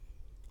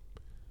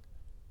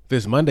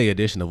This Monday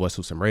edition of What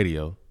Suits Him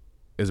Radio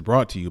is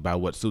brought to you by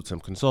What Suits Him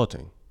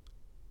Consulting.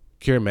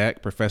 Keir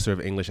Mack, professor of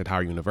English at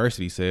Howard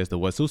University, says that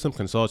What Suits Him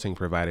Consulting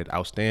provided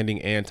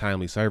outstanding and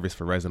timely service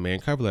for resume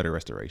and cover letter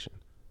restoration.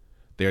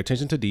 Their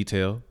attention to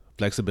detail,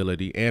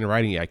 flexibility, and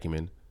writing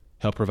acumen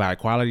help provide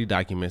quality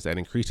documents that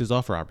increases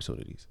offer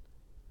opportunities.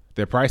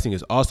 Their pricing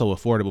is also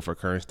affordable for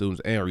current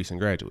students and recent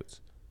graduates.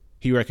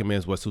 He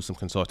recommends What Suits Him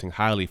Consulting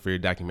highly for your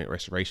document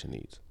restoration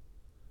needs.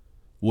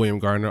 William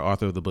Gardner,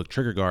 author of the book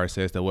Trigger Guard,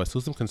 says that What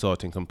Suits Him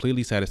Consulting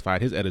completely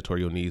satisfied his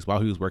editorial needs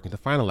while he was working to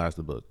finalize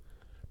the book,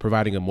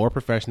 providing a more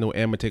professional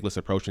and meticulous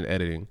approach in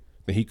editing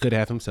than he could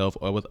have himself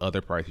or with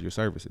other pricier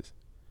services.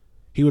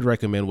 He would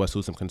recommend What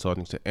Suits Him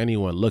Consulting to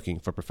anyone looking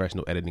for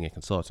professional editing and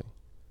consulting.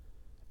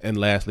 And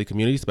lastly,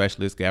 community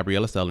specialist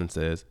Gabriella Sullen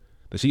says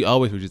that she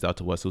always reaches out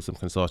to What Suits Him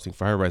Consulting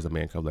for her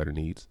resume and cover letter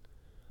needs.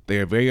 They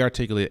are very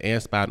articulate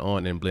and spot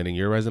on in blending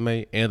your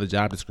resume and the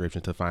job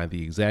description to find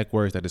the exact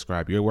words that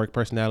describe your work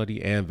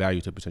personality and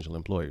value to potential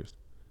employers.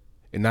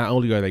 And not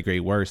only are they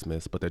great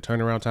wordsmiths, but their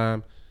turnaround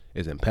time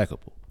is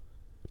impeccable.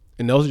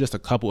 And those are just a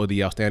couple of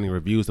the outstanding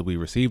reviews that we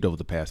received over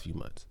the past few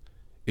months.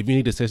 If you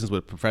need assistance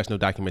with professional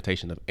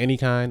documentation of any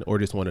kind or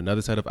just want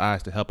another set of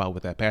eyes to help out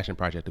with that passion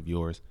project of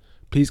yours,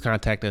 please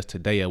contact us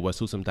today at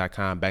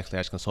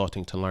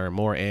whatsuitshim.com/consulting to learn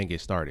more and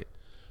get started.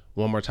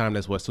 One more time,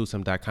 that's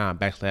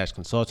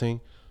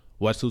whatsuitshim.com/consulting,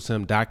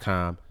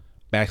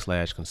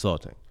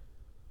 whatsuitshim.com/consulting.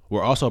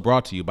 We're also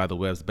brought to you by the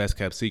web's best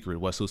kept secret,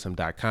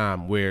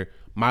 whatsuitshim.com, where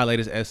my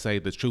latest essay,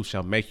 The Truth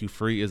Shall Make You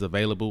Free, is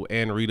available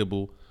and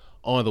readable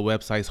on the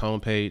website's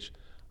homepage.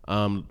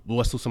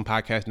 What Suits Him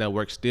Podcast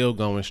Network still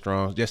going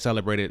strong. Just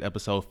celebrated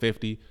episode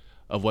 50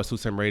 of What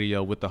Suits Him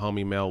Radio with the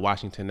homie Mel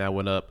Washington. That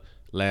went up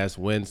last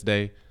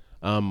Wednesday.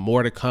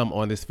 More to come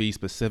on this feed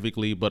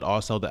specifically, but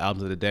also the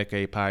Albums of the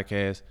Decade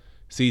podcast.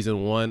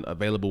 Season 1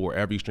 available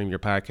wherever you stream your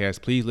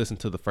podcast. Please listen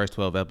to the first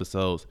 12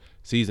 episodes.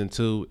 Season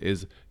 2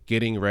 is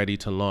getting ready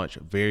to launch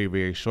very,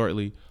 very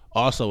shortly.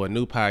 Also, a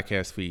new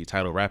podcast feed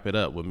titled Wrap It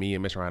Up with me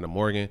and Miss Rhonda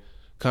Morgan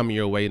coming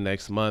your way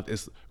next month.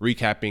 It's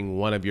recapping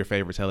one of your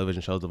favorite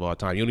television shows of all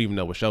time. You don't even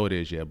know what show it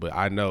is yet, but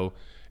I know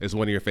it's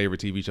one of your favorite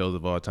TV shows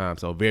of all time.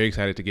 So very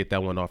excited to get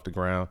that one off the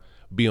ground.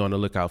 Be on the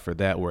lookout for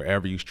that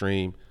wherever you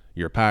stream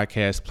your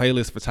podcast.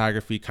 Playlist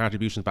photography,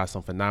 contributions by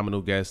some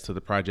phenomenal guests to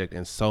the project,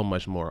 and so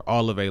much more.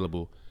 All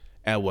available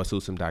at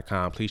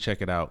whatsuitshim.com. Please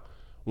check it out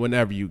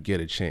whenever you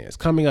get a chance.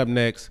 Coming up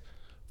next,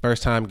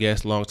 first-time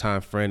guest, longtime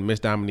friend, Miss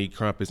Dominique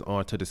Crump is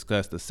on to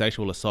discuss the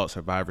Sexual Assault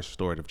Survivors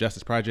Restorative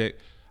Justice Project.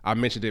 I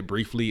mentioned it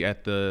briefly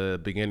at the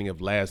beginning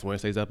of last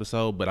Wednesday's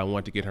episode, but I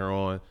want to get her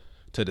on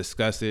to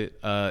discuss it,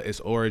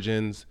 its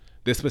origins,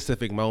 this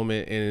specific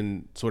moment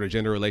in sort of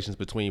gender relations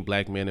between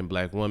black men and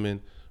black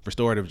women,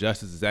 restorative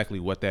justice, exactly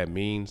what that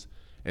means,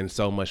 and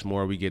so much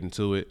more. We get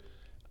into it.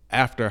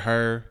 After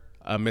her,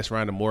 Miss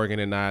Rhonda Morgan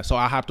and I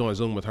hopped on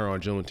Zoom with her on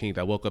Juneteenth.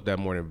 I woke up that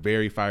morning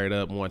very fired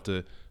up, want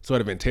to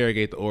sort of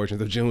interrogate the origins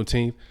of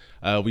Juneteenth.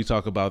 We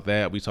talk about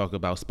that. We talk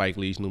about Spike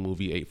Lee's new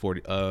movie,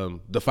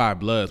 840, The Five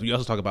Bloods. We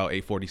also talk about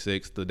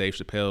 846, the Dave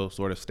Chappelle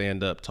sort of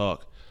stand-up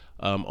talk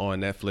on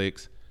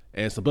Netflix,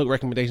 and some book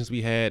recommendations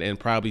we had, and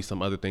probably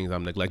some other things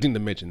I'm neglecting to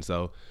mention.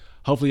 So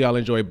hopefully y'all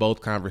enjoy both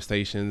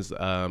conversations.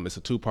 It's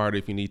a two-parter.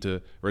 If you need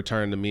to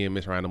return to me and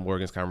Miss Rhonda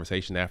Morgan's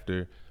conversation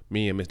after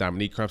me and Miss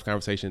Dominique Crump's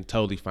conversation,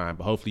 totally fine.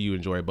 But hopefully you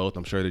enjoy both.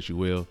 I'm sure that you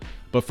will.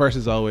 But first,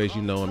 as always,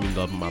 you know I'm in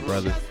love with my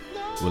brother,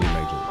 Willie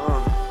Major.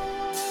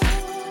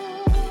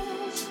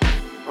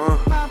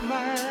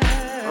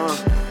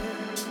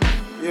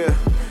 Yeah,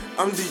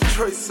 I'm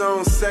Detroit's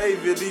own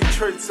savior,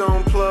 Detroit's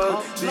own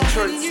plug,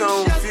 Detroit's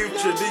own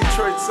future,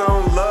 Detroit's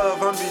own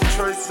love. I'm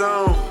Detroit's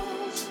own.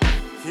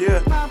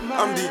 Yeah,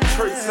 I'm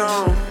Detroit's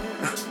own.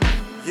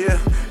 Yeah,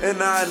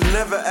 and I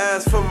never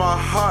asked for my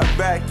heart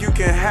back. You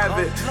can have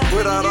it.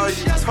 Without all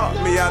you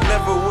taught me, I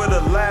never would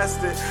have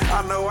lasted.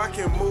 I know I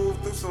can move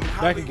through some.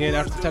 Back again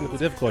after the technical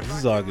difficulties. This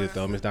is all good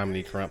though. Miss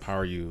Dominique Crump, how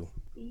are you?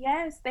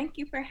 Yes, thank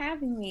you for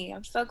having me.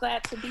 I'm so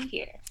glad to be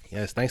here.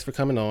 Yes, thanks for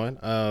coming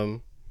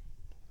on.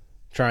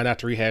 Trying not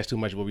to rehash too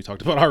much of what we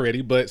talked about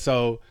already, but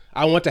so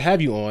I want to have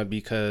you on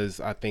because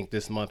I think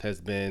this month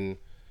has been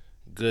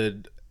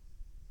good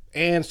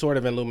and sort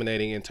of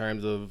illuminating in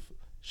terms of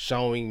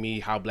showing me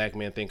how black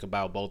men think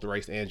about both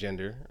race and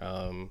gender.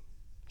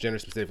 Gender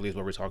specifically is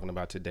what we're talking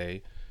about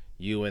today.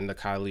 You and the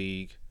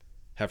colleague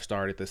have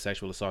started the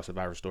Sexual Assault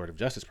Survivor Restorative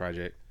Justice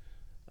Project,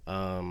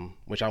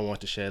 which I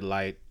want to shed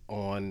light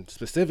on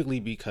specifically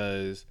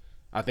because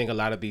I think a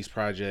lot of these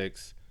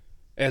projects,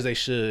 as they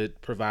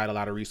should, provide a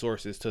lot of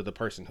resources to the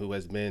person who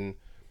has been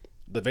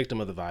the victim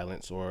of the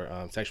violence or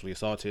sexually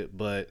assaulted.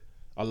 But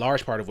a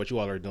large part of what you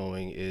all are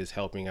doing is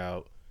helping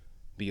out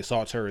the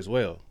assaulter as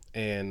well.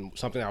 And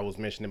something I was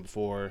mentioning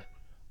before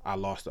I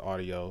lost the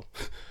audio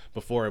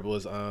before it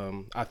was,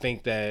 I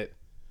think that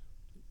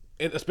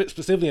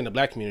specifically in the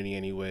black community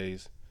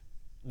anyways,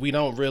 we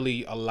don't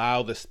really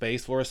allow the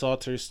space for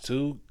assaulters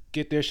to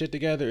get their shit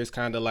together. It's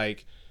kind of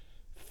like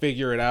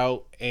figure it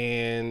out,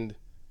 and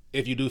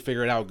if you do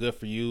figure it out, good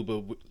for you,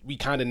 but we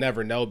kind of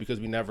never know because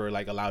we never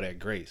like allow that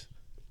grace.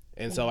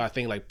 And so I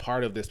think like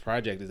part of this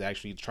project is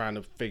actually trying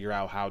to figure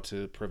out how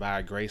to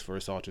provide grace for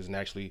assaulters and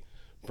actually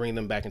bring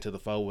them back into the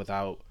fold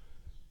without,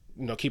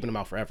 keeping them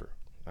out forever.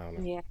 I don't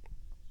know. Yeah,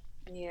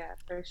 yeah,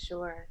 for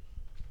sure.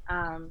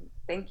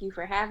 Thank you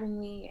for having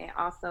me, and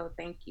also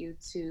thank you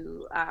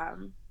to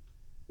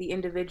the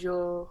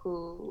individual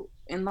who,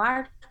 in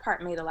large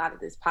part, made a lot of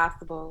this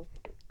possible.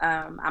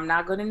 I'm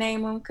not going to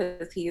name him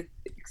because he has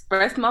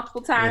expressed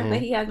multiple times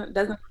that Mm-hmm. he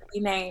doesn't want to be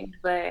named,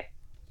 but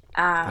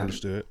um,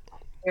 Understood.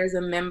 there's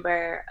a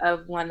member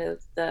of one of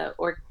the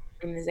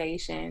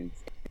organizations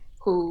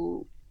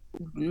who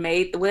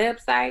made the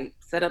website,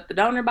 set up the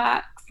donor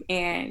box,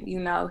 and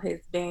has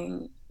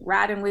been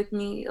riding with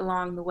me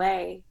along the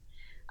way.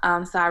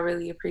 So I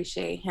really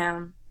appreciate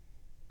him.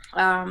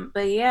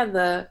 But yeah,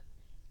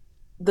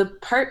 the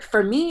part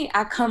for me,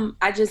 I come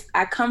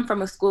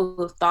from a school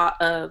of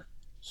thought of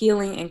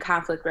healing and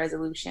conflict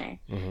resolution.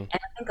 Mm-hmm. And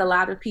I think a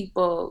lot of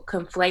people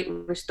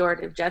conflate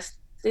restorative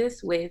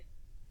justice with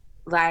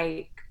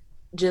like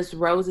just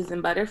roses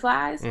and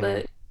butterflies, Mm-hmm.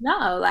 but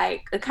no,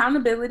 like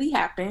accountability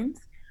happens.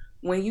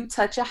 When you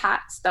touch a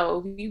hot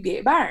stove, you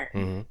get burned.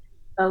 Mm-hmm.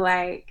 So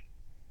like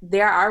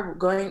there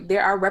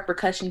are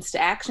repercussions to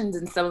actions,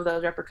 and some of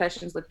those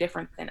repercussions look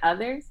different than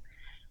others.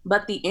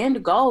 But the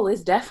end goal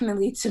is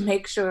definitely to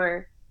make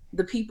sure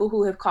the people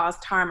who have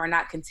caused harm are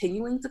not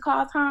continuing to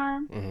cause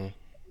harm. Mm-hmm.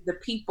 The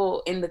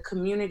people in the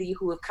community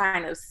who have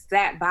kind of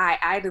sat by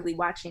idly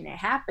watching it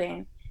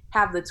happen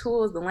have the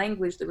tools, the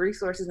language, the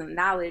resources, and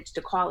knowledge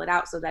to call it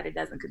out so that it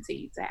doesn't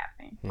continue to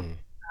happen.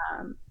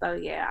 So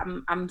yeah,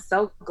 I'm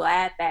so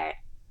glad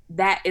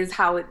that is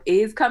how it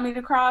is coming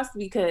across,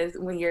 because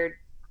when you're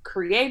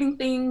creating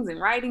things and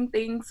writing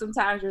things,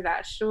 sometimes you're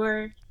not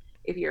sure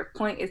if your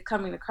point is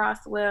coming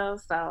across well.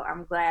 So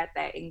I'm glad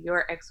that in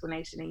your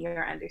explanation and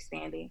your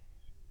understanding,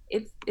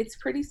 it's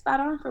pretty spot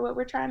on for what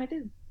we're trying to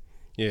do.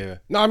 Yeah.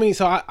 No, I mean,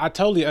 so I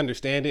totally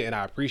understand it and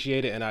I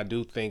appreciate it, and I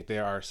do think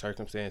there are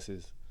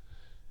circumstances.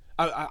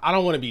 I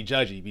don't want to be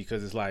judgy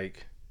because it's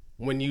like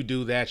when you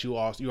do that, you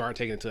aren't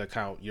taking into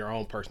account your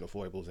own personal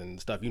foibles and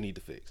stuff you need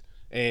to fix.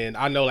 And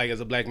I know, like as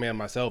a black man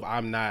myself,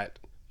 I'm not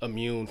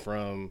immune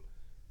from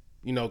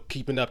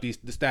keeping up the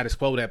status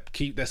quo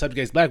that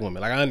subjugates black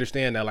women. Like I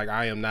understand that. Like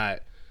I am not.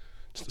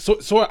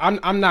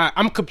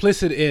 I'm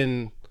complicit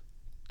in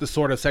the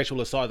sort of sexual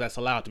assault that's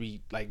allowed to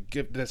be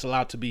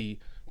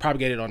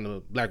propagated on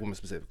the black woman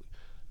specifically.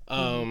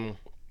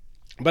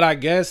 But I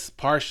guess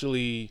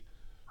partially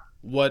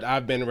what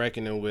I've been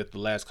reckoning with the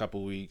last couple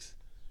of weeks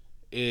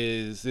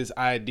is this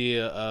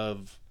idea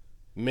of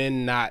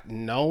men not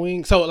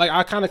knowing. So like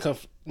I kind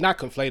of not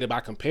conflate it, but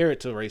I compare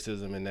it to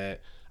racism in that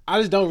I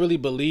just don't really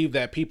believe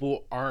that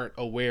people aren't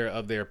aware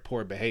of their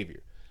poor behavior.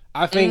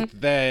 I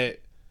think that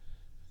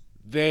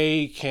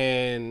they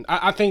can.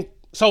 I think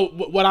so.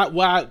 What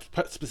I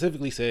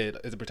specifically said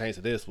as it pertains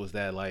to this was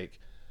that like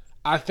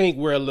I think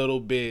we're a little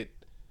bit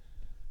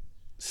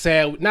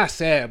sad, not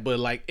sad, but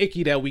like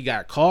icky that we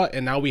got caught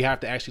and now we have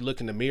to actually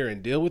look in the mirror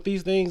and deal with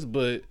these things.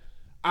 But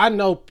I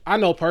know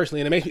personally,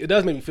 and it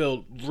does make me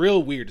feel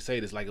real weird to say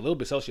this, like a little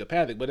bit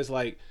sociopathic, but it's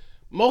like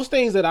most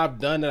things that I've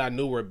done that I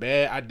knew were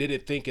bad, I did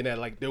it thinking that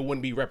like there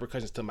wouldn't be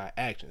repercussions to my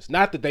actions,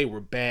 not that they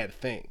were bad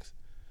things.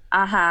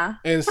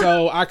 And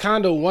so I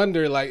kind of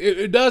wonder, like,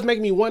 it does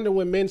make me wonder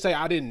when men say,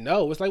 I didn't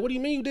know. It's like, what do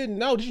you mean you didn't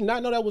know? Did you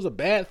not know that was a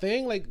bad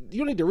thing? Like, you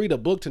don't need to read a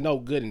book to know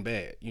good and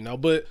bad,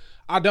 But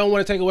I don't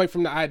want to take away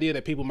from the idea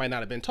that people might not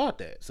have been taught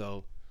that.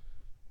 So,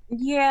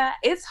 yeah,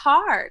 it's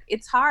hard.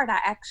 It's hard. I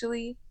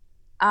actually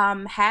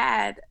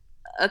had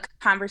a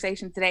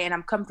conversation today, and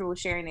I'm comfortable with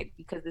sharing it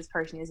because this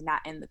person is not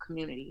in the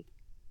community.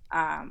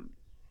 I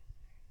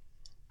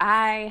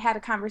had a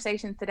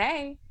conversation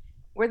today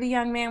where the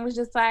young man was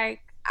just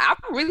like,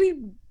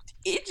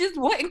 it just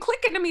wasn't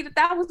clicking to me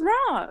that was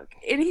wrong.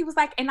 And he was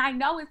like, and I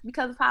know it's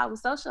because of how I was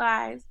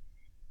socialized,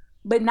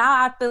 but now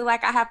I feel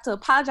like I have to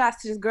apologize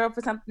to this girl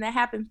for something that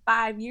happened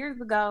 5 years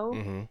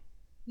ago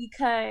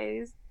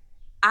because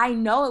I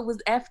know it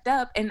was effed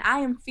up and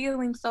I am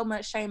feeling so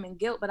much shame and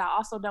guilt, but I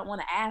also don't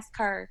want to ask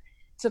her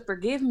to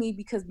forgive me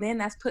because then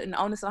that's putting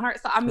onus on her.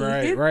 So I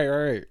mean,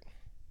 right.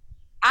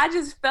 I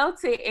just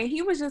felt it, and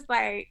he was just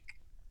like,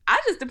 I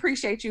just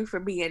appreciate you for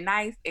being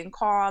nice and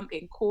calm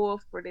and cool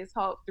through this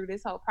whole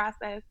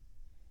process,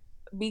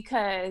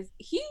 because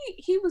he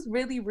was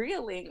really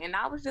reeling, and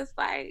I was just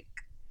like,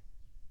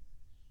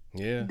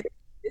 yeah,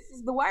 this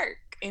is the work.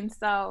 And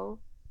so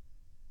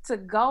to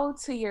go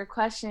to your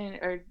question,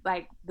 or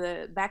like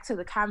back to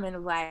the comment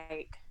of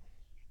like,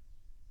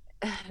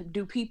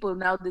 do people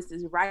know this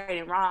is right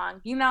and wrong?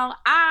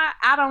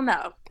 I don't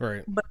know.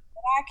 Right. But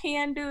what I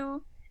can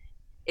do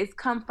is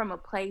come from a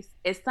place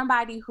as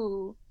somebody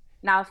who,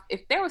 now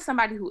if there was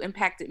somebody who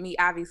impacted me,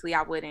 obviously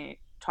I wouldn't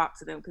talk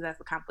to them because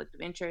that's a conflict of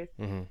interest.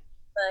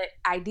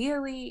 But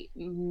ideally,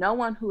 no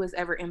one who has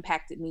ever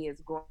impacted me is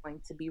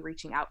going to be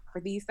reaching out for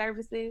these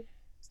services.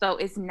 So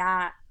it's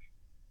not,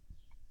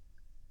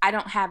 I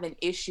don't have an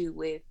issue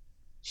with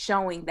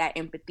showing that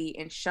empathy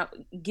and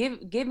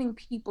giving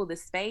people the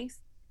space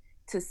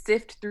to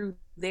sift through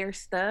their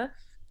stuff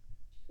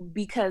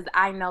because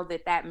I know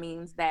that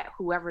means that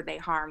whoever they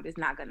harmed is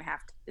not going to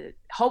have to,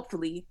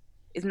 hopefully,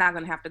 is not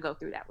going to have to go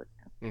through that with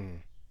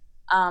them.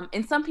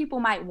 And some people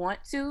might want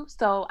to.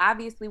 So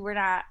obviously, we're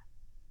not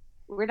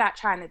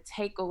trying to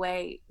take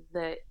away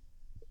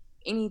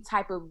any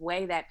type of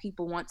way that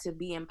people want to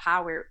be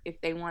empowered if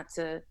they want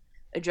to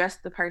address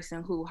the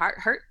person who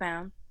hurt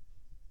them.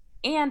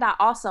 And I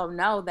also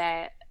know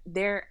that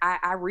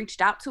I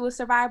reached out to a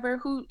survivor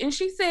and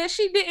she said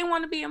she didn't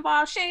want to be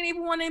involved. She ain't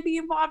even want to be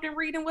involved in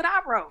reading what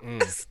I wrote.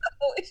 So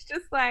it's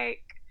just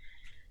like,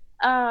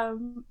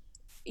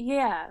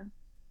 yeah,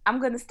 I'm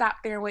going to stop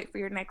there and wait for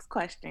your next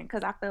question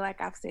because I feel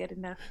like I've said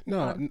enough.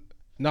 No,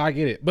 I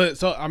get it. But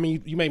so, I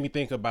mean, you made me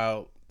think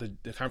about the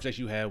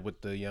conversation you had with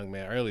the young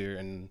man earlier.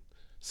 And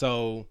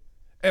so,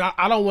 and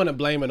I don't want to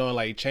blame it on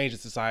like changing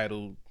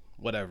societal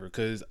whatever,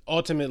 because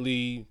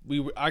ultimately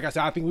like I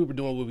said, I think we were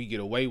doing what we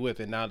get away with,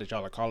 and now that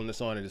y'all are calling us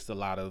on it, it's a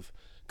lot of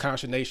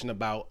consternation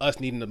about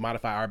us needing to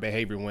modify our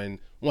behavior when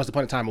once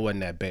upon a time it wasn't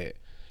that bad.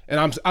 And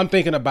I'm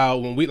thinking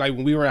about when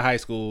we were in high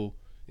school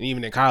and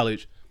even in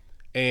college,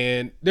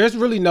 and there's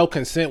really no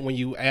consent when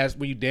you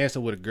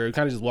dancing with a girl. You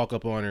kind of just walk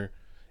up on her,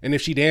 and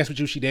if she dance with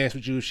you, she dance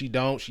with you. If she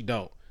don't, she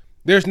don't.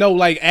 There's no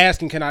like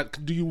asking,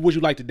 would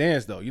you like to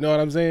dance though? You know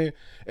what I'm saying?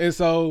 And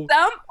so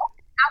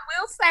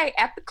I will say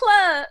at the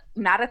club,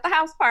 not at the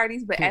house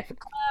parties, but at the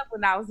club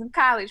when I was in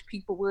college,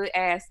 people would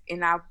ask,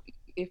 and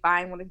if I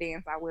didn't want to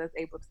dance, I was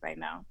able to say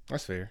no.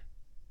 That's fair.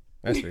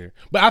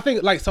 But I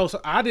think like so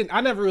I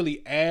never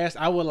really asked.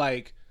 I would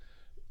like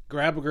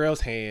grab a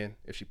girl's hand.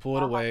 If she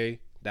pulled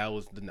away, that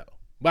was the no.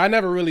 But I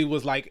never really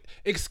was like,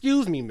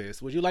 excuse me,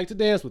 miss, would you like to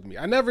dance with me?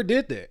 I never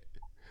did that.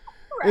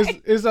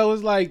 Right. So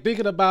it's like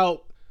thinking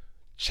about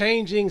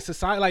changing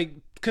society. Like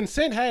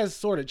consent has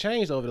sort of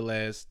changed over the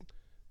last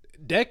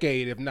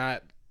decade, if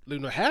not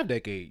half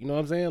decade. You know what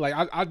I'm saying? Like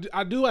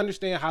I do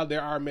understand how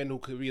there are men who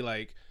could be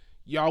like,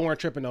 y'all weren't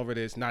tripping over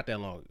this not that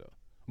long ago,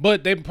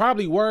 but they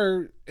probably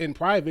were in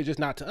private, just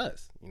not to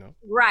us. You know?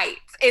 Right.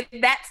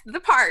 That's the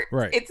part.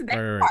 Right. It's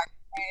that part.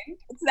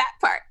 It's that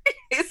part.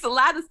 It's a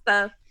lot of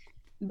stuff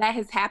that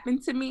has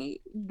happened to me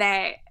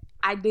that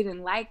I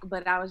didn't like,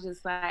 but I was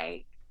just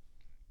like,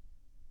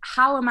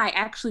 how am I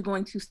actually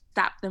going to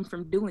stop them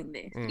from doing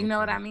this? You know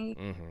what I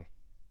mean?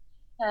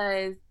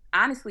 Because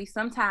honestly,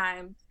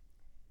 sometimes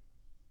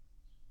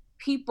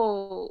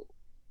people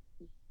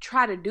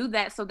try to do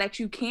that so that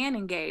you can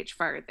engage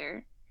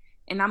further.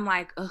 And I'm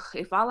like, ugh,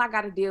 if all I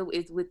got to deal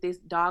is with this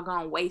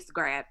doggone waist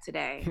grab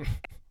today,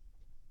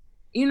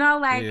 you know,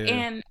 like,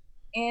 yeah.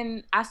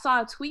 And I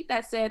saw a tweet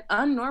that said,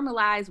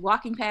 unnormalize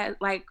walking past,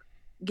 like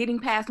getting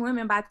past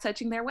women by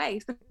touching their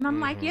waist. And I'm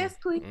like, yes,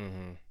 please.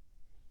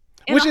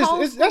 Which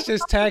that's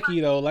just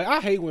tacky though. Like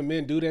I hate when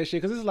men do that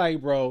shit, because it's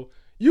like, bro,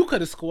 you could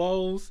have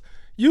squoze,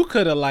 you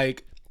could have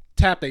like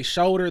tapped a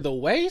shoulder, the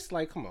waist.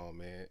 Like, come on,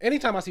 man.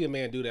 Anytime I see a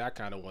man do that, I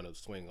kind of want to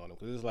swing on him,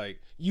 because it's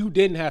like you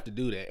didn't have to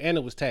do that, and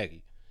it was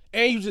tacky,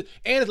 and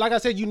it's like I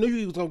said, you knew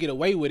you was gonna get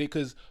away with it,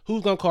 because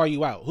who's gonna call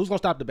you out? Who's gonna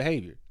stop the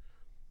behavior?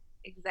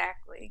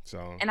 Exactly.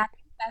 So, and I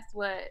think that's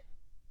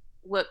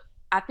what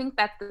I think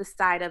that's the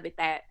side of it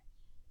that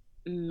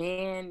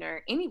men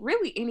or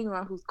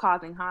anyone who's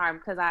causing harm,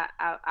 because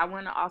I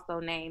want to also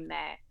name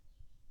that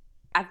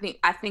I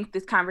think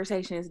this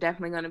conversation is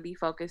definitely going to be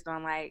focused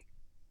on like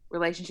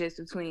relationships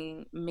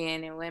between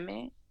men and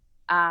women.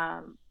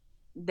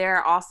 There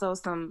are also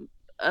some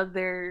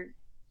other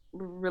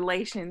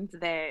relations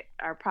that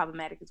are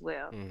problematic as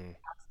well. I'll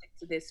stick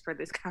to this for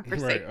this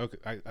conversation. Right. Okay.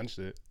 I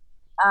understood.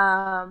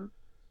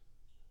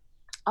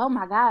 Oh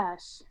my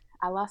gosh,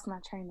 I lost my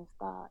train of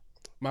thought.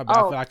 My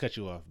bad. I cut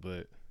you off,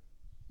 but.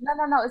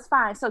 No, it's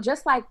fine. So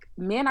just like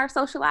men are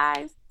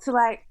socialized to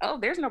like, oh,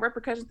 there's no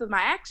repercussions of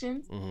my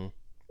actions.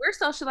 We're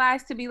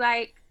socialized to be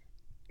like,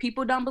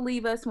 people don't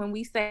believe us when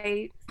we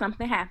say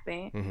something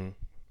happened.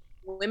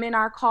 Women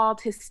are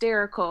called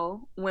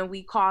hysterical when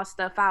we call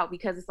stuff out,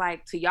 because it's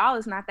like, to y'all,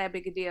 it's not that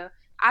big a deal.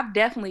 I've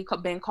definitely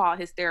been called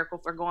hysterical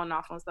for going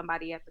off on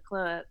somebody at the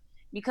club,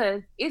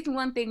 because it's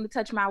one thing to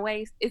touch my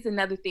waist. It's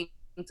another thing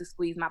to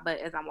squeeze my butt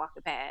as I'm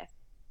walking past.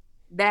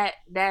 That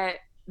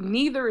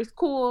neither is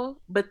cool,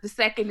 but the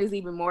second is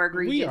even more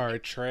egregious. We are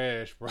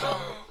trash, bro.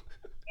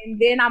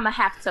 And then I'm gonna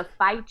have to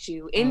fight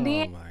you. And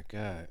then, oh my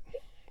God,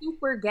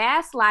 super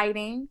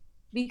gaslighting,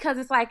 because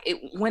it's like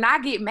when I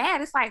get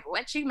mad, it's like,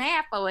 what you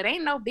mad for? It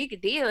ain't no big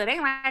deal. It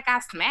ain't like I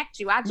smacked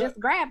you. I just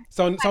grabbed you.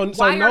 So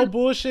no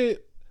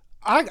bullshit.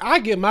 I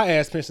get my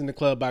ass pinched in the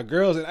club by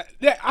girls, and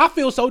I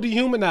feel so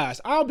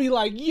dehumanized. I'll be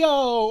like,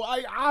 yo,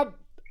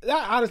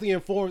 that honestly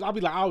informs. I'll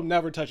be like, I'll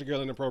never touch a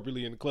girl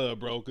inappropriately in the club,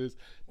 bro, because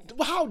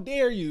how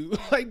dare you?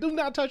 Like, do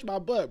not touch my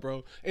butt,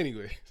 bro.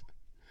 Anyway.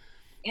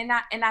 And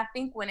I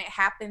think when it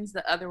happens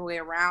the other way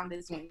around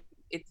is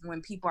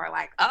when people are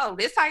like, oh,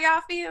 this how y'all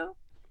feel?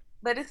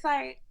 But it's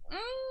like, none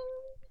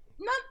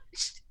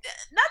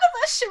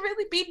of us should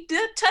really be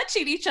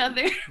touching each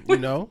other. You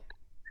know?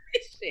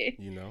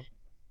 You know?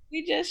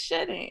 We just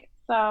shouldn't.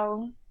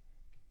 So,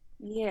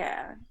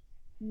 yeah.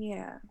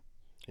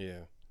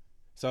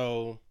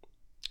 So,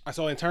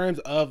 So in terms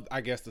of,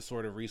 I guess, the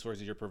sort of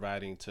resources you're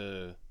providing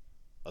to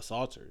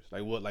assaulters,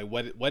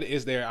 what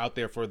is there out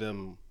there for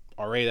them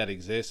already that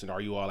exists, and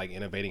are you all like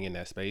innovating in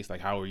that space? Like,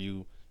 how are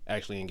you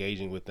actually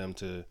engaging with them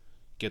to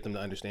get them to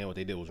understand what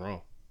they did was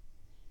wrong?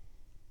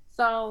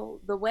 So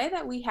the way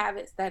that we have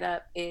it set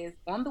up is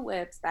on the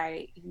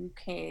website. You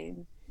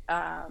can,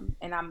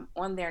 and I'm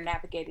on there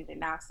navigating it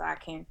now, so I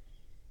can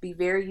be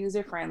very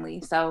user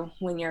friendly. So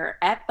when you're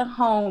at the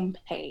home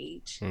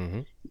page,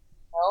 Mm-hmm.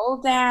 scroll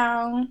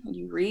down,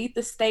 you read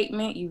the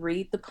statement, you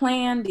read the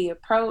plan, the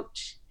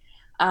approach,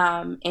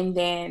 and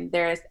then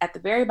there's at the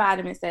very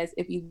bottom it says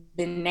if you've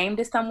been named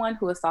as someone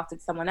who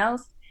assaulted someone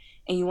else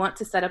and you want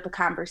to set up a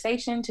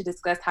conversation to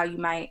discuss how you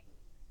might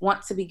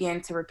want to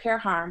begin to repair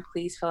harm,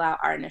 please fill out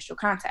our initial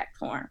contact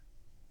form.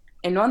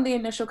 And on the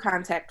initial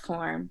contact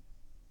form,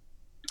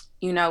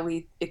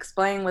 we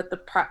explain what the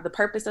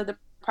purpose of the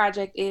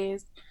project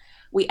is.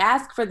 We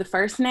ask for the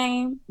first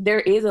name.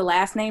 There is a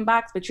last name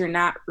box, but you're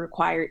not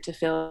required to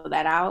fill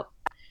that out.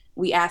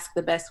 We ask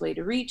the best way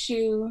to reach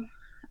you,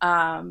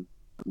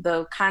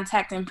 the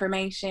contact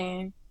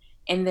information,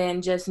 and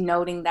then just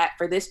noting that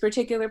for this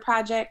particular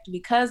project,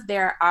 because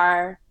there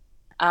are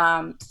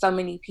so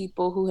many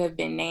people who have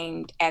been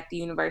named at the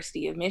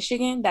University of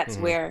Michigan, that's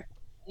where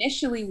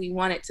initially we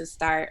wanted to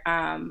start.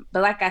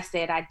 But like I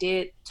said, I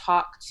did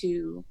talk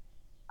to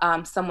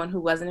someone who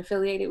wasn't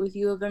affiliated with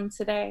U of M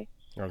today,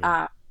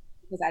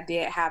 because I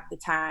did have the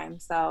time.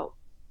 So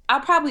I'll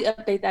probably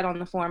update that on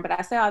the form, but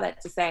I say all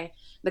that to say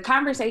the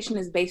conversation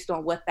is based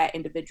on what that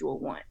individual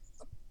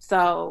wants.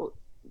 So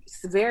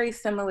it's very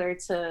similar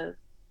to,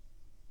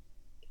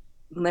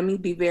 let me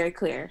be very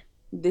clear,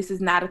 this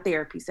is not a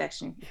therapy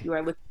session. If you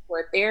are looking for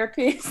a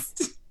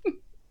therapist,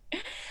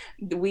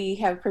 we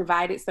have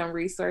provided some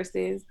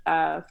resources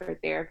for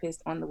therapists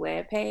on the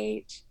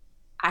webpage.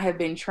 I have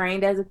been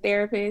trained as a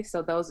therapist,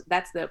 so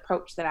that's the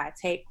approach that I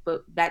take,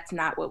 but that's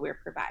not what we're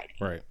providing.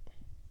 Right.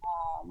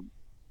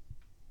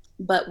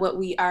 But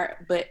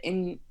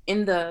in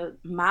the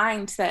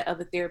mindset of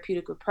a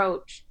therapeutic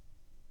approach,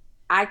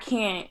 I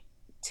can't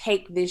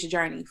take this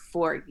journey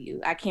for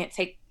you. I can't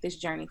take this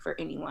journey for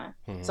anyone.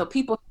 So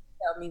people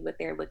tell me what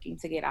they're looking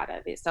to get out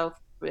of it. So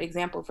for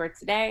example, for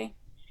today,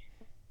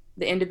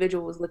 the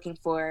individual was looking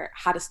for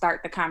how to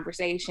start the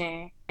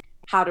conversation,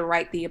 how to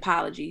write the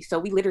apology. So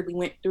we literally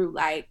went through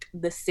like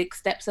the 6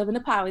 steps of an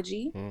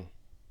apology,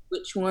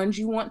 which ones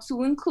you want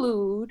to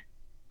include.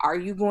 Are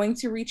you going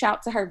to reach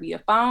out to her via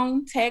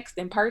phone, text,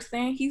 in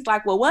person? He's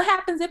like, well, what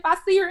happens if I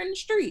see her in the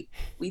street?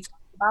 We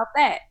talked about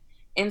that.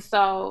 And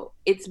so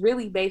it's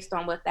really based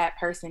on what that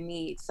person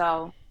needs.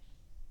 So,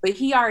 but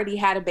he already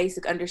had a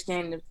basic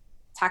understanding of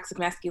toxic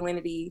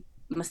masculinity,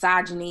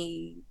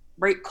 misogyny,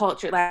 rape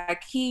culture.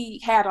 Like he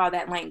had all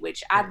that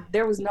language.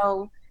 There was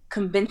no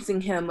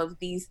convincing him of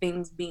these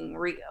things being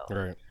real.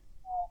 Right.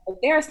 But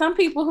there are some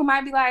people who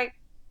might be like,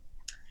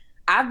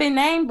 I've been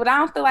named, but I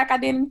don't feel like I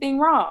did anything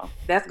wrong.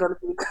 That's going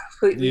to be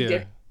completely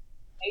different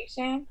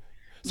situation.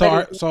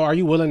 So are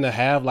you willing to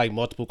have like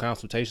multiple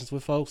consultations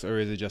with folks, or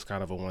is it just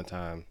kind of a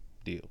one-time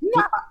deal?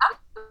 No, I'm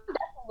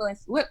definitely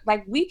willing.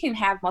 Like we can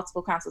have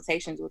multiple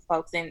consultations with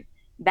folks, and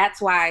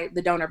that's why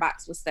the donor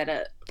box was set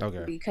up.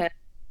 Okay. Because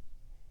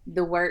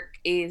the work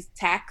is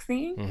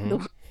taxing, the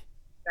work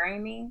is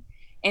draining,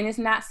 and it's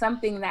not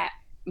something that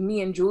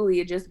me and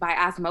Julia just by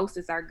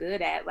osmosis are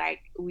good at. Like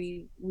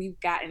we've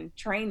gotten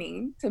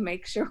training to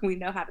make sure we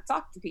know how to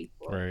talk to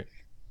people. Right.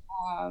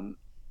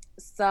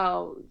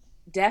 So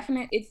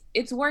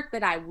it's work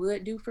that I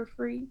would do for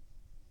free,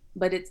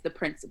 but it's the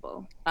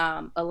principle.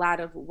 A lot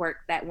of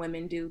work that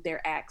women do,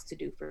 they're asked to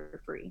do for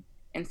free.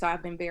 And so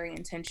I've been very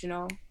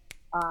intentional,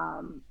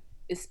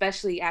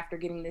 especially after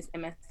getting this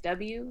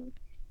MSW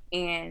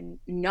and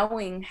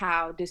knowing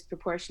how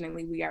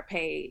disproportionately we are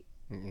paid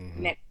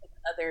next to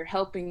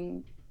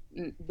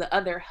the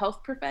other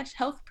health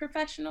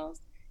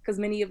professionals, because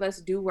many of us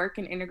do work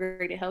in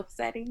integrated health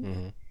settings.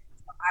 So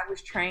I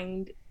was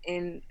trained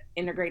in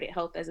integrated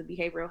health as a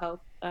behavioral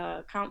health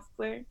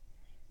counselor,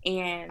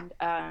 and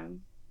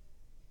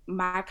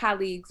my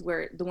colleagues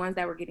were the ones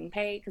that were getting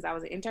paid because I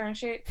was an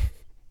internship.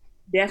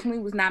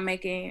 Definitely was not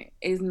making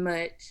as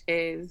much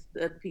as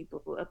the other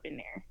people up in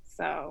there.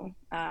 So,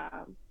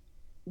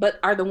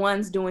 but are the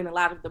ones doing a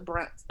lot of the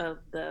brunt of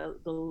the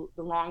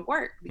long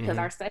work, because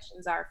our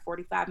sessions are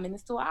 45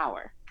 minutes to an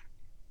hour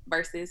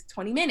versus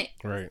 20 minutes.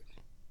 Right.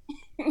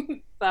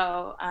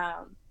 So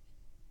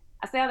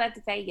I say all that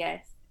to say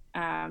yes.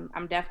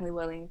 I'm definitely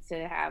willing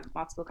to have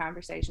multiple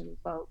conversations with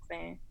folks,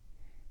 and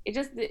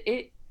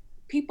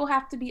people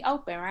have to be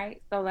open,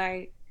 right? So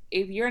like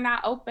if you're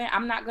not open,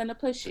 I'm not gonna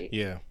push it.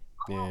 Yeah.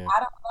 I don't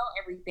know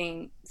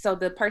everything. So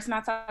the person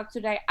I talked to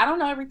today, I don't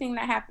know everything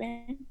that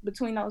happened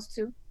between those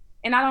two,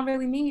 and I don't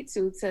really need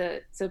to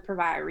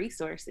provide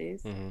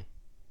resources. And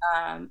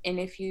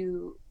if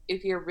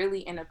you're really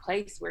in a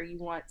place where you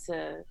want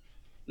to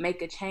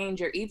make a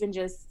change, or even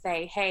just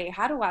say, hey,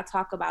 how do I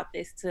talk about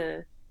this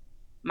to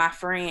my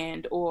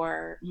friend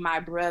or my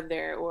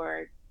brother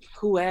or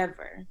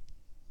whoever,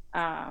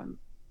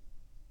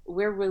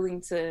 we're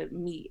willing to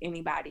meet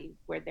anybody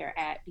where they're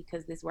at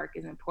because this work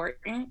is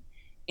important,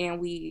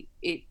 and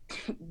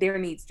there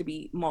needs to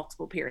be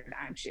multiple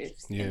paradigm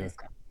shifts in this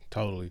country.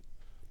 Totally.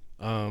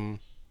 I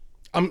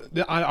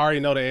already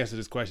know the answer to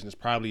this question. It's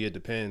probably it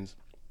depends.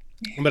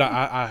 But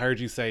I heard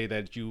you say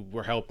that you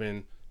were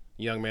helping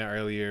a young man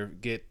earlier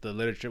get the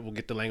literature,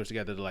 get the language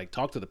together to like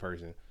talk to the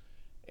person.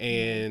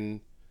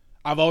 And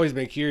I've always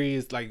been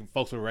curious, like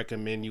folks would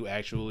recommend you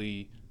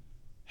actually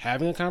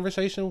having a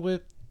conversation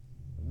with,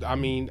 I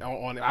mean,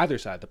 on either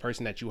side, the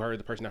person that you heard,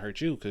 the person that hurt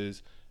you,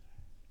 because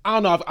I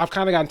don't know, I've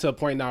kind of gotten to a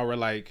point now where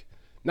like,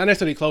 not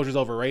necessarily closure is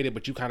overrated,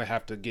 but you kind of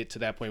have to get to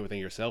that point within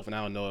yourself. And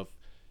I don't know if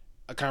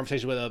a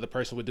conversation with another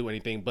person would do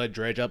anything but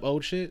dredge up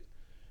old shit.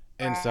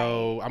 And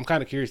so I'm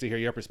kind of curious to hear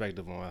your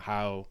perspective on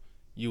how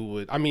you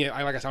would. I mean,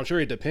 like I said, I'm sure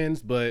it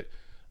depends, but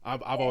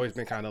I've always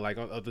been kind of like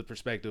of the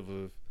perspective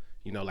of,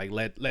 you know, like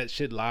let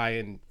shit lie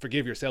and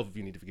forgive yourself if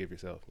you need to forgive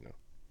yourself. You know.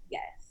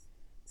 Yes.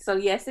 So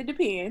yes, it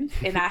depends,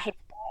 and I hate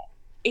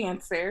that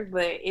answer,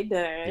 but it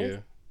does.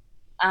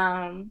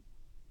 Yeah.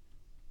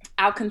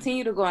 I'll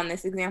continue to go on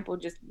this example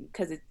just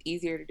because it's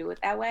easier to do it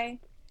that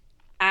way.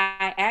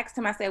 I asked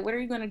him. I said, "What are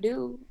you gonna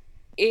do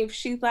if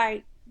she's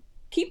like,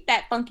 keep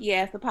that funky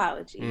ass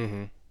apology?"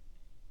 Mm-hmm.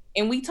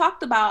 And we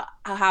talked about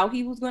how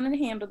he was going to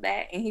handle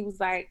that. And he was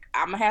like,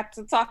 I'm going to have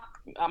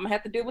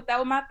to deal with that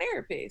with my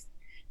therapist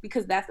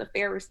because that's a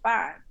fair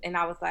response. And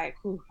I was like,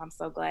 I'm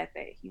so glad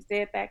that he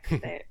said that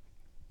because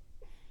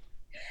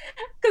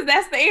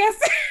that's the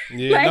answer.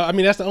 Yeah, like, no, I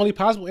mean, that's the only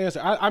possible answer.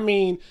 I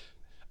mean,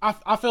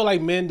 I feel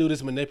like men do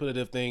this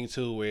manipulative thing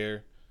too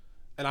where,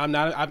 and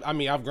I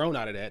mean, I've grown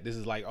out of that. This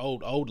is like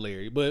old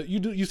Larry, but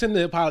you send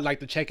the apology,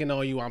 like the checking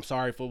on you, I'm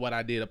sorry for what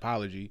I did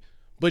apology.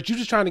 But you're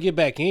just trying to get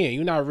back in.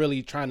 You're not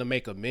really trying to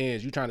make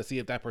amends. You're trying to see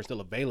if that person's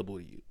still available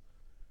to you.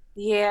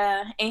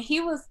 Yeah. And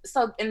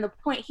and the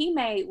point he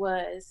made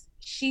was,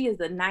 she is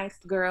a nice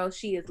girl.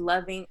 She is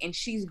loving and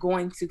she's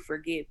going to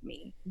forgive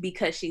me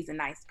because she's a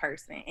nice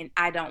person. And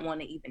I don't want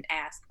to even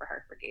ask for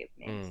her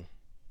forgiveness.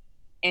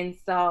 And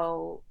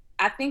so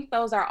I think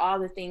those are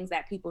all the things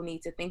that people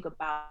need to think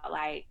about.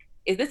 Like,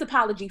 is this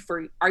apology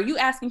are you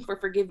asking for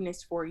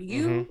forgiveness for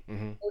you?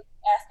 Or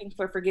asking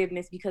for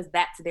forgiveness because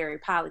that's their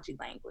apology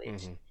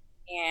language?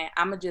 And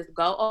I'm gonna just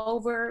go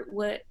over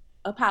what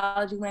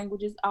apology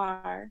languages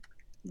are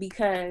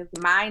because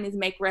mine is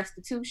make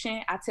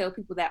restitution. I tell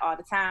people that all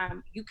the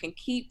time. You can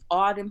keep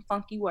all them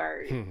funky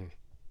words.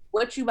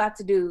 What you about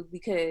to do?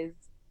 Because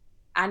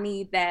I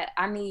need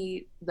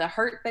the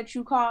hurt that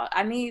you caused.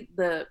 I need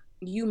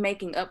you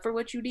making up for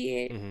what you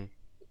did to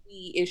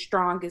be as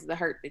strong as the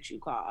hurt that you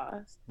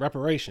caused.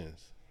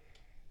 Reparations.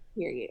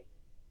 Period.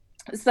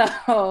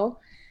 So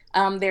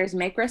there's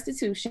make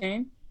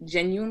restitution,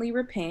 genuinely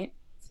repent,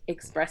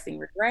 expressing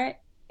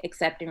regret,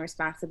 accepting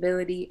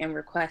responsibility, and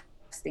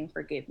requesting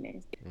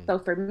forgiveness. So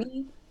for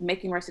me,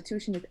 making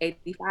restitution is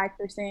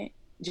 85%,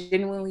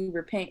 genuinely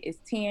repent is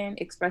 10,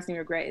 expressing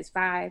regret is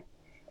 5,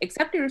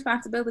 accepting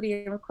responsibility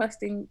and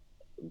requesting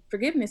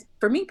forgiveness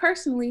for me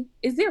personally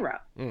is 0.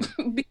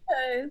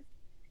 Because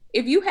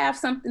if you have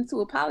something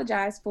to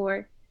apologize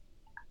for,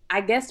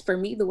 I guess for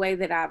me, the way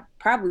that I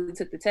probably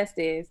took the test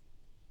is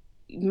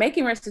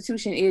making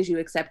restitution is you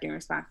accepting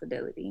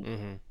responsibility.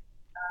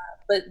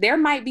 But there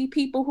might be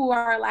people who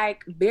are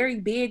like very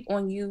big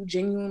on you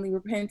genuinely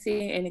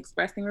repenting and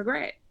expressing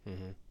regret.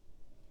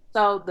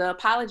 So the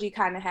apology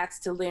kind of has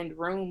to lend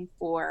room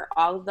for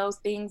all of those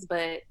things.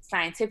 But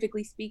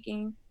scientifically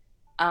speaking,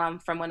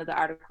 from one of the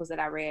articles that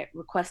I read,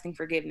 requesting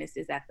forgiveness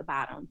is at the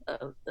bottom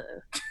of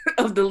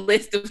the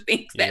list of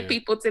things that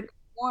people typically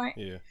want.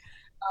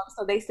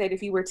 So they said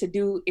if you were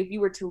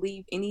to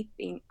leave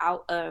anything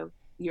out of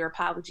your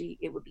apology,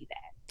 it would be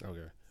that.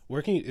 Okay.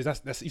 Where can you? You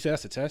said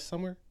that's a test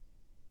somewhere?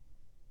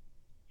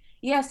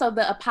 Yeah. So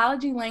the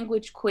apology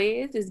language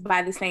quiz is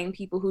by the same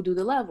people who do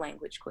the love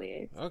language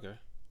quiz. Okay.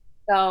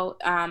 So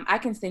I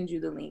can send you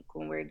the link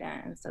when we're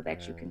done so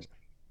that you can.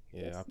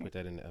 Yeah, I'll put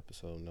that in the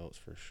episode notes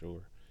for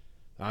sure.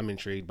 I'm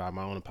intrigued by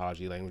my own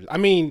apology language. I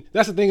mean,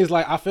 that's the thing is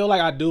like I feel like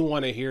I do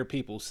want to hear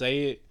people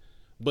say it,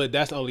 but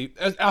I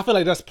feel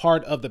like that's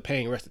part of the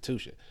paying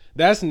restitution.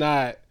 That's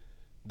not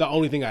the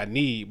only thing I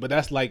need, but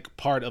that's like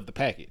part of the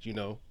package, you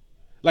know?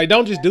 Like,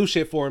 don't just do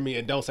shit for me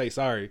and don't say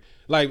sorry.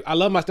 Like, I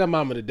love my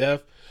stepmama to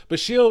death, but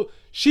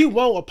she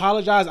won't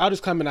apologize. I'll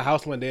just come in the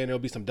house one day and there'll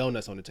be some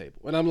donuts on the table.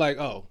 And I'm like,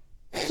 oh.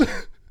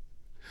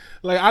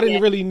 Like, I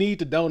didn't really need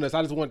the donuts.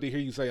 I just wanted to hear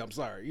you say I'm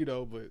sorry, you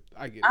know, but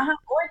I get it.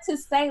 Or to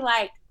say,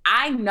 like,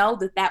 I know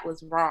that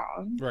was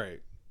wrong.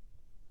 Right.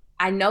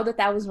 I know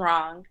that was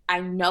wrong.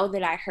 I know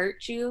that I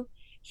hurt you.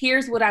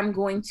 Here's what I'm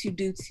going to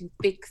do to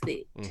fix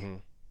it.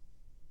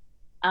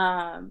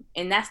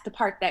 And that's the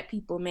part that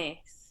people miss.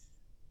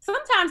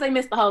 Sometimes they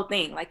miss the whole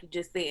thing, like you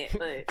just said,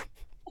 but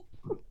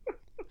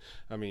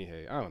I mean,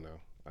 hey, I don't know.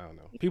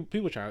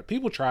 People try. I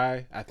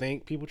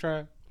think people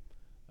try.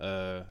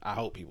 I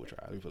hope people try.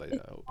 Let me put it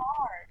like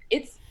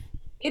that.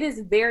 It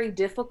is very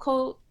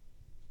difficult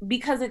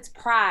because it's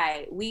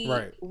pride. We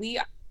are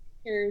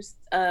creatures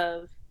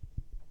of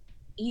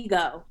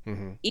ego.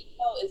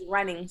 Ego is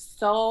running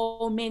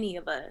so many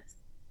of us.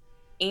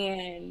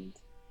 And,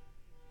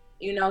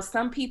 you know,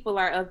 some people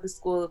are of the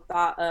school of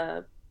thought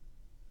of,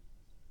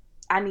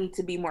 I need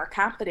to be more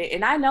confident.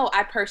 And I know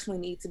I personally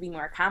need to be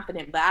more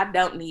confident, but I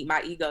don't need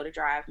my ego to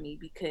drive me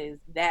because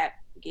that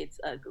gets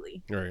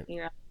ugly. Right.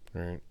 You know?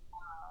 Right.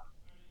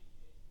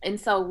 And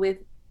so with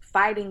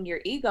fighting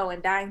your ego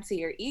and dying to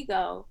your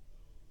ego,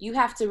 you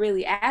have to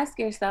really ask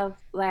yourself,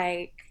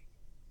 like,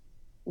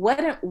 what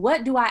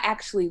do I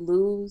actually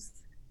lose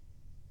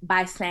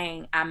by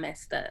saying I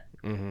messed up?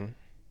 Am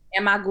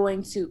I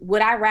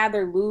would I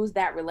rather lose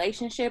that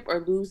relationship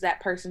or lose that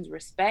person's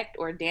respect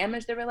or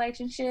damage the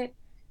relationship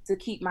to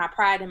keep my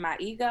pride and my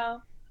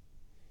ego?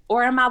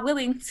 Or am I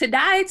willing to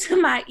die to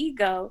my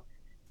ego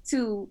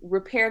to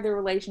repair the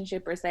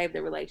relationship or save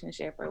the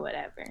relationship or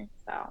whatever?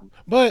 So,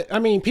 but I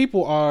mean,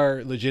 people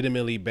are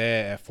legitimately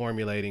bad at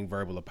formulating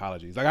verbal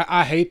apologies. Like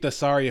I hate the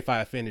sorry if I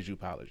offended you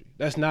apology.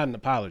 That's not an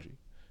apology.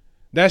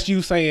 That's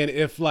you saying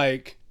if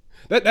like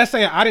that's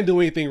saying I didn't do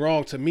anything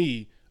wrong to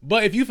me,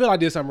 but if you feel I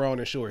did something wrong,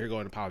 then sure, here go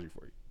an apology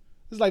for you.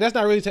 It's like that's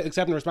not really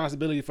accepting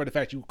responsibility for the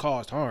fact you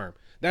caused harm.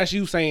 That's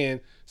you saying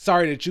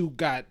sorry that you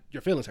got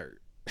your feelings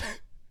hurt.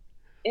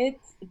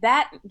 It's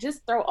that,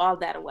 just throw all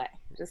that away.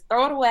 Just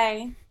throw it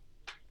away.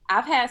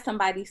 I've had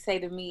somebody say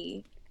to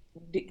me,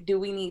 do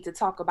we need to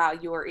talk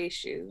about your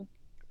issue?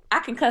 I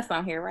can cuss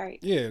on here, right?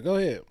 Yeah, go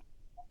ahead.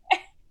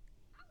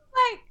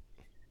 Like,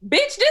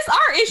 bitch, this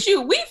our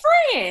issue. We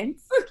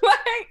friends.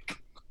 Like,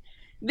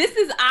 this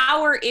is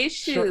our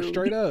issue.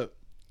 Straight up.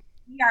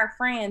 We are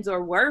friends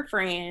or were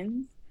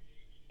friends.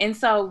 And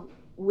so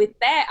with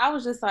that, I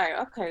was just like,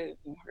 okay,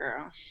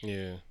 girl.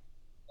 Yeah.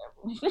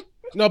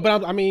 No,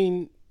 but I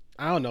mean,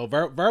 I don't know.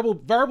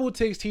 Verbal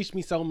tics teach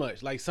me so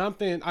much. Like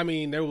something, I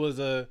mean, there was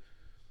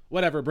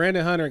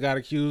Brandon Hunter got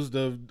accused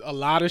of a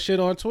lot of shit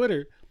on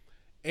Twitter.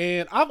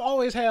 And I've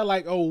always had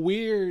like a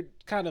weird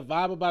kind of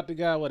vibe about the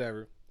guy,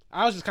 whatever.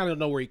 I was just kind of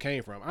know where he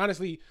came from.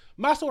 Honestly,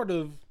 my sort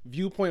of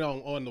viewpoint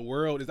on the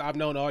world is I've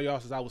known all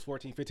y'all since I was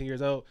 14, 15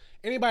 years old.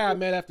 Anybody I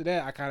met after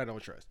that, I kind of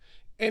don't trust.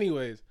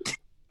 Anyways,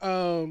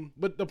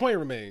 but the point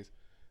remains.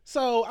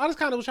 So I just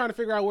kind of was trying to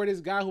figure out where this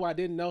guy who I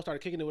didn't know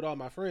started kicking it with all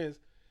my friends.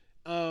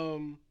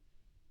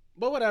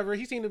 But whatever,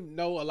 he seemed to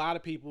know a lot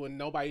of people and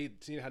nobody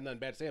seemed to have nothing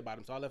bad to say about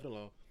him, so I left it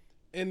alone.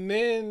 And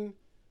then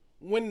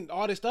when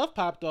all this stuff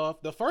popped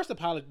off, the first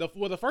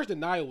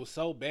denial was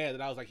so bad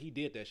that I was like, he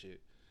did that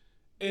shit.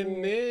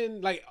 And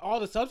then like all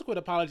the subsequent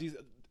apologies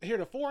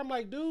heretofore, I'm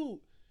like, dude,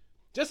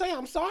 just say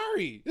I'm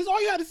sorry. This is all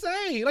you had to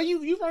say. Like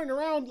you running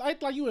around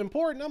like you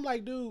important. I'm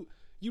like, dude,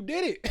 you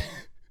did it.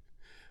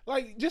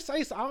 Like just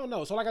say so. I don't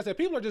know. So like I said,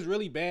 people are just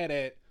really bad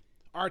at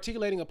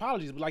articulating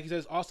apologies. But like you said,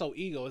 it's also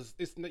ego.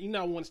 It's you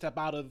not one step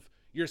out of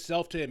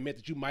yourself to admit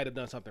that you might have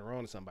done something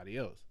wrong to somebody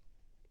else.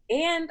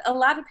 And a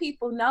lot of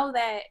people know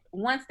that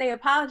once they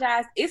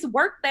apologize, it's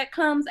work that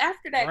comes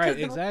after that. Right,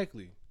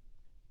 exactly.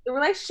 The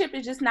relationship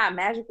is just not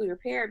magically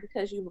repaired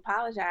because you've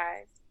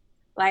apologized.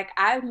 Like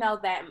I know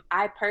that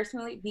I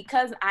personally,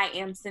 because I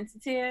am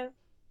sensitive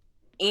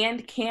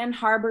and can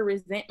harbor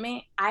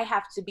resentment, I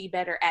have to be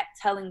better at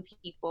telling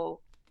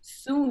people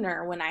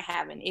sooner when I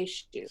have an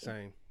issue.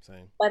 Same.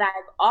 But I've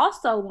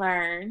also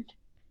learned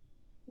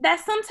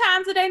that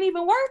sometimes it ain't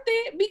even worth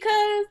it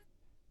because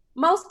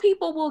most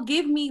people will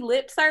give me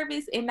lip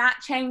service and not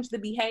change the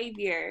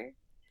behavior.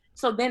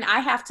 So then I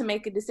have to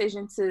make a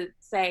decision to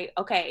say,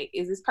 okay,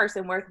 is this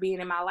person worth being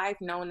in my life,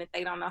 knowing that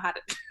they don't know how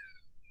to,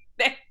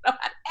 act?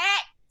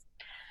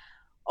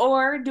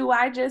 Or do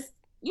I just,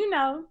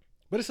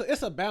 But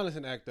it's a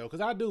balancing act though,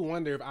 because I do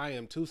wonder if I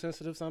am too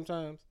sensitive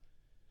sometimes.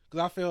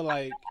 Because I feel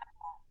like,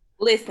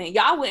 listen,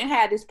 y'all wouldn't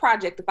have this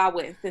project if I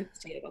wasn't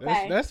sensitive.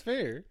 Okay, that's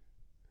fair.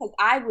 Because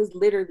I was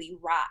literally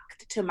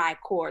rocked to my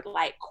core,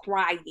 like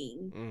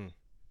crying,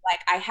 like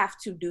I have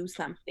to do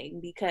something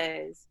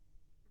because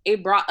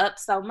it brought up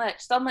so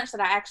much that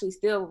I actually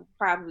still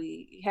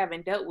probably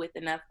haven't dealt with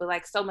enough, but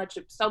like so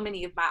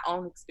many of my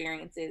own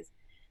experiences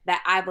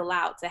that I've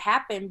allowed to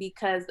happen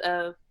because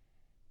of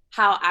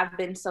how I've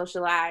been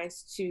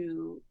socialized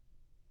to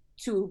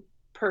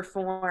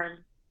perform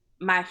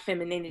my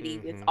femininity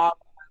with all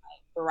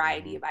my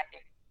variety of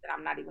identities that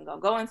I'm not even gonna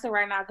go into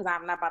right now because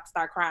I'm not about to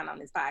start crying on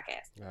this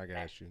podcast. I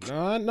got you.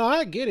 No,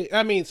 I get it.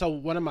 I mean, so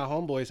one of my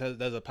homeboys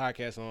does a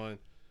podcast on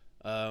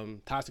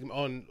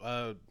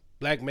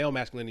black male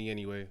masculinity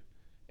anyway,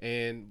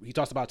 and he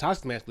talks about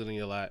toxic masculinity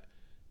a lot.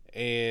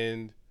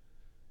 And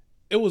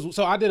I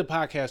did a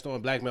podcast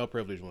on black male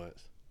privilege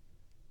once,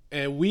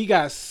 and we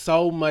got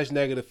so much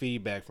negative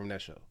feedback from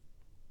that show.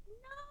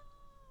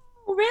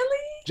 No,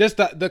 really? Just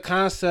the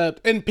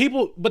concept and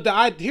people, but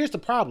here's the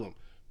problem: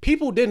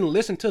 people didn't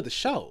listen to the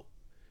show.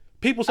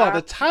 People saw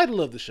the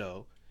title of the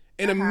show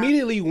and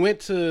immediately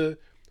went to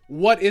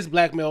what is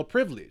black male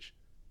privilege,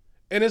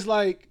 and it's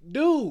like,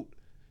 dude.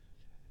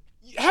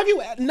 Have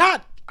you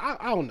not?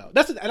 I don't know.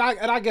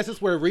 I guess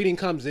that's where reading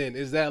comes in.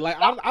 Is that like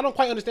I don't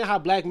quite understand how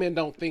black men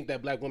don't think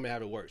that black women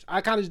have it worse.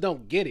 I kind of just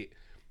don't get it.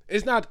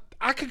 It's not.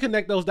 I could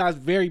connect those dots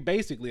very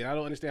basically. I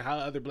don't understand how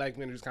other black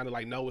men just kind of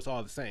like know it's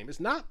all the same. It's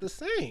not the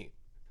same.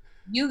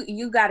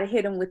 You got to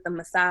hit them with the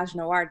massage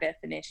noir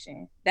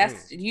definition.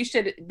 That's you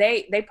should.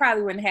 They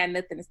probably wouldn't have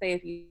nothing to say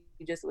if you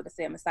just would have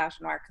said massage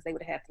noir because they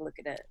would have had to look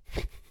it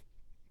up.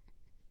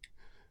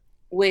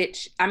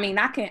 Which I mean,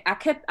 I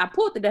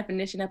pulled the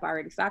definition up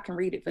already, so I can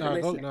read it for the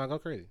listener. Go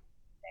crazy.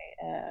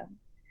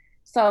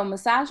 So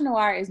massage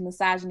noir is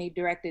misogyny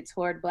directed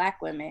toward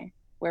Black women,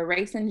 where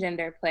race and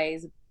gender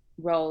plays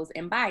roles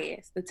in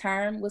bias. The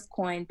term was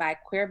coined by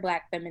queer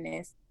Black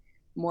feminist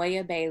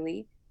Moya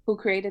Bailey, who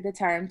created the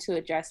term to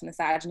address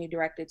misogyny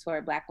directed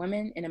toward Black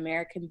women in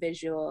American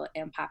visual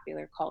and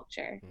popular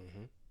culture.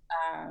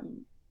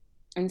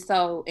 And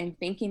so in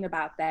thinking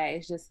about that,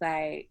 it's just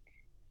like,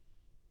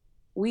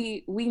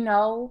 we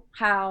know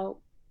how,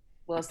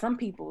 well, some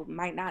people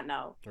might not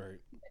know. Right.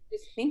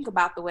 Just think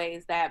about the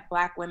ways that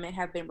Black women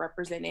have been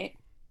represented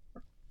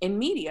in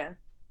media,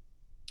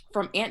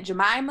 from Aunt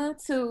Jemima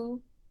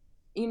to,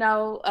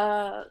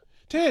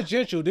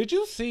 Tangential. Did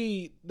you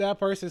see that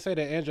person say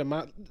that Aunt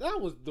Jemima? That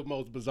was the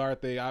most bizarre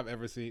thing I've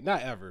ever seen.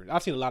 Not ever.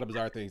 I've seen a lot of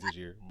bizarre things this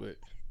year, but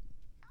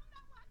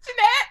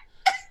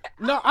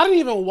no, I didn't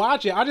even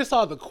watch it. I just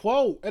saw the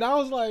quote, and I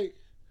was like,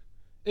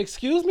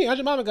 "Excuse me, Aunt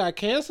Jemima got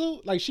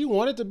canceled? Like she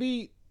wanted to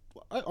be?"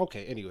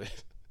 Okay, anyway,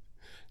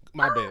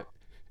 my bad.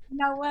 You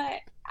know what?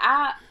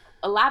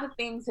 A lot of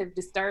things have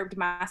disturbed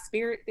my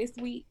spirit this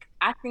week.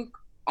 I think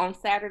on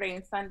Saturday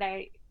and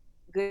Sunday,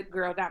 good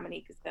girl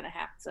Dominique is gonna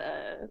have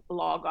to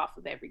log off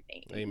of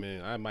everything.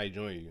 Amen. I might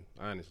join you,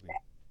 honestly.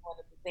 That's one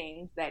of the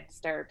things that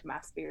disturbed my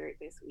spirit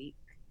this week,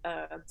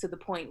 to the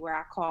point where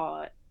I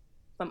called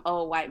some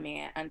old white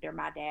man under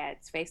my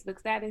dad's Facebook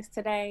status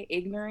today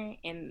ignorant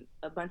and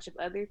a bunch of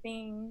other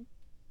things.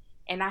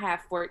 And I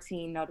have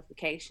 14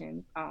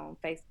 notifications on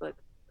Facebook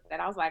that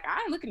I was like,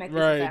 I ain't looking at this.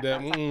 Right.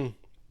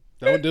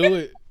 Don't do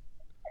it.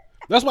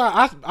 That's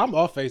why I'm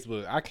off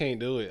Facebook. I can't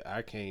do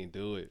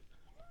it.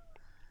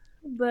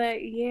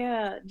 But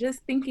yeah,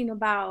 just thinking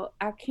about,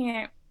 I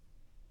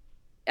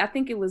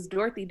think it was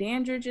Dorothy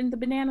Dandridge in the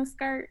banana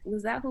skirt.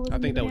 Was that who was? I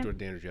think that was Dorothy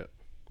Dandridge. Yep.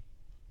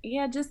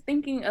 Yeah, just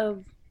thinking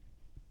of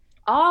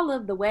all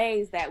of the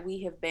ways that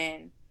we have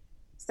been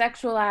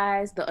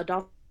sexualized, the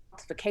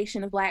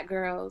adultification of Black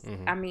girls.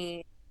 I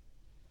mean,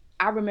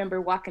 I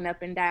remember walking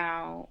up and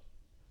down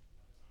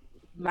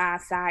my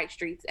side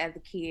streets as a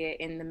kid,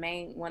 and the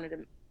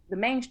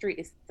main street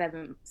is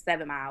 7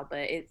 Mile, but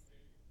it's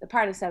the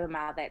part of 7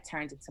 Mile that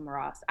turns into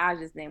Maross. I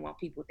just didn't want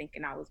people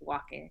thinking I was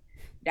walking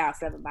down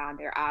 7 Mile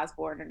near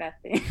Osborne or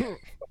nothing,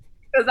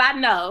 because I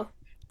know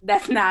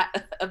that's not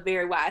a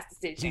very wise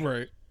decision.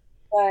 Right.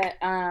 But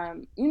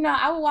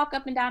I would walk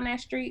up and down that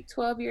street,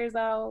 12 years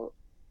old,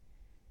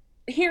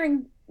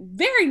 hearing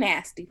very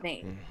nasty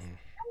things.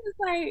 I was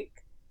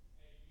like,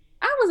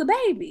 I was a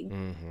baby.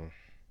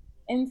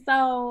 And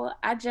so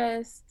I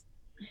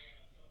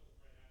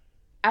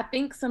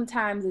think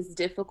sometimes it's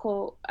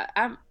difficult.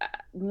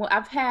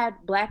 I've had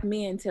Black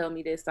men tell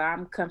me this, so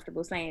I'm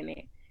comfortable saying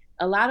it.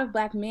 A lot of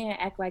Black men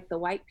act like the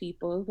white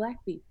people of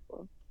Black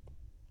people.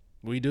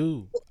 We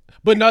do.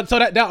 But no, so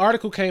that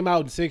article came out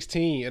in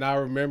 2016, and I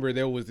remember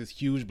there was this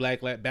huge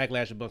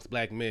backlash amongst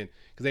Black men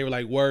because they were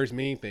like, words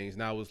mean things.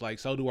 And I was like,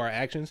 so do our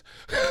actions.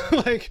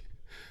 Like,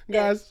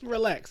 guys,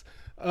 relax.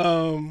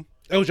 It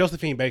was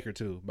Josephine Baker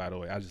too, by the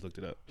way. I just looked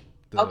it up.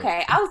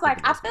 Okay, I was like,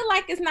 I feel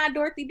like it's not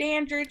Dorothy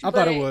Dandridge. I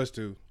thought it was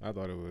too. Yeah.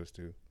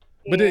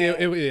 But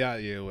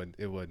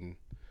it wasn't.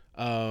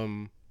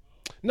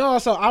 No,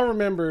 so I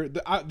remember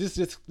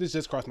this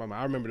just crossed my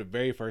mind. I remember the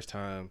very first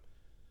time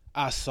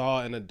I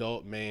saw an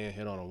adult man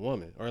hit on a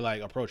woman or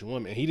like approach a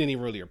woman, and he didn't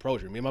even really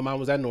approach her. Me and my mom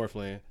was at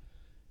Northland.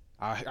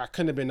 I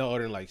couldn't have been no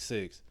older than like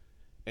 6,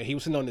 and he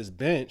was sitting on this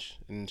bench,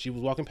 and she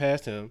was walking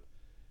past him,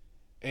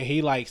 and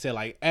he like said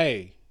like,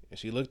 "Hey," and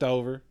she looked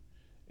over,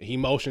 and he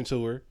motioned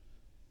to her.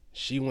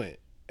 She went,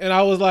 and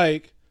I was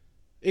like,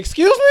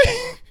 "Excuse me."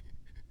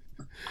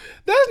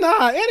 That's not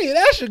how any of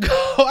that should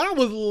go. I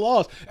was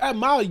lost. At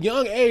my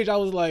young age, I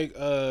was like,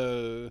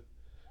 because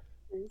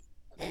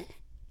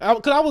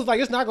I was like,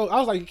 it's not going. I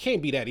was like, it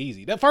can't be that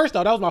easy. That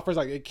was my first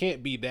like, it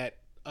can't be that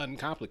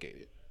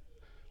uncomplicated.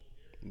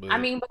 But I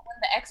mean, but when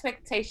the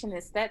expectation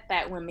is set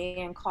that when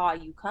men call,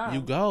 you come.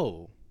 You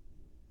go.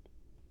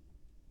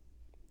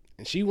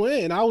 And she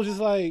went, and I was just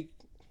like,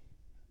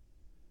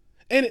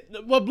 and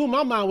what blew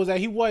my mind was that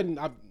he wasn't,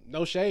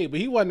 no shade, but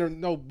he wasn't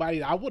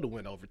nobody I would have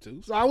went over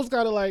to. So I was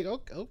kind of like,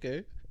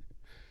 okay,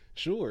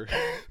 sure,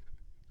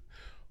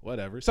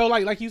 whatever. So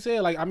like you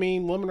said, like I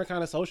mean, women are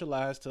kind of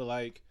socialized to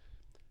like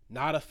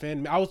not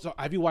offend me.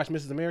 Have you watched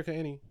Mrs. America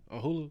any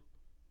on Hulu?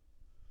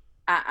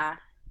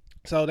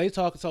 So they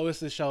talk. So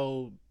it's a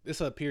show.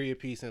 It's a period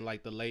piece in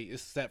like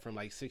it's set from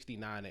like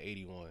 69 to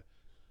 81,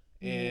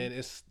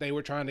 and they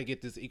were trying to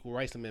get this equal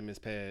rights amendments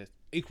passed,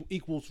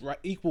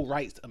 equal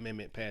rights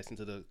amendment passed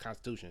into the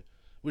Constitution,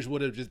 which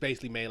would have just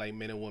basically made like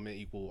men and women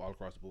equal all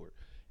across the board.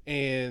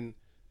 And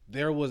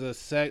there was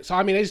so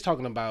I mean, they just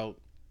talking about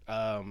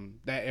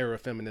that era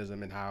of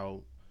feminism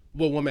and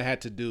what women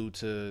had to do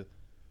to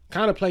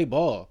kind of play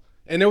ball.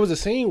 And there was a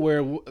scene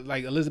where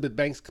like Elizabeth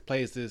Banks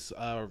plays this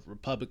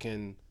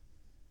Republican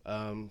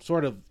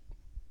sort of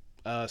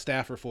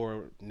staffer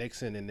for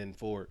Nixon and then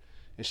Ford,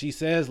 and she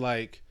says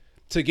like,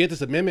 to get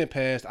this amendment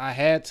passed, I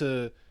had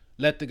to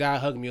let the guy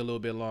hug me a little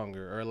bit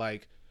longer, or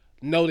like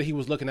know that he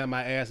was looking at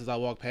my ass as I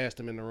walked past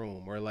him in the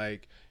room, or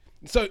like,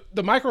 so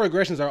the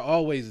microaggressions are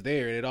always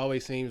there, and it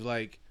always seems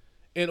like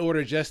in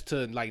order just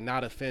to like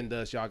not offend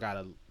us, y'all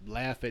gotta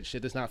laugh at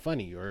shit that's not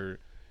funny or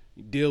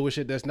deal with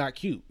shit that's not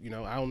cute. You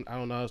know, I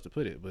don't know how else to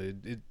put it, but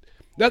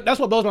that's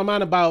what blows my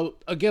mind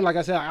about. Again, like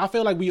I said, I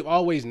feel like we've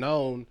always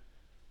known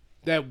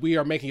that we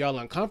are making y'all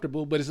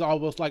uncomfortable, but it's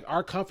almost like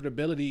our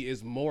comfortability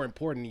is more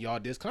important than y'all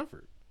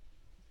discomfort.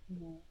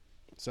 Mm-hmm.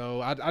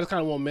 So I just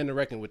kind of want men to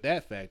reckon with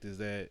that fact, is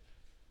that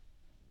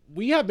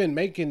we have been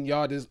making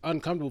y'all this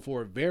uncomfortable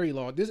for a very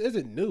long. This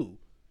isn't new.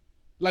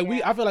 Like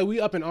I feel like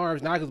we up in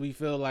arms now because we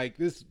feel like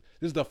this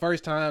is the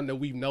first time that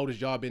we've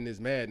noticed y'all been this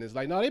mad, and it's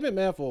like, no, they've been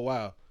mad for a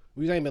while.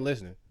 We just ain't been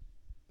listening.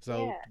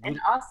 So and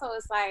also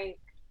it's like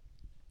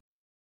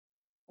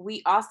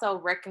we also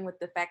reckon with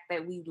the fact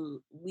that we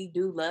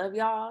do love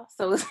y'all.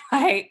 So it's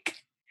like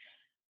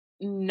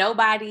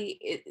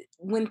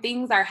when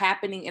things are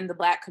happening in the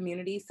Black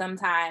community,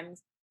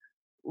 sometimes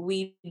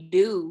we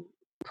do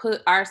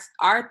put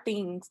our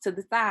things to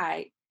the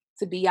side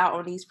to be out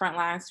on these front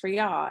lines for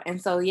y'all.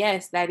 And so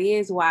yes, that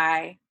is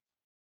why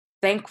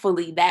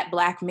thankfully that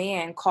Black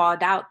man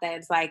called out that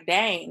it's like,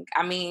 dang,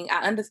 I mean,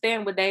 I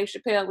understand what Dave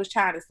Chappelle was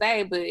trying to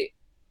say, but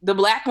the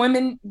Black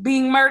women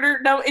being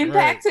murdered don't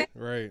impact it.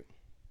 Right.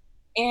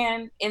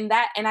 And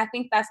I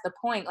think that's the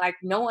point. Like,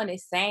 no one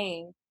is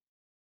saying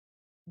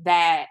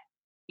that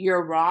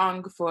you're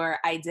wrong for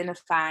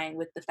identifying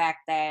with the fact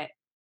that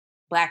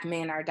Black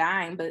men are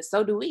dying, but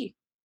so do we.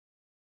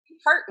 We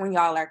hurt when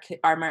y'all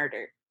are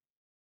murdered.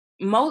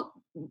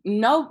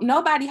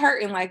 Nobody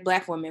hurting like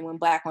Black women when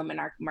Black women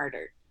are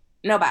murdered.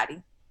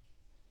 Nobody.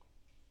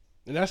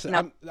 And that's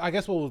I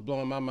guess what was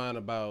blowing my mind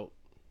about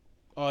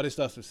all this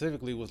stuff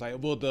specifically was like,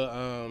 well,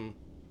 the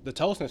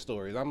Toasting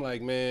stories. I'm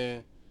like,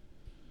 man,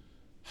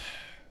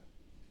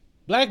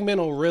 Black men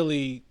will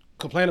really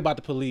complain about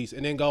the police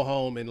and then go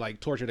home and like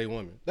torture their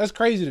women. That's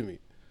crazy to me.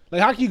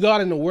 Like, how can you go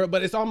out in the world?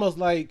 But it's almost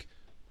like,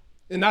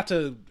 and not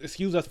to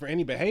excuse us for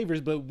any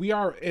behaviors, but we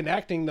are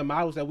enacting the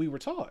models that we were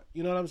taught.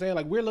 You know what I'm saying?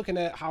 Like, we're looking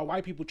at how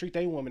white people treat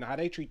their women, how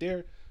they treat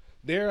their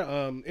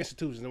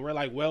institutions, and we're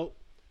like, well,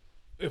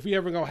 if we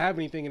ever gonna have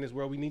anything in this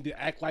world, we need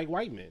to act like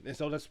white men, and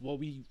so that's what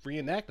we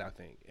reenact, I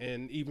think,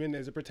 and even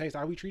as it pertains to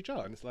how we treat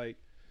y'all. And it's like,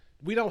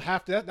 we don't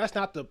have to. That's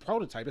not the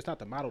prototype. It's not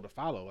the model to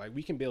follow. Like,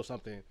 we can build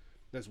something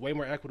that's way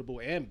more equitable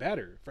and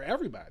better for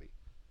everybody,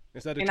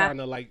 instead of trying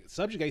to like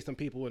subjugate some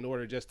people in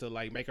order just to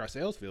like make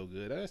ourselves feel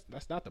good.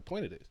 That's not the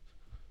point of this.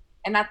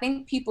 And I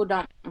think people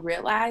don't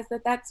realize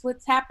that that's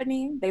what's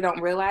happening. They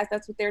don't realize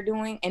that's what they're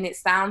doing. And it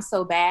sounds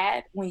so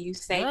bad when you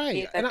say right.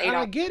 it.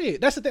 I get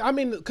it. That's the thing. I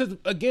mean, because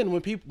again,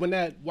 when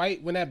that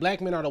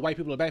Black men are the white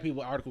people, the Black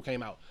people article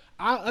came out,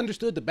 I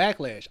understood the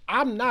backlash.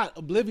 I'm not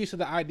oblivious to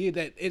the idea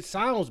that it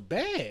sounds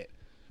bad,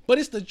 but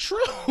it's the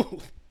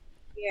truth.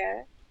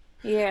 Yeah.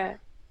 Yeah.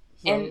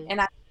 So,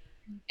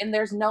 and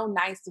there's no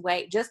nice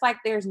way, just like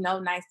there was no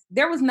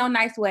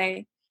nice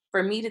way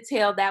for me to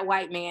tell that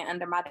white man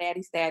under my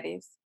daddy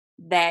status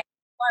that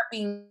you are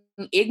being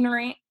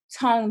ignorant,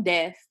 tone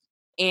deaf,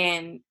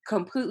 and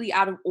completely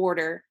out of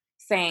order,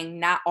 saying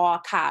not all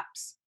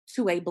cops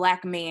to a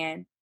Black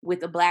man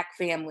with a Black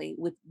family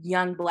with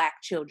young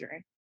Black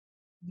children.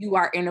 You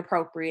are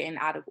inappropriate and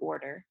out of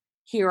order.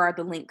 Here are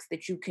the links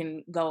that you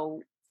can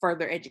go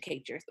further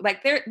educate yourself.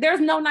 Like,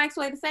 there's no nice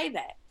way to say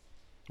that.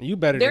 You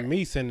better than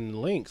me sending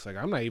links. Like,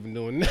 I'm not even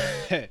doing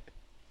that.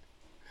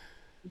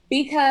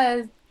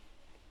 Because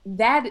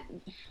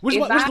which is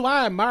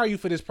why I admire you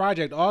for this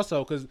project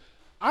also, because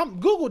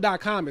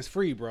Google.com is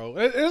free, bro.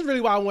 It's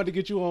really why I wanted to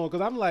get you on,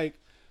 because I'm like,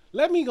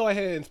 let me go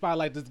ahead and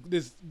spotlight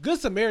this Good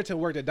Samaritan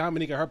work that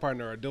Dominique and her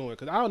partner are doing,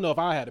 because I don't know if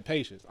I had the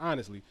patience,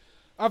 honestly.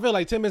 I feel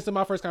like 10 minutes in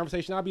my first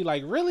conversation, I'll be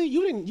like, really?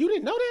 You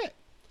didn't know that?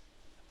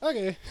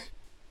 Okay.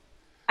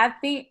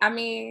 I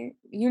mean,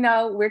 you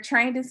know, we're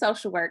trained in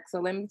social work, so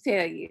let me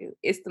tell you,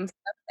 it's some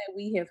stuff that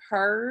we have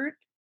heard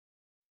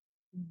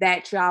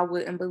that y'all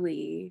wouldn't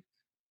believe.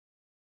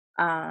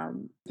 I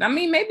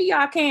mean, maybe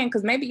y'all can,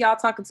 because maybe y'all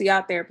talking to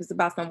y'all therapists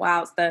about some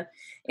wild stuff,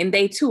 and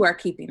they too are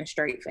keeping a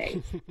straight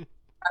face.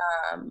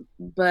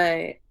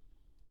 But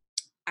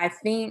I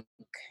think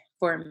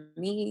for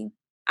me,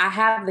 I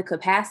have the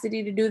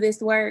capacity to do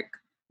this work,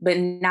 but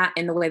not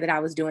in the way that I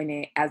was doing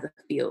it as a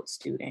field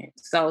student.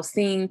 So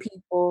seeing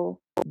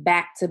people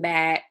back to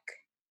back,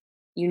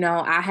 you know,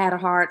 I had a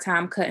hard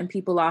time cutting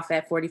people off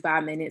at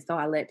 45 minutes, so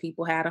I let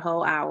people have a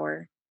whole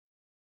hour.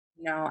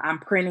 You know, I'm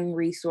printing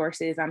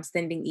resources, I'm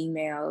sending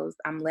emails,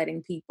 I'm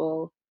letting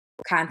people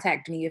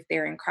contact me if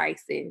they're in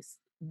crisis.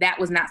 That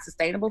was not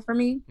sustainable for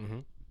me. Mm-hmm.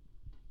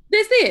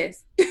 This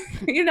is,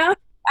 you know,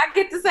 I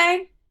get to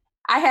say,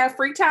 I have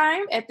free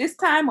time at this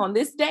time on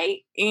this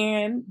date,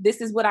 and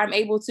this is what I'm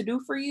able to do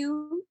for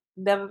you.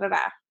 So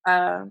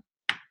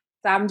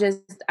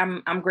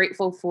I'm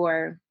grateful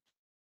for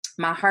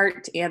my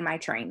heart and my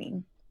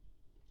training.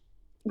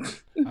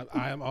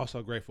 I am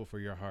also grateful for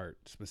your heart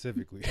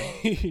specifically,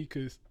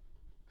 because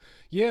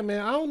yeah,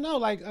 man, I don't know,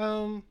 like I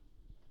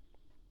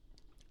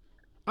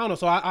don't know.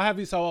 So I have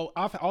these. So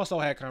I've also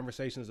had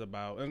conversations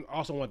about, and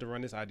also want to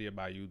run this idea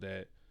by you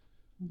that,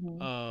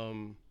 Mm-hmm.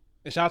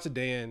 and shout out to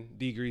Dan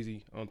D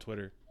Greasy on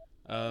Twitter.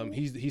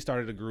 He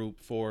started a group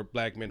for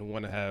Black men who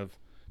want to have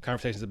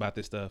conversations about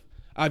this stuff.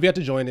 I've yet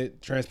to join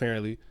it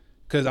transparently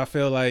because I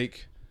feel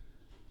like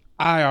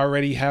I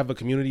already have a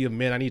community of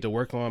men I need to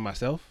work on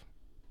myself.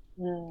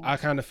 I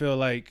kind of feel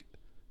like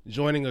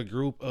joining a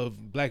group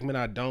of Black men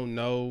I don't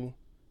know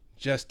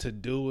just to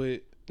do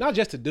it, not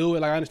just to do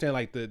it. Like I understand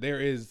like there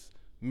is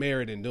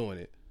merit in doing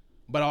it,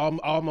 but I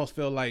almost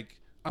feel like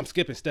I'm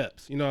skipping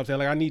steps. You know what I'm saying?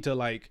 Like I need to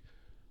like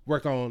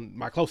work on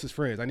my closest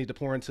friends. I need to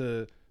pour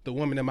into the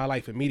woman in my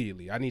life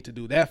immediately. I need to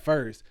do that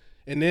first,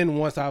 and then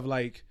once I've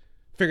like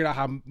figured out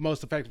how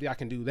most effectively I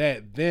can do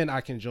that, then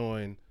I can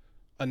join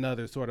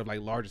another sort of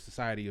like larger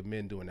society of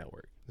men doing that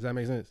work. Does that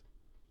make sense?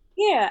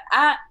 Yeah,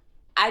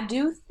 I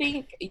do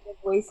think your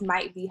voice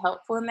might be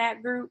helpful in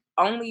that group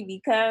only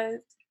because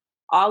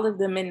all of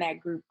them in that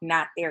group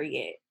not there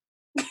yet.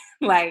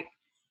 Like,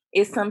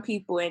 it's some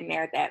people in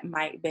there that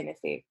might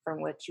benefit from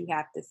what you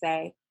have to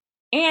say.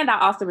 And I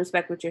also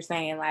respect what you're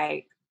saying.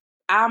 Like,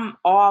 I'm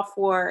all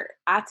for,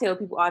 I tell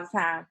people all the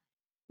time,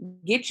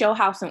 get your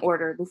house in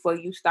order before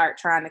you start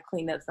trying to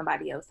clean up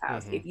somebody else's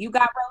house. Mm-hmm. If you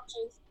got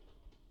roaches,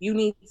 you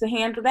need to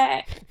handle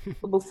that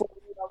before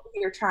you over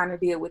here trying to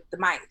deal with the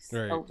mice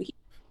Right. over here.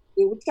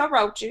 Deal with your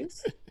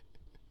roaches,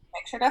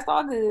 make sure that's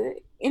all good,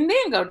 and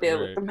then go deal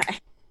with Right. the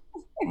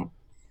mice.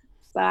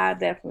 So I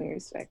definitely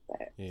respect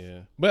that. Yeah,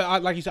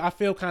 but like you said, I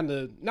feel kind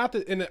of not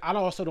that, and I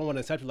also don't want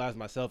to conceptualize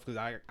myself because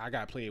I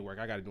got plenty of work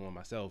I got to do on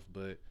myself.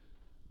 But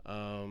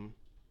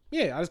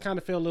yeah, I just kind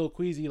of feel a little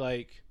queasy,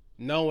 like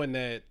knowing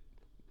that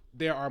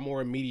there are more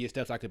immediate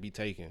steps I could be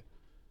taking.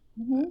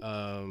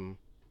 Mm-hmm.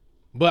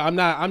 But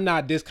I'm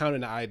not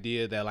discounting the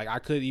idea that like I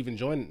could even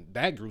join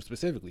that group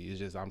specifically. It's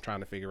just I'm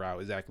trying to figure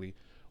out exactly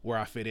where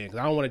I fit in because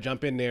I don't want to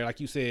jump in there like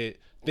you said,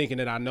 thinking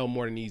that I know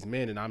more than these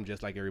men and I'm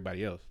just like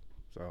everybody else.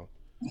 So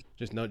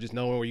just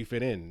knowing where you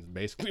fit in,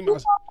 basically.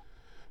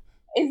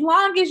 As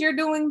long as you're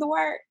doing the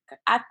work,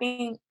 I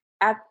think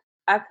I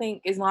I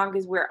think as long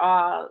as we're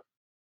all,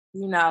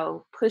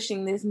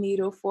 pushing this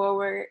needle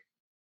forward,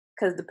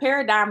 because the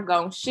paradigm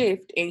gonna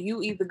shift and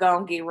you either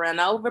gonna get run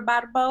over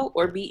by the boat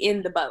or be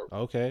in the boat.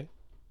 Okay,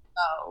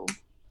 So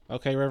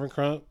okay, Reverend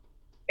Crump.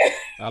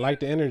 I like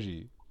the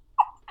energy.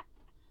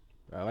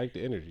 I like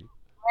the energy.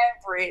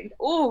 Reverend,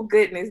 oh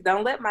goodness,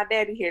 don't let my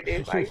daddy hear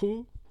this. Like,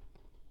 you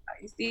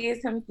see,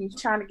 it's him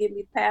trying to get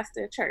me to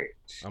pastor a church.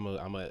 I'm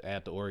gonna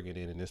add the organ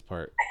in this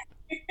part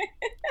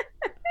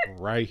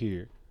right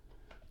here.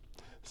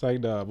 It's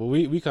like but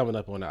we coming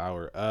up on the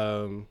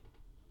hour.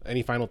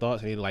 Any final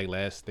thoughts? Any like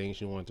last things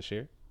you wanted to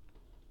share?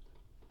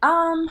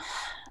 Um,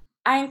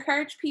 I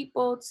encourage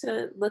people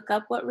to look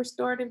up what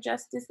restorative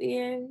justice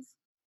is.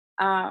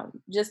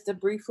 Just a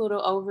brief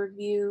little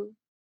overview.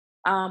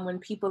 When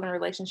people in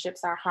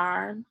relationships are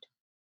harmed,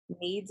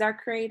 needs are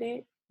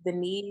created. The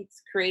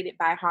needs created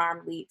by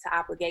harm lead to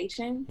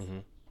obligations. Mm-hmm.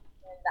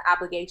 The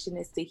obligation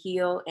is to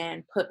heal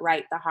and put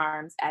right the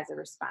harms as a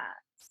response.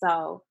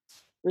 So,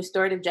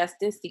 restorative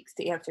justice seeks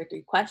to answer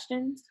three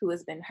questions: who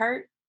has been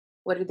hurt?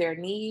 What are their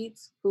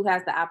needs? Who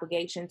has the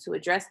obligation to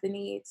address the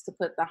needs to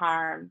put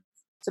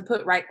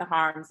right the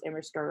harms and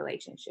restore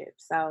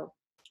relationships? So,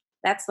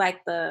 that's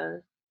like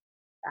the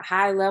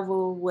high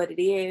level what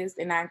it is,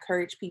 and I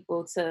encourage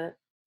people to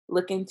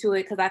look into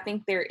it because I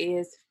think there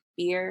is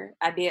fear.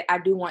 I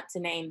do want to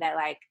name that,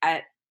 like,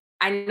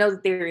 I know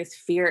that there is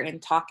fear in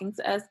talking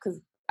to us because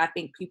I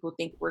think people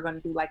think we're going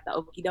to do like the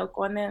okey doke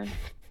on them.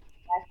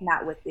 That's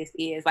not what this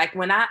is. Like,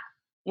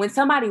 when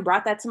somebody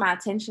brought that to my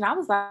attention, I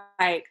was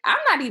like, I'm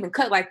not even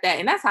cut like that,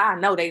 and that's how I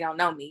know they don't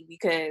know me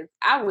because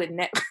I would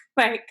never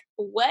like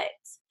what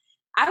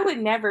I would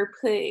never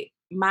put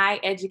my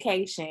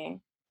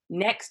education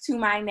next to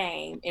my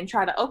name and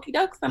try to okey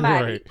doke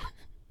somebody. Right.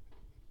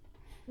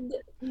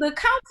 The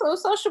Council of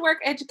Social Work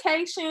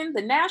Education,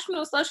 the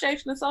National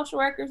Association of Social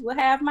Workers will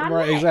have my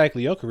Right. name.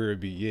 Exactly. Your career would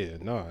be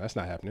no, that's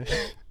not happening.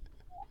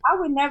 I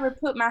would never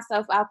put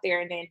myself out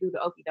there and then do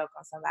the okey doke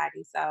on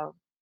somebody. So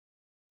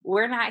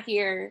we're not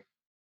here.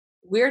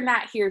 We're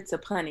not here to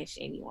punish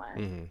anyone.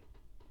 Mm-hmm.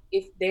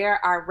 If there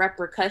are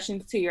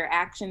repercussions to your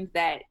actions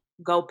that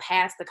go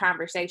past the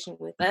conversation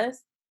with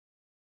us,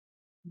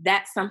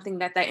 that's something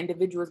that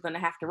individual is going to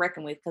have to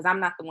reckon with because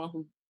I'm not the one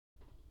who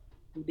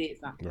did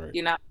something,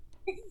 Right.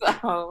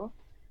 So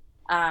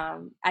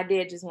I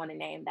did just want to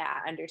name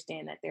that. I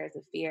understand that there's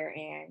a fear,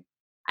 and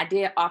I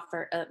did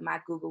offer up my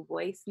Google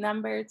Voice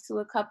number to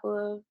a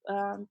couple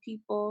of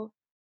people,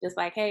 just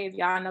like, hey, if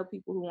y'all know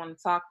people who want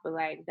to talk, but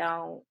like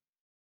don't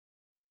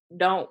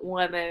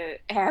want to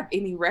have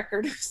any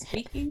record of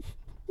speaking,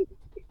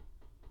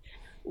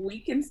 we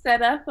can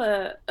set up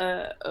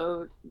a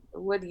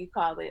what do you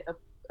call it,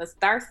 a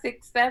star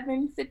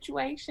 6-7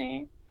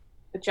 situation.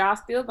 But y'all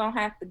still gonna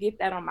have to get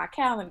that on my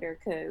calendar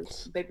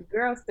because baby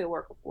girl still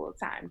work a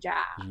full-time job.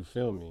 You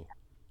feel me?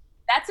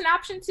 That's an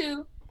option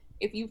too.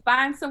 If you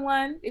find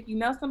someone, if you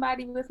know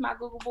somebody with my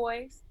Google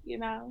Voice, you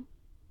know.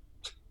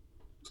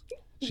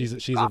 She's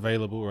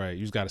available, right?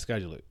 You just got to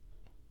schedule it.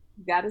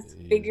 You got to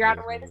figure out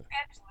a way to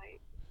schedule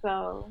it.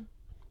 So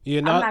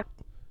yeah,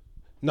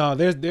 no,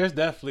 there's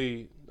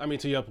definitely, I mean,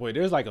 to your point,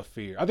 there's like a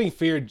fear. I think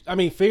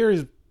fear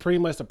is pretty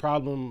much the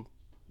problem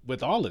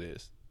with all of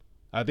this.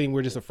 I think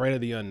we're just afraid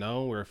of the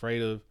unknown. We're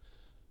afraid of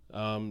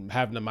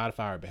having to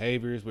modify our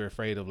behaviors. We're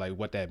afraid of like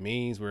what that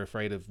means. We're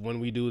afraid of when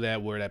we do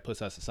that, where that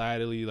puts us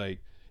societally. Like,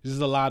 there's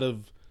just a lot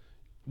of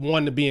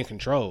wanting to be in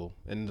control.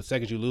 And the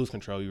second you lose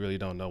control, you really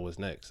don't know what's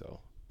next. So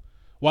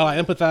while I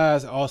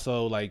empathize,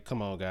 also like,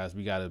 come on guys,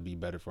 we got to be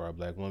better for our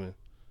Black women.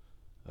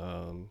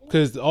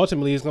 Because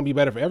ultimately it's going to be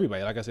better for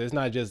everybody. Like I said, it's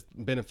not just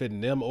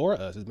benefiting them or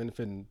us, it's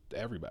benefiting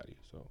everybody.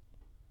 So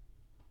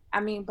I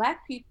mean,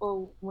 Black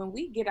people, when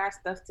we get our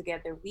stuff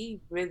together,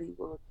 we really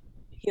will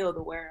heal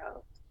the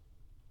world.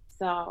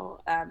 So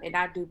and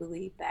I do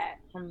believe that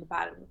from the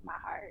bottom of my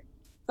heart.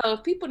 So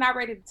if people not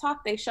ready to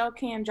talk, they sure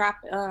can drop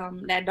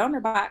that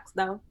donor box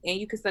though, and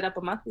you can set up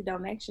a monthly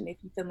donation if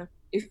you feeling.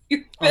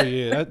 Oh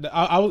yeah,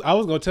 I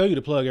was gonna tell you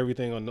to plug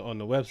everything on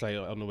the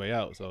website on the way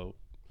out. So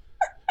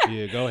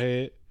yeah, go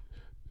ahead.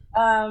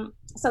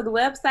 So the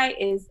website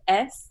is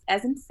S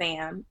as in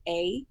Sam,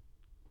 A,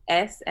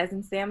 S as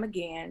in Sam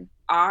again,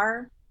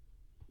 R,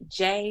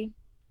 J,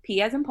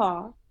 P as in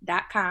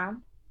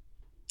Paul.com.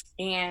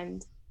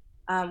 And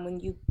when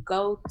you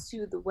go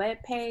to the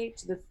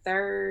webpage, the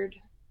third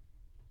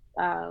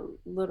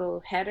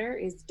little header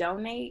is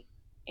donate.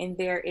 And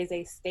there is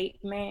a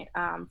statement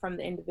from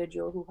the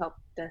individual who helped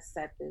us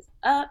set this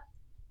up.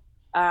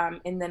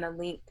 And then a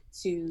link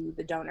to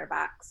the donor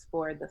box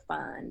for the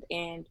fund.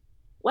 And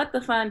what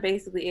the fund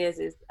basically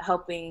is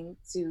helping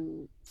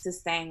to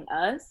sustain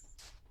us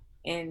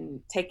in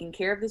taking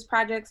care of this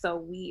project. So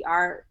we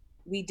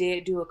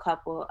did do a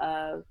couple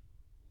of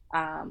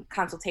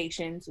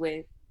consultations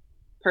with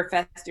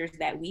professors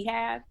that we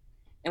have,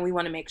 and we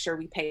want to make sure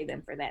we pay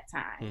them for that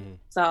time. Mm-hmm.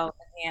 So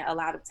again, a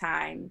lot of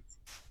times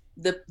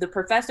the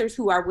professors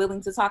who are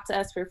willing to talk to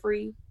us for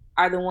free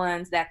are the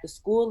ones that the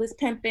school is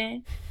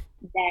pimping,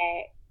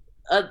 that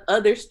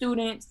other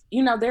students,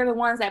 they're the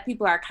ones that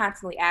people are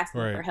constantly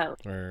asking for help.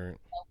 Right.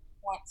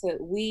 So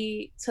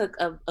we took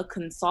a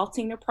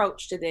consulting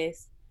approach to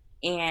this,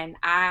 and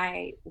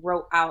I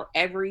wrote out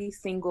every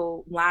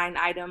single line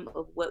item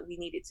of what we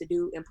needed to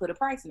do and put a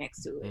price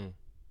next to it.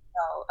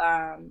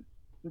 So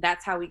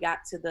that's how we got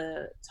to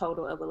the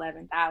total of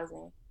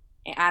 $11,000.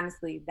 And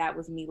honestly, that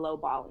was me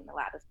lowballing a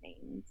lot of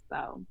things.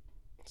 So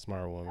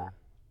smart woman.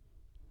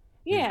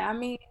 Yeah, I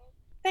mean,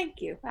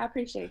 thank you. I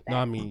appreciate that. No,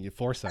 I mean your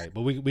foresight,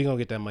 but we gonna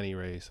get that money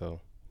raised, so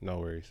no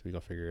worries. We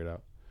gonna figure it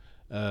out.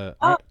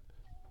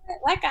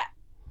 Like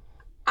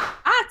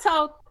I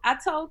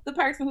told the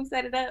person who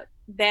set it up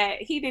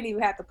that he didn't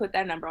even have to put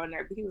that number on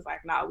there, but he was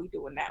like, "No, we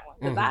doing that one."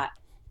 Because I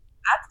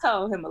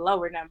told him a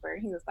lower number,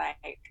 and he was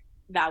like,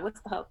 "Nah,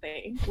 what's the whole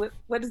thing?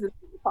 What does it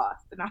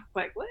cost?" And I was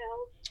like, "Well,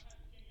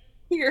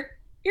 here's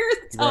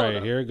the total.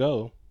 Right, here it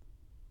go."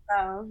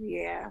 Oh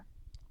yeah.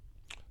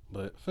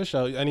 But for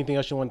sure, anything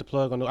else you want to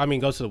plug on? I mean,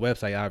 go to the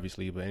website,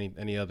 obviously, but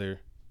any other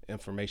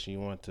information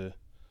you want to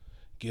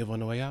give on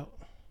the way out?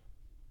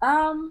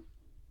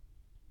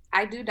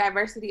 I do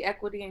diversity,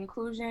 equity,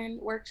 inclusion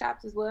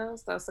workshops as well.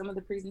 So some of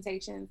the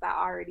presentations I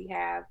already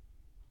have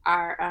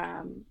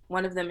are,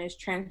 one of them is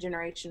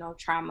transgenerational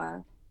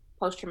trauma,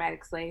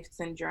 post-traumatic slave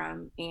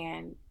syndrome,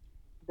 and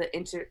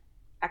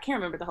I can't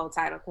remember the whole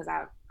title because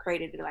I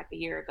created it like a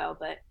year ago,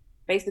 but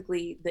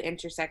basically the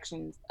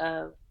intersections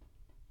of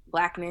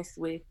Blackness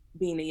with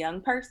being a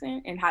young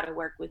person and how to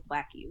work with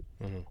Black youth.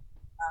 Mm-hmm.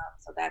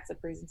 So that's a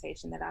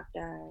presentation that I've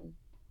done.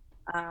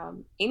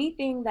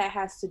 Anything that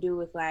has to do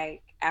with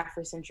like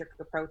Afrocentric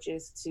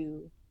approaches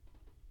to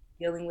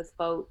dealing with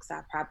folks,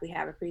 I probably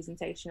have a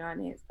presentation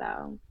on it.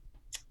 So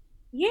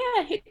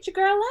yeah, hit your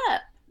girl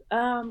up.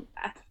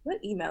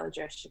 What email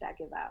address should I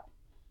give out?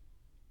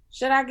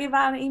 Should I give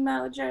out an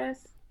email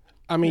address?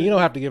 I mean, you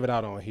don't have to give it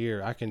out on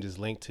here. I can just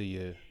link to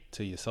your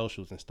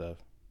socials and stuff.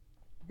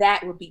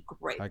 That would be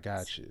great. I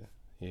got you.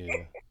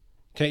 Yeah.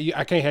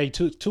 I can't have you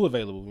too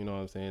available, you know what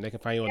I'm saying? They can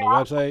find you on the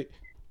website.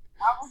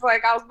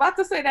 I was about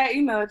to say that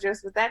email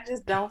address, but that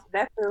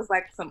feels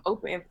like some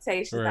open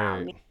invitation.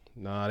 Right.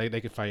 No,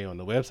 they can find you on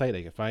the website.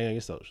 They can find you on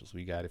your socials.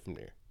 We got it from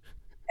there.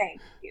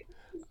 Thank you.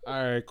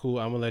 All right, cool.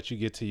 I'm going to let you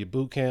get to your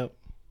boot camp.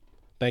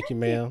 Thank you,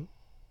 ma'am.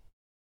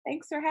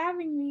 Thanks for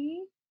having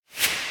me.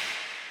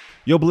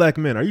 Yo, Black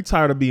men, are you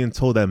tired of being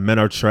told that men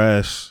are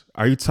trash?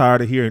 Are you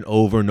tired of hearing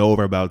over and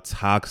over about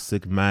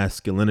toxic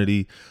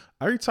masculinity?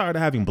 Are you tired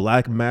of having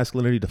Black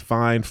masculinity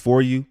defined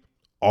for you?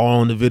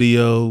 All in the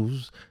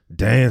videos,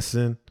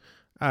 dancing.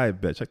 I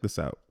bet, check this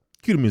out.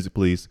 Cue the music,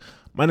 please.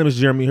 My name is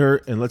Jeremy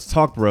Hurt, and Let's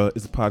Talk Bruh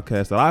is a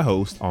podcast that I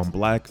host on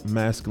Black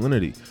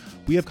masculinity.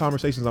 We have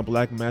conversations on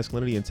Black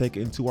masculinity and take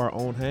it into our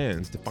own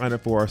hands, define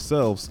it for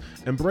ourselves,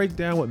 and break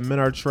down what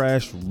men are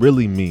trash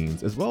really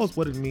means, as well as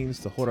what it means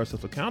to hold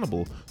ourselves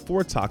accountable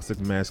for toxic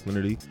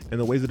masculinity and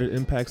the ways that it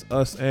impacts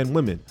us and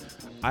women.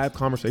 I have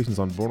conversations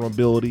on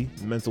vulnerability,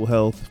 mental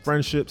health,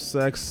 friendship,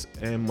 sex,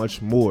 and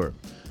much more.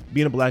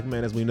 Being a black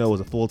man, as we know,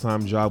 is a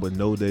full-time job with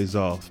no days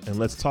off. And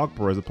Let's Talk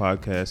Bro is a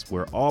podcast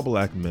where all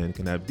black men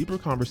can have deeper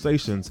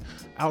conversations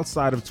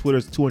outside of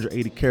Twitter's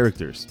 280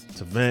 characters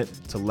to vent,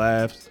 to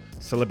laugh,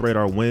 celebrate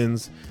our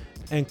wins,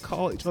 and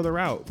call each other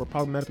out for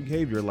problematic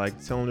behavior like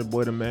telling your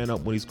boy to man up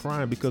when he's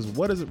crying, because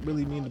what does it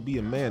really mean to be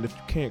a man if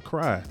you can't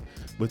cry?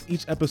 With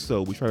each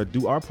episode, we try to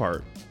do our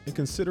part in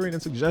considering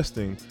and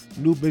suggesting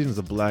new visions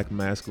of black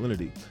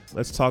masculinity.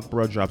 Let's Talk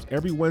Bro drops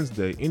every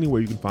Wednesday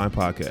anywhere you can find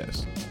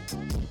podcasts.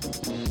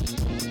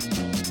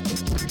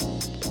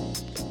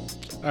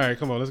 All right,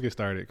 come on, let's get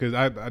started. Because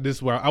this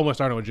is where I want to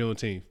start on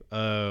Juneteenth.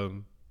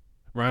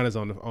 Ryan is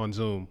on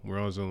Zoom. We're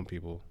on Zoom,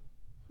 people.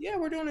 Yeah,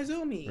 we're doing a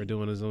Zoomie. We're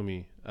doing a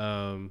Zoomie.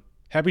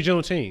 Happy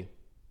Juneteenth.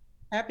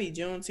 Happy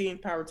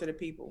Juneteenth. Power to the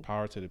people.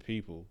 Power to the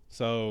people.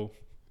 So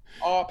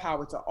all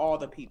power to all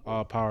the people.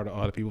 All power to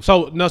all the people.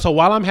 So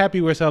while I'm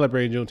happy we're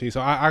celebrating Juneteenth,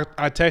 so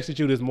I texted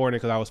you this morning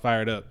because I was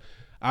fired up.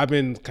 I've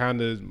been kind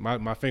of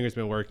my fingers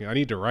been working. I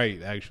need to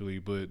write actually,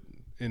 but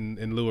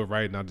in lieu of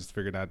writing, I just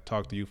figured I'd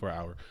talk to you for an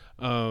hour.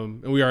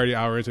 And we already an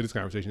hour into this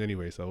conversation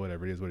anyway, so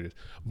whatever, it is what it is.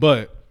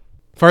 But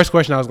first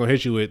question I was gonna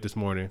hit you with this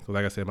morning, because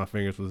like I said, my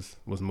fingers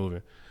was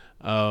moving.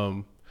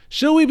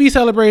 Should we be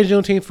celebrating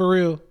Juneteenth for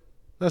real?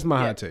 That's my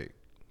hot take.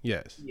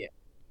 Yes. Yeah.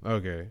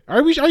 Okay.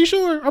 Are you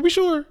sure? Are we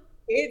sure?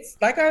 It's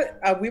like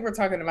we were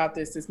talking about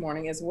this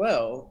morning as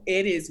well.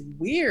 It is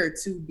weird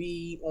to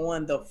be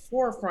on the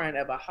forefront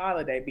of a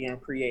holiday being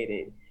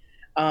created.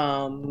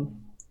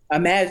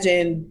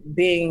 Imagine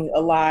being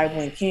alive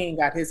when King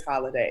got his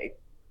holiday.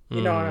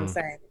 You know what I'm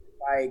saying?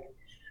 Like,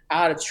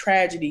 out of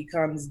tragedy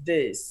comes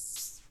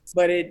this.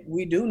 But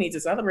we do need to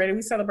celebrate it.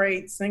 We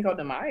celebrate Cinco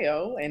de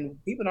Mayo,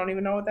 and people don't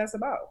even know what that's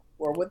about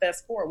or what that's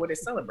for, what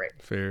it's celebrating.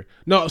 Fair.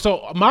 No,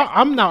 so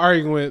I'm not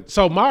arguing.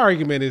 So my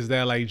argument is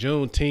that like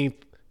June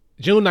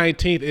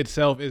 19th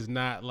itself is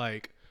not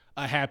like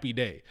a happy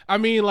day. I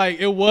mean, like,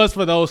 it was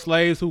for those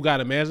slaves who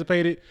got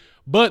emancipated,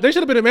 but they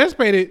should have been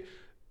emancipated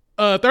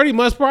 30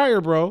 months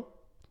prior, bro.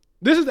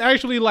 This is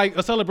actually like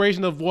a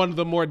celebration of one of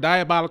the more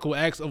diabolical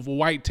acts of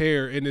white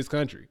terror in this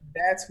country.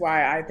 That's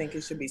why I think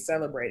it should be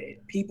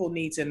celebrated. People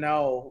need to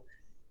know.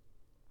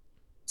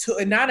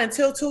 Not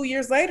until 2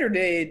 years later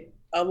did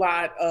a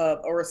lot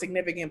of, or a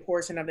significant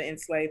portion of the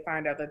enslaved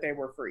find out that they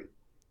were free.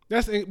 I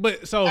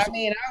saw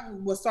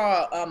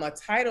a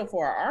title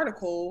for an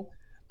article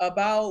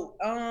about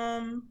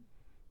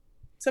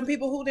some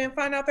people who didn't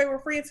find out they were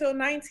free until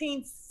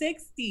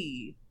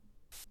 1960.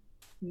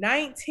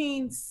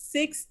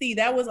 1960.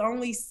 That was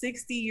only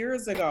 60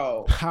 years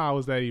ago. How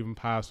is that even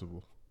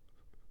possible?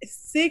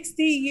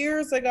 60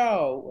 years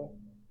ago.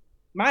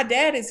 My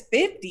dad is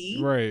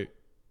 50. Right.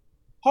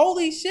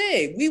 Holy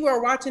shit. We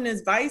were watching this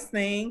Vice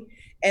thing,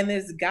 and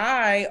this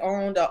guy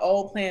owned an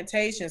old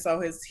plantation.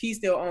 So he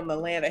still owned the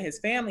land that his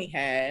family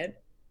had,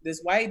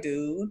 this white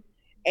dude.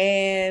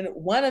 And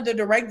one of the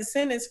direct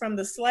descendants from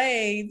the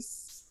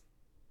slaves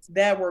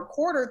that were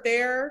quartered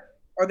there,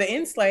 or the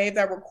enslaved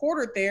that were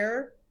quartered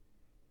there,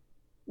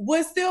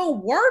 was still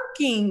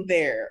working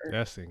there.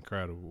 That's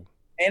incredible.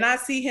 And I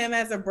see him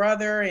as a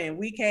brother, and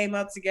we came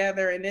up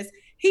together, and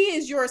he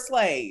is your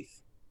slave.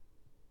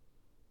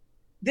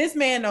 This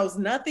man knows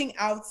nothing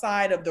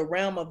outside of the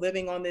realm of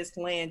living on this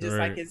land, just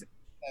like his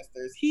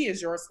ancestors. He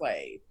is your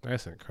slave.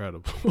 That's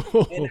incredible.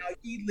 And now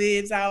he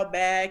lives out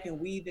back, and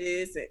we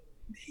this. And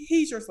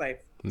he's your slave.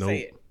 Nope. Say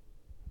it.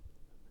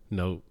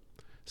 Nope.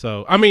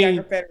 So, I mean,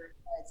 Confederate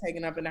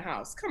taken up in the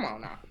house. Come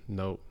on now.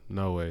 Nope.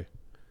 No way.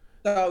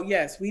 So,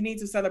 yes, we need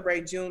to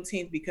celebrate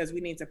Juneteenth because we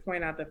need to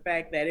point out the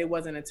fact that it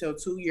wasn't until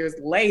 2 years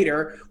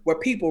later where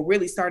people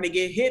really started to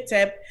get hip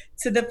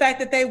to the fact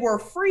that they were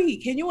free.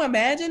 Can you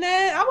imagine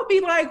that? I would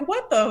be like,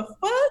 what the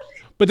fuck?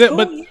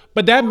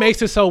 But that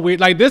makes it so weird.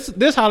 Like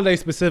this holiday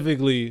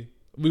specifically,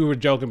 we were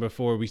joking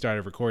before we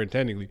started recording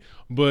technically,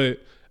 but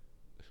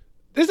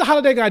this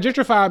holiday got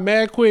gentrified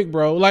mad quick,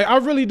 bro. Like, I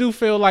really do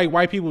feel like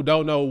white people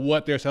don't know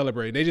what they're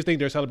celebrating. They just think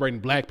they're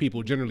celebrating black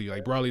people generally,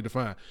 like broadly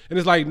defined. And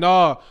it's like,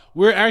 nah,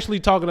 we're actually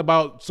talking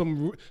about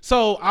some.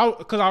 So,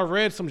 because I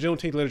read some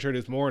Juneteenth literature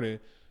this morning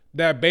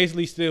that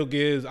basically still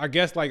gives, I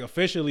guess, like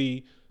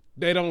officially,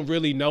 they don't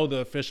really know the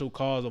official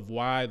cause of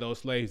why those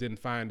slaves didn't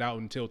find out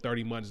until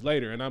 30 months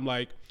later. And I'm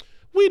like,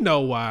 we know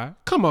why.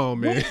 Come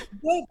on, man.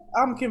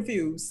 I'm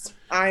confused.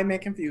 I'm in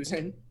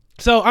confusion.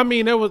 So, I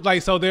mean,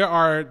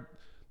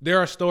 there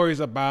are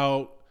stories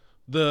about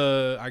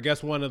I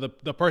guess one of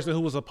the person who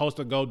was supposed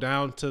to go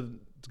down to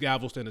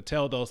Galveston to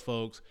tell those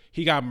folks,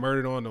 he got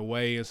murdered on the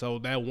way. And so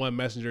that one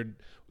messenger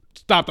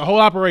stopped the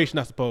whole operation,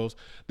 I suppose.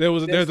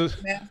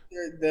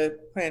 The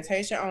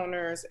plantation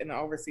owners and the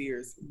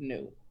overseers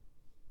knew.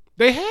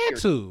 They had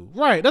to,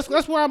 right? That's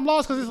where I'm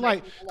lost, because it's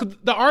like, cause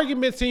the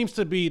argument seems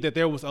to be that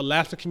there was a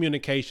lapse of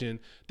communication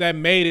that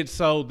made it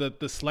so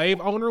that the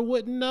slave owner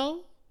wouldn't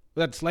know,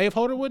 that the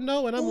slaveholder wouldn't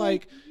know, and I'm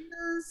like,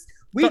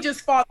 we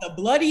just fought the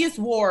bloodiest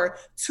war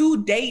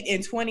to date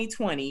in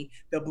 2020,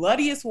 the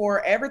bloodiest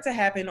war ever to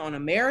happen on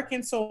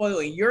American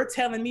soil, and you're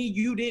telling me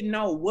you didn't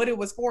know what it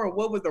was for or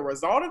what was the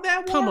result of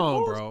that war? Come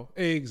on, bro.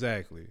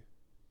 Exactly.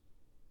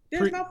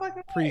 There's no fucking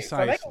way.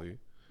 Precisely.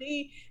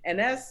 And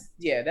that's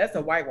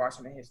the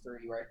whitewashing of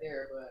history right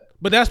there.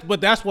 But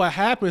that's what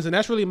happens, and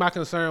that's really my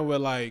concern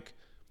with like,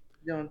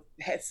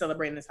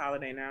 celebrating this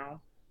holiday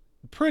now.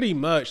 Pretty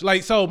much.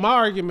 Like, so my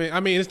argument, I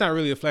mean, it's not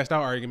really a fleshed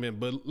out argument,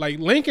 but like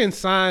Lincoln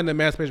signed the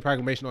Emancipation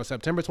Proclamation on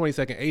September 22nd,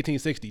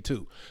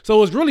 1862. So it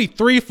was really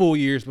 3 full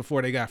years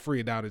before they got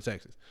free down in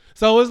Texas.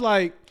 So it's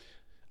like,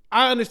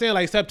 I understand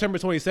like September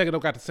 22nd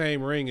don't got the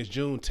same ring as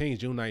Juneteenth,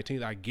 June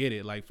 19th. I get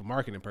it, like for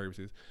marketing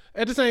purposes.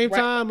 At the same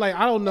time, like,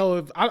 I don't know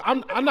if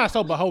I'm not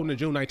so beholden to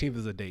June 19th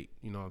as a date.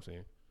 You know what I'm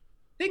saying?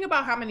 Think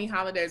about how many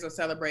holidays are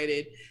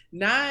celebrated,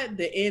 not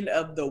the end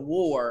of the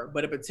war,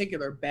 but a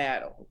particular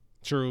battle.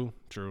 True.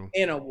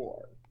 In a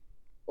war,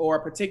 or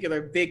a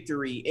particular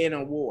victory in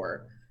a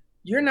war.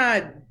 You're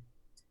not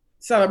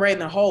celebrating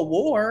the whole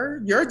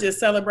war. You're just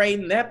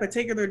celebrating that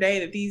particular day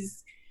that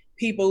these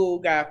people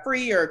got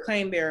free or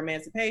claimed their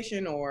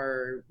emancipation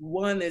or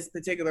won this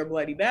particular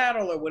bloody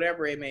battle or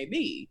whatever it may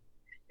be.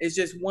 It's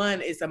just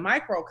it's a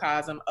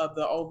microcosm of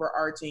the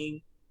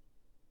overarching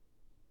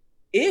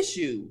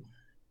issue.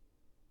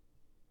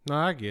 No,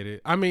 I get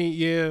it. I mean,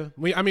 yeah.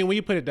 When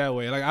you put it that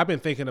way, like I've been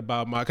thinking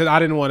about because I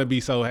didn't want to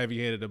be so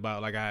heavy-handed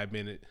about like I had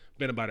been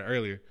about it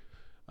earlier.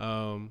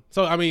 So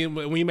I mean,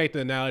 when you make the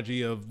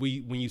analogy of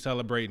when you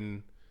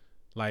celebrating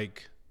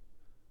like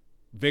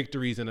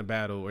victories in a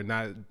battle or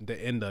not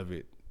the end of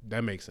it,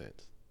 that makes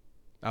sense.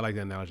 I like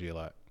that analogy a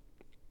lot.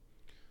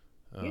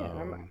 Yeah,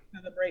 I'm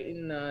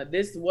celebrating.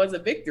 This was a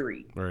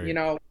victory. Right. You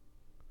know,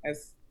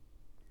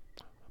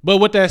 But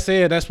with that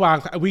said, that's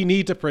why we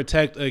need to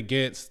protect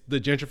against the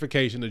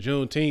gentrification of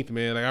Juneteenth,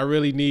 man. Like I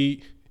really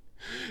need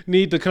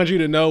the country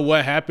to know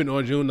what happened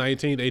on June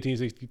 19th,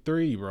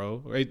 1863,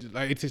 bro. Like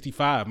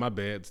 1865, my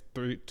bad. It's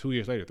 3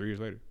 years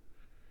later.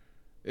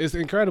 It's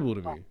incredible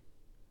to me.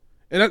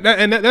 And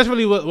that's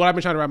really what I've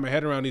been trying to wrap my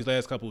head around these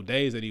last couple of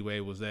days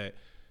anyway, was that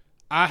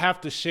I have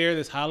to share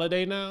this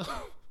holiday now.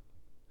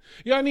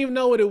 Y'all didn't even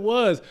know what it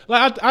was.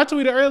 Like I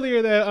tweeted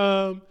earlier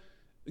that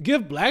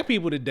give black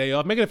people the day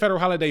off, make it a federal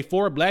holiday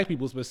for black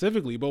people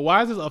specifically. But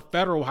why is this a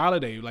federal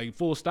holiday? Like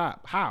full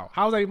stop. How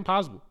is that even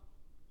possible?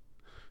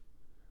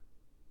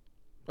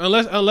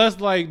 Unless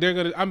like they're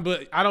gonna.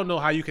 But I don't know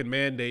how you can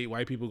mandate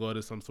white people go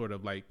to some sort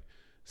of like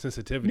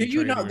sensitivity.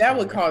 You know that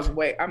would cause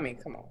weight. I mean,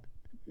 come on.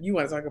 You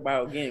want to talk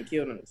about getting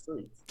killed in the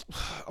streets?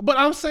 But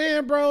I'm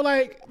saying, bro,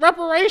 like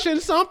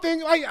reparations,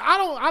 something like I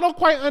don't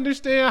quite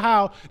understand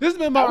how this has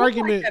been my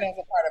argument. Like that as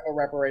a part of a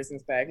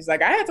reparations package.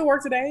 Like I had to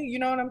work today. You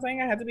know what I'm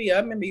saying? I had to be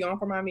up and be on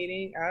for my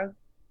meeting.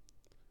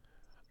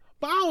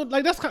 But I don't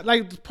like that's kind of,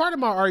 like part of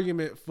my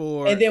argument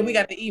for. And then we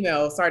got the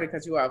email. Sorry to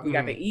cut you off. We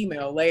got the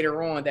email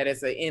later on that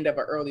it's the end of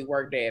an early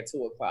work day at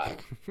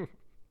 2:00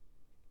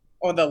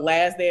 on the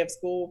last day of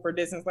school for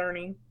distance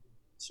learning.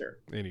 Sure.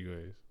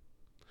 Anyways.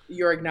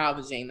 You're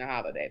acknowledging the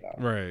holiday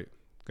though. Right.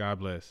 God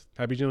bless.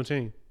 Happy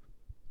Juneteenth.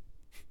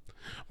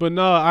 But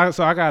no, I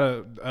got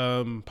a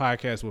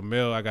podcast with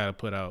Mel I got to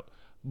put out.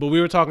 But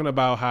we were talking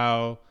about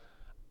how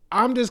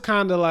I'm just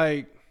kind of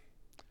like,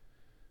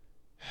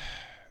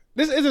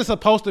 this isn't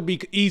supposed to be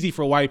easy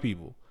for white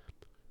people.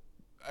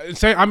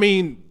 I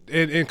mean,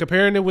 and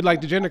comparing it with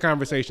like the gender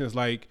conversations,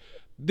 like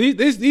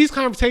these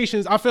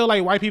conversations, I feel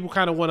like white people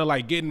kind of want to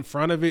like get in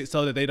front of it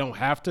so that they don't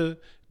have to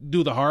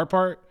do the hard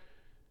part.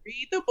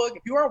 Read the book.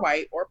 If you are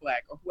white or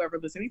black or whoever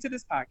listening to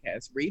this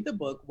podcast, read the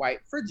book White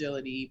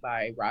Fragility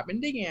by Robin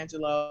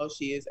DiAngelo.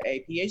 She is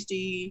a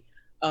PhD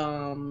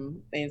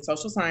in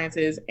social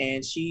sciences,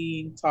 and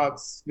she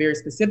talks very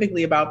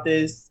specifically about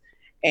this.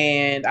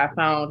 And I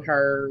found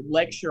her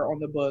lecture on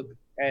the book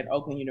at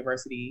Oakland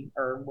University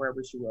or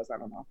wherever she was. I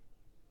don't know.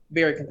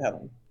 Very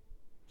compelling.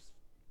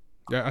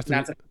 Yeah,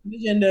 not to the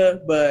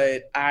agenda,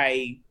 but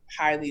I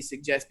highly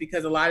suggest,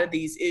 because a lot of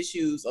these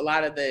issues, a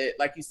lot of the,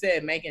 like you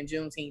said, making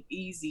Juneteenth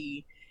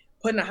easy,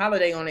 putting a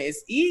holiday on it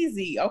is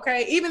easy.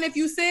 Okay, even if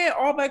you said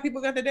all black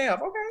people got the day off,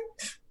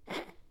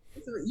 okay,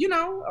 you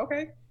know,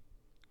 okay.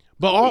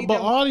 But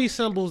all these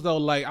symbols though,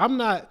 like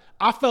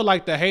I felt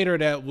like the hater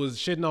that was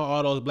shitting on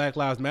all those Black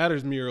Lives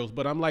Matters murals,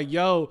 but I'm like,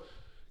 yo,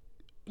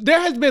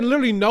 there has been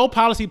literally no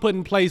policy put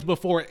in place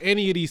before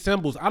any of these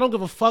symbols. I don't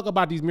give a fuck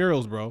about these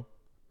murals, bro.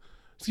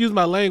 Excuse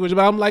my language,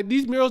 but I'm like,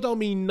 these murals don't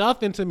mean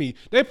nothing to me.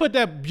 They put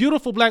that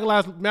beautiful Black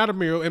Lives Matter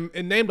mural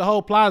and named the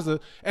whole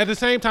plaza. At the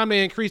same time,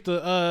 they increased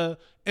the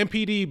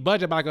MPD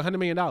budget by like $100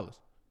 million.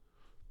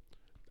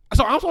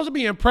 So I'm supposed to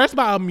be impressed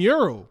by a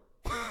mural.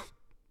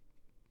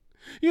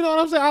 You know what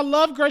I'm saying? I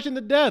love Gretchen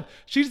to death.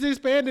 She's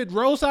expanded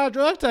roadside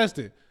drug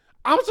testing.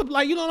 I'm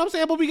like, you know what I'm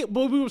saying?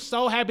 But we were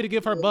so happy to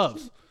give her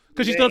buffs.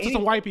 because she's still to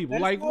some white people.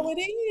 That's Like, how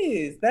it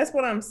is. That's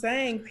what I'm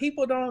saying.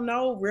 People don't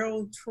know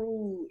real,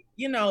 true.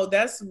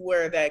 That's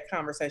where that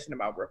conversation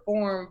about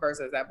reform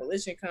versus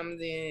abolition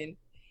comes in.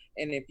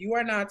 And if you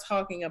are not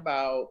talking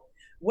about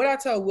what I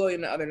told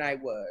William the other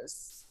night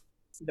was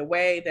the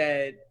way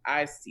that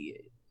I see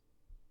it.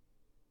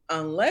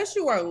 Unless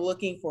you are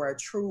looking for a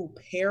true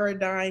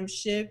paradigm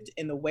shift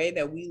in the way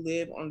that we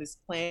live on this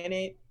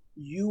planet,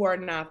 you are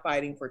not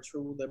fighting for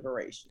true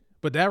liberation.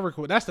 But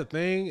that's the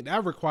thing.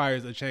 That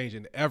requires a change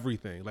in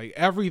everything. Like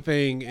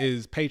everything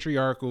is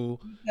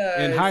patriarchal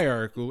and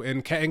hierarchical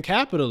and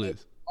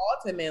capitalist.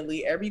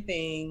 Ultimately,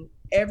 everything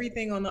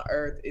on the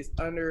earth is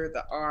under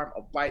the arm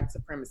of white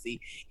supremacy.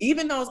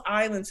 Even those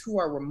islands who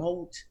are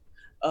remote,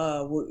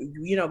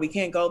 we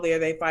can't go there.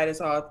 They fight us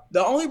off.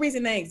 The only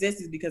reason they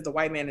exist is because the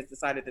white man has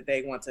decided that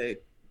they want to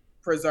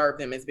preserve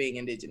them as being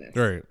indigenous.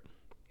 Right.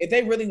 If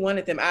they really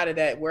wanted them out of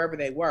that, wherever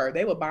they were,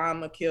 they would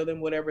bomb or kill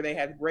them, whatever they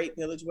had, great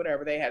village,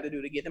 whatever they had to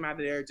do to get them out of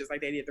there, just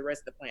like they did the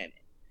rest of the planet.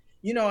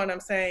 You know what I'm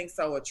saying?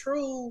 So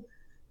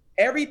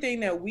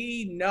everything that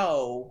we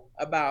know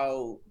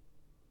about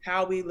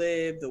how we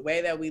live, the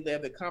way that we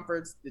live, the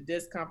comforts, the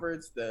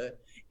discomforts, the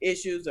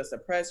issues, the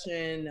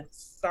suppression,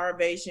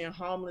 starvation,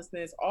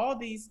 homelessness, all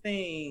these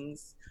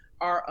things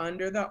are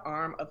under the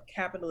arm of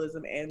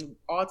capitalism and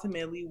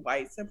ultimately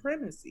white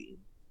supremacy.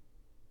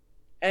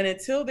 And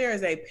until there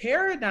is a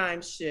paradigm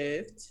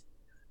shift,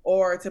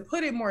 or to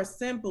put it more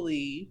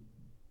simply,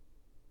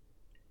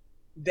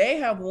 they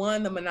have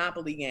won the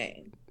Monopoly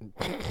game.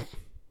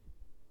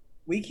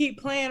 We keep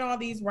playing all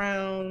these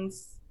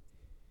rounds,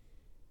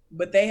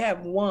 but they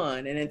have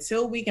won. And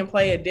until we can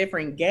play a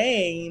different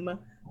game,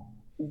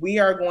 we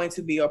are going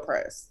to be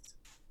oppressed.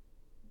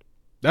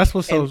 That's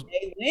what's so.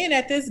 They win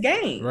at this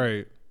game.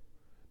 Right.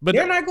 But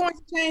they're not going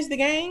to change the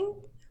game.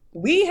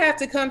 We have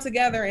to come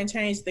together and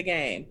change the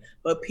game.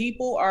 But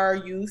people are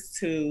used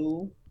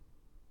to.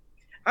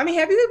 I mean,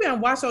 have you even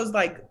watched those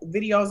like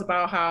videos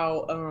about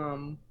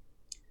how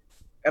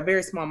a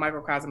very small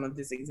microcosm of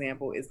this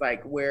example is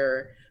like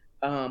where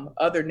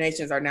other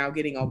nations are now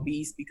getting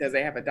obese because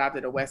they have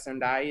adopted a Western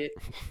diet?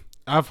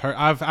 I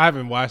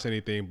haven't watched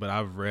anything, but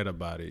I've read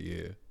about it.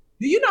 Yeah.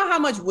 Do you know how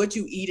much what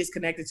you eat is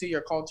connected to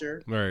your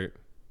culture? Right.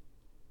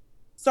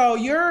 So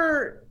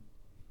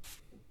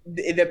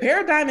the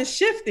paradigm is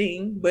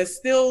shifting, but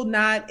still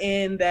not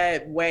in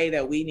that way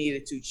that we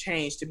needed to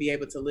change to be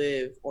able to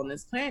live on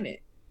this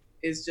planet.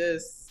 It's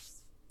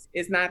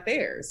not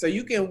there. So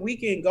we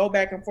can go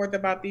back and forth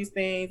about these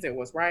things and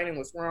what's right and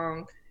what's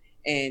wrong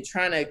and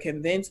trying to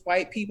convince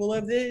white people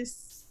of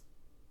this.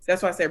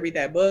 That's why I said read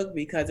that book,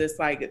 because it's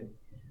like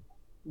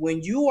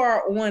when you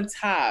are on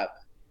top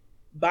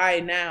by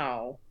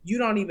now, you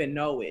don't even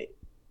know it.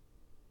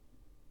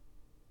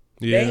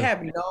 Yeah. They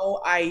have no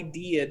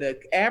idea. The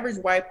average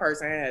white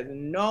person has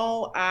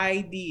no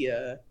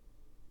idea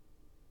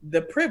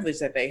the privilege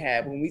that they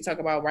have. When we talk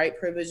about white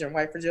privilege and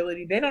white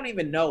fragility, they don't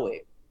even know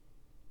it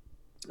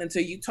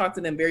until you talk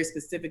to them very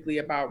specifically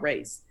about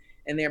race.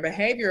 And their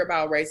behavior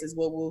about race is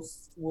what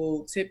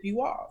will tip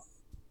you off.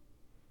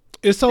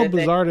 It's so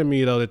bizarre to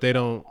me, though, that they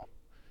don't.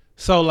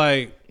 So,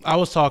 like, I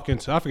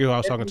forget who I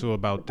was talking to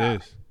about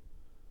this.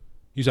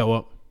 You said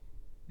what?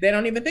 They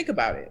don't even think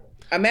about it.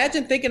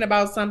 Imagine thinking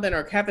about something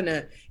or having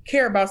to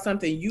care about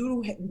something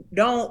you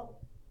don't.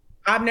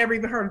 I've never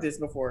even heard of this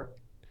before.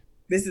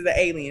 This is an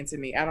alien to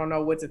me. I don't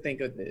know what to think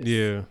of this.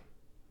 Yeah.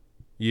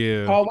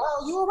 Yeah. Oh,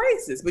 wow, you a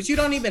racist, but you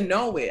don't even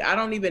know it. I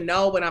don't even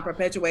know what I'm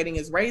perpetuating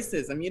is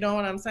racism. You know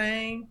what I'm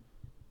saying?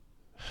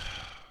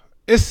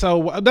 That's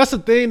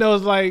the thing, though,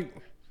 is like,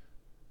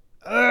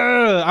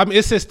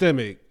 it's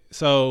systemic.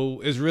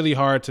 So it's really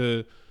hard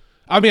to,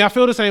 I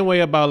feel the same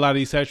way about a lot of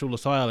these sexual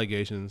assault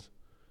allegations.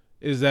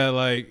 Is that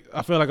like,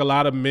 I feel like a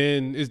lot of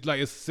men,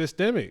 it's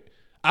systemic.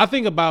 I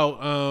think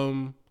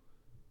about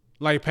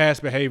like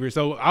past behavior.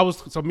 So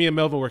me and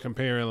Melvin were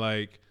comparing,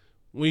 like,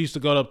 we used to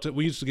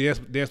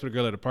dance with a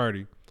girl at a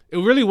party. It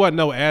really wasn't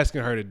no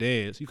asking her to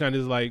dance. You kind of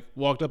just like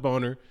walked up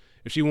on her.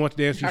 If she wanted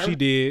to dance, she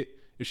did.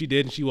 If she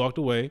didn't, she walked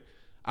away.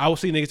 I would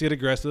see niggas get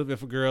aggressive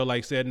if a girl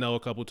like said no a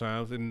couple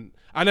times, and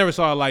I never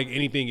saw like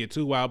anything get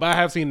too wild. But I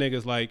have seen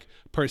niggas like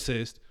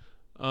persist.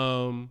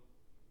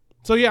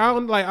 So yeah, I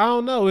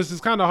don't know. It's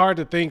just kind of hard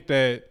to think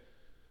that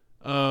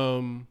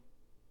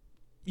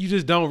you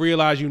just don't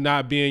realize you're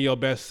not being your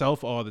best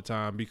self all the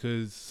time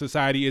because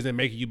society isn't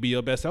making you be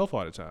your best self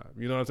all the time.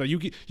 You know what I'm saying?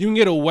 You can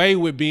get away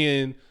with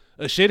being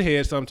a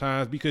shithead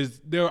sometimes because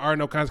there are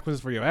no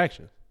consequences for your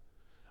actions.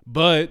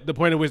 But the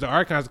point at which there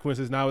are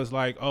consequences now is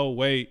like, oh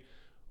wait,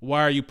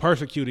 why are you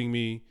persecuting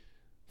me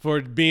for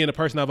being the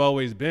person I've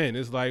always been?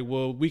 It's like,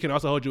 well, we can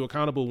also hold you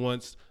accountable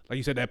once, like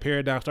you said, that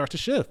paradigm starts to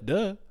shift.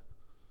 Duh.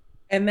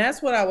 And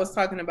that's what I was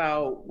talking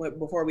about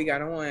before we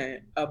got on,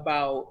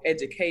 about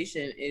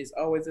education is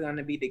always going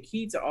to be the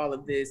key to all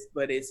of this,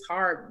 but it's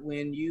hard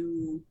when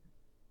you,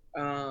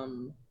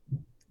 I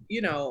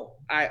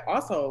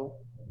also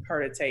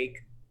heard a take,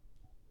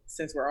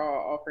 since we're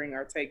all offering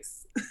our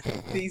takes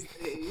these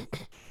days,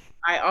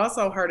 I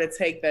also heard a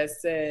take that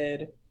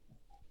said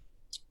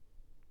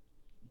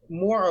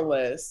more or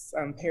less,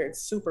 I'm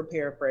super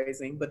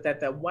paraphrasing, but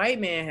that the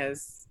white man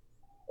has,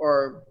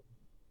 or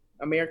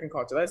American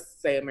culture, let's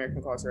say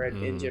American culture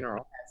in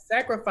general, has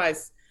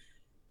sacrificed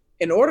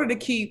in order to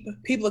keep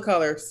people of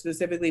color,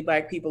 specifically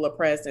Black people,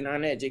 oppressed and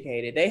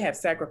uneducated. They have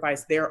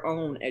sacrificed their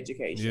own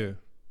education. Yeah.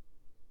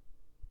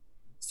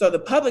 So the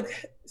public,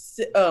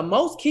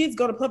 most kids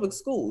go to public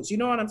schools. You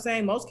know what I'm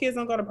saying? Most kids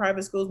don't go to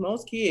private schools.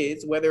 Most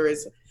kids, whether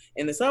it's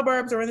in the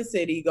suburbs or in the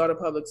city, go to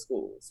public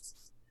schools.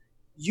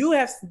 You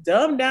have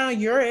dumbed down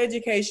your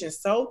education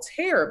so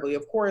terribly.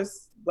 Of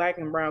course, Black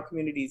and brown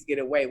communities get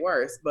it way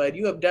worse, but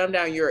you have dumbed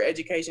down your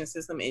education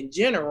system in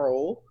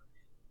general.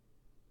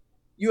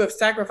 You have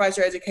sacrificed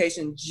your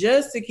education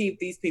just to keep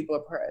these people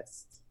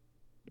oppressed.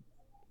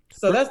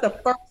 So that's the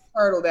first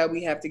hurdle that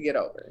we have to get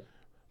over.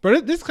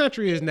 But this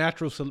country is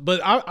natural.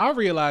 But I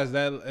realized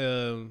that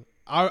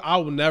I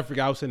will never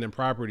forget. I was sitting in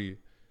property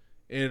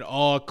and it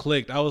all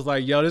clicked. I was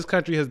like, yo, this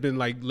country has been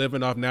like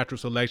living off natural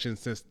selection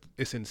since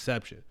its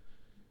inception.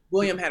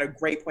 William had a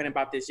great point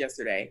about this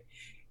yesterday,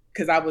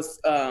 because I was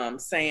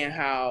saying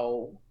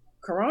how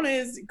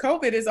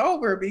COVID is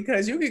over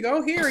because you can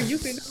go here and you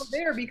can go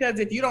there, because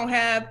if you don't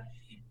have,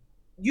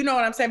 you know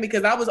what I'm saying?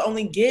 Because I was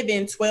only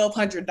given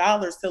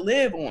 $1,200 to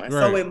live on. Right.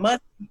 So it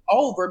must be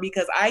over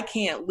because I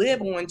can't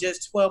live on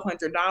just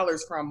 $1,200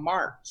 from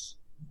March.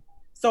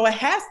 So it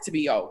has to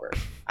be over.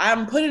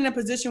 I'm put in a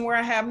position where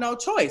I have no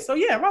choice. So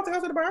yeah, I'm about to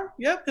go to the bar.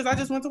 Yep, because I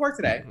just went to work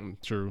today.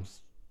 True.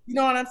 You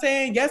know what I'm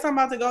saying? Yes, I'm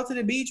about to go to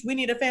the beach. We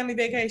need a family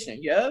vacation.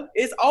 Yep.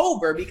 It's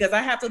over because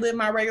I have to live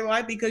my regular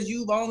life because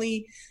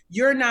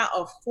you're not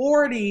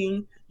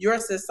affording your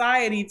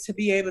society to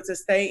be able to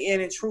stay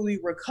in and truly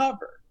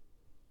recover.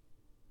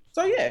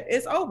 So yeah,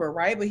 it's over,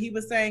 right? But he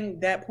was saying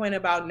that point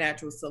about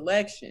natural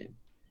selection.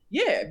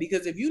 Yeah,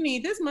 because if you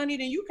need this money,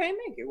 then you can't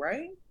make it,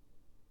 right?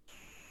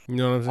 You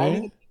know what I'm saying?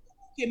 Only the people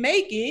who can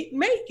make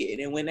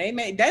it. And when they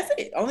make, that's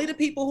it. Only the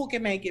people who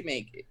can make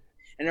it.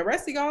 And the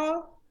rest of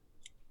y'all,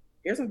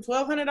 here's some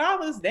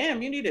 $1,200.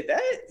 Damn, you needed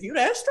that? You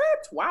that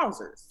strapped?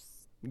 Wowzers.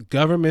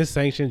 Government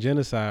sanctioned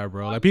genocide,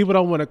 bro. Like, people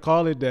don't want to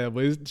call it that,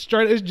 but it's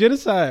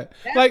genocide.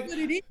 That's like, what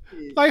it is.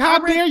 Like, how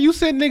dare you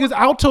send niggas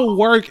out to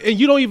work and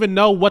you don't even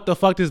know what the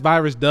fuck this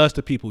virus does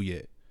to people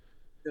yet?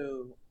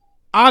 Dude.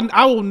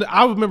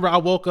 I remember I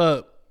woke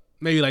up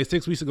maybe like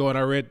 6 weeks ago and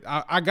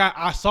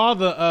I saw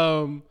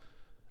the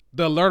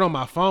alert on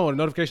my phone, a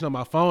notification on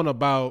my phone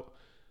about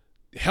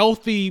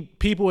healthy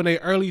people in their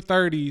early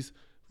 30s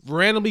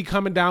randomly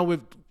coming down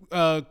with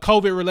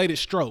COVID related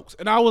strokes.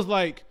 And I was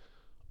like,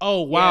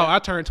 oh wow, yeah. I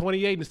turned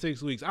 28 in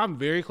 6 weeks. I'm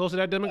very close to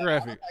that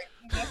demographic.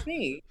 That's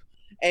me.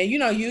 And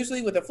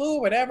usually with the flu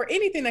or whatever,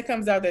 anything that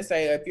comes out that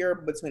say if you're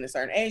between a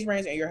certain age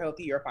range and you're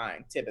healthy, you're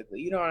fine, typically.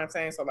 You know what I'm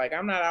saying? So like,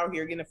 I'm not out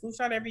here getting a flu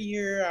shot every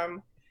year.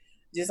 I'm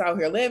just out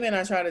here living.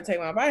 I try to take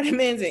my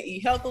vitamins and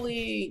eat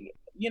healthily,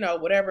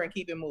 whatever, and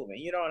keep it moving.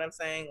 You know what I'm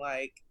saying?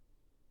 Like,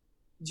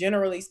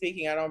 generally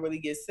speaking, I don't really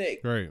get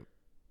sick. Right.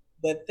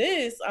 But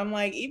this, I'm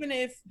like, even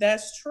if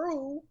that's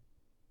true,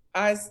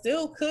 I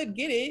still could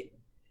get it.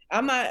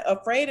 I'm not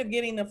afraid of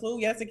getting the flu.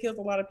 Yes, it kills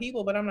a lot of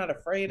people, but I'm not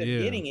afraid of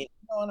getting it.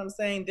 You know what I'm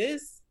saying?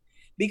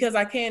 Because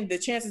the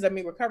chances of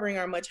me recovering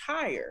are much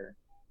higher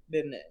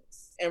than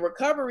this. And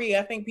recovery,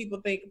 I think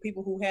people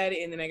who had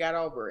it and then they got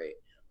over it,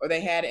 or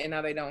they had it and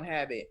now they don't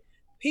have it.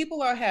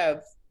 People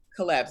have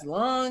collapsed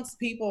lungs.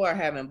 People are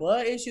having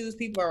blood issues.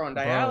 People are on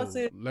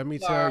dialysis. Bro, let me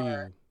tell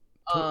you.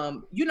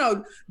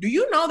 Do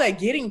you know that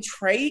getting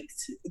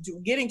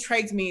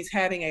trachs means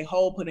having a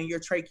hole put in your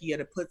trachea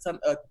to put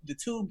the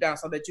tube down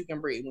so that you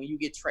can breathe when you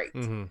get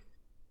trached,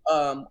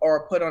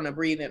 or put on a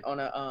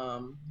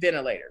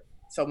ventilator.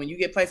 So when you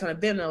get placed on a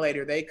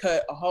ventilator, they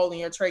cut a hole in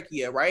your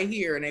trachea right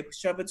here and they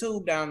shove a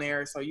tube down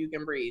there so you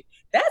can breathe.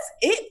 That's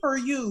it for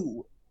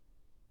you.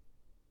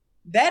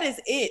 That is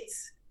it.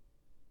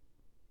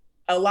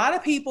 A lot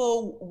of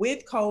people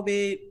with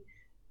COVID,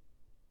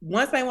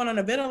 once they went on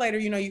a ventilator,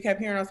 you kept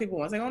hearing those people,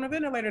 once they go on a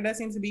ventilator, that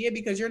seems to be it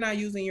because you're not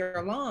using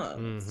your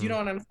lungs. You know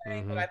what I'm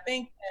saying? But I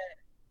think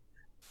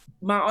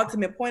that my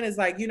ultimate point is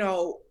like,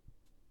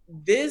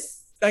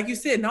 this, like you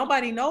said,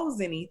 nobody knows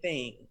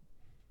anything.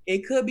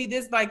 It could be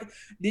this, like,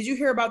 did you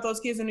hear about those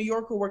kids in New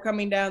York who were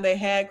coming down? They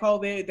had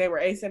COVID, they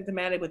were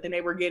asymptomatic, but then they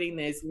were getting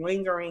this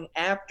lingering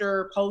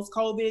after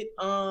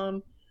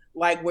post-COVID,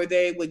 like where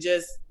they would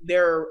just,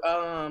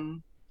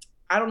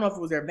 I don't know if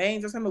it was their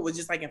veins or something. It was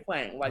just like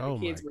inflamed. Like the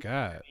kids were.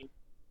 God.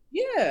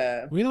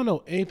 Yeah. We don't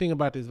know anything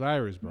about this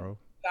virus, bro.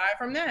 Aside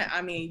from that,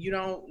 I mean, you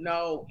don't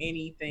know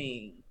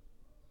anything.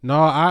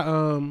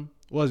 No,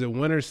 was it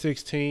winter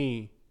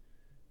 16?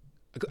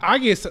 I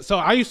used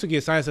to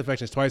get sinus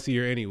infections twice a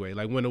year anyway.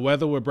 Like when the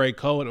weather would break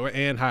cold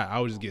and hot, I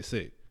would just get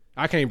sick.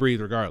 I can't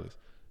breathe regardless.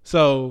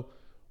 So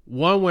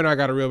one winter I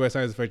got a real bad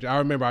sinus infection. I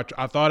remember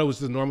I thought it was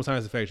just normal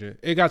sinus infection.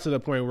 It got to the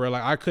point where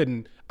like I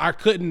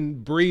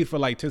couldn't breathe for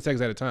like 10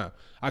 seconds at a time.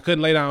 I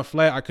couldn't lay down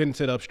flat. I couldn't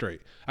sit up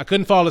straight. I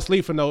couldn't fall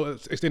asleep for no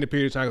extended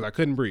period of time because I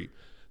couldn't breathe.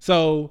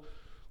 So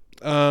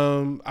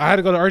I had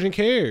to go to urgent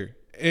care.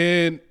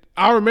 And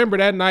I remember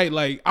that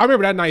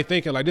night,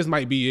 thinking like, this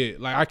might be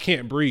it. Like, I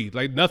can't breathe.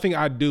 Like, nothing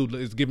I do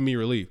is giving me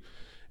relief.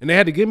 And they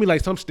had to give me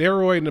like some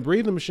steroid in the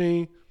breathing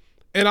machine.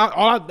 And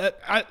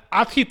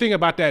I keep thinking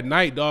about that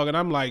night, dog. And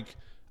I'm like,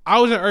 I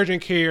was in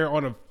urgent care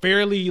on a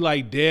fairly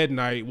like dead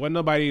night. Wasn't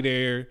nobody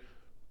there,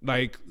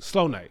 like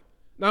slow night.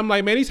 And I'm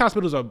like, man, these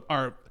hospitals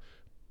are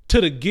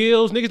to the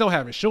gills. Niggas don't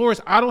have insurance.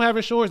 I don't have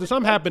insurance. If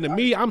something happened to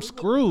me, I'm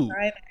screwed.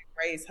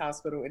 Grace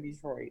Hospital in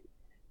Detroit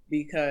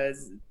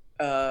because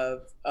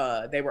of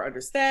they were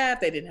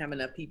understaffed. They didn't have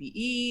enough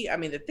PPE. I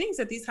mean, the things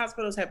that these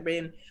hospitals have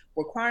been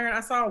requiring.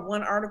 I saw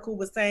one article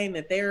was saying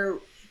that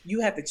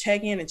you have to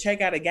check in and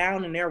check out a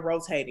gown and they're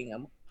rotating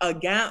them. A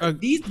gown.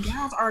 These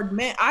gowns are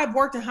meant. I've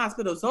worked in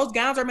hospitals. Those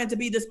gowns are meant to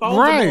be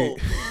disposable. Right.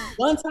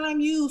 One-time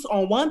use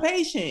on one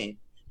patient.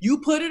 You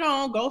put it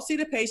on, go see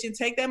the patient,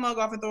 take that mug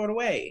off and throw it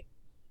away.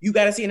 You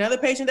got to see another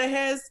patient that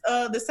has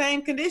the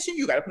same condition.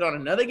 You got to put on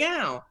another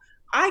gown.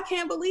 I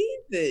can't believe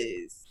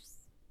this.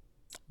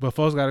 But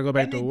folks got to go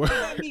back to work.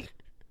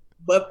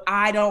 But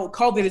I don't.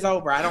 COVID is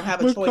over. I don't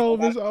have a choice.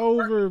 COVID's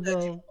over,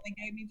 bro.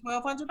 They gave me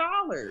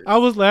 $1,200. I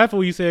was laughing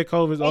when you said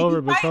COVID's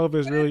over, but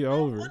COVID's really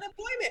over.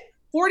 Unemployment.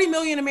 40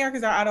 million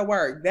Americans are out of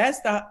work.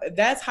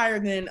 That's higher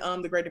than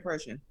the Great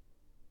Depression.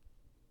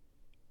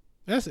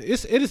 It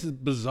is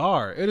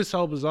bizarre. It is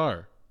so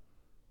bizarre.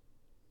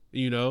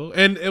 You know,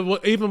 and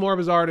even more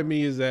bizarre to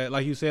me is that,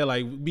 like you said,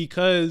 like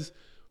because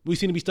we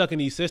seem to be stuck in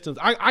these systems.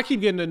 I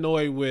keep getting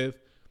annoyed with,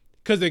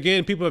 because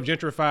again, people have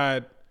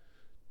gentrified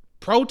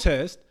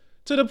protest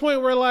to the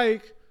point where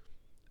like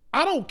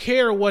I don't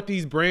care what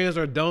these brands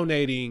are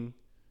donating.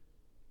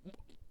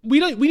 We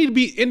need to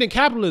be ending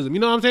capitalism. You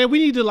know what I'm saying? We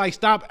need to like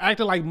stop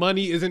acting like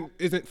money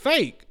isn't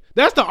fake.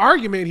 That's the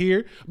argument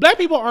here. Black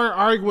people aren't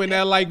arguing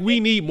that like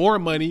we need more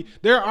money.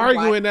 They're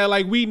arguing that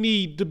like we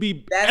need to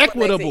be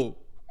equitable.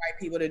 White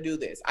people to do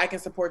this. I can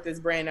support this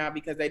brand now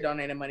because they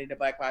donated money to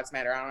Black Lives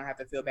Matter. I don't have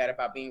to feel bad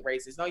about being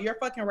racist. No, you're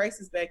fucking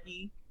racist,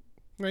 Becky.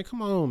 Like,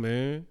 come on,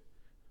 man.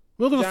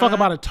 We don't give a fuck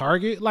about a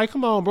Target. Like,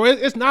 come on, bro.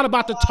 It's not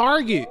about the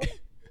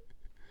Target.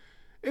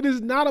 It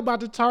is not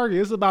about the Target.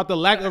 It's about the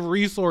lack of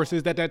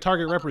resources that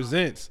Target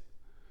represents.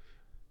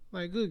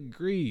 Like, good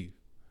grief.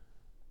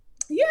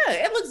 Yeah,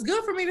 it looks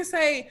good for me to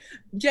say,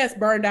 just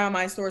burn down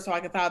my store so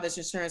I can file this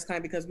insurance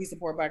claim because we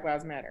support Black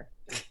Lives Matter.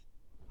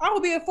 I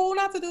would be a fool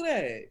not to do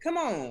that. Come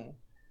on.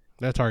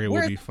 That Target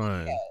will be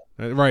fine.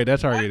 Right,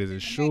 that Target is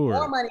insured.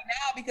 More money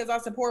now because I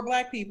support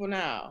Black people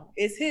now.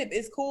 It's hip.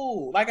 It's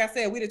cool. Like I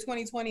said, we the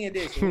 2020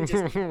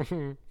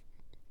 edition.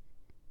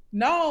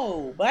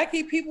 No, Black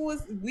people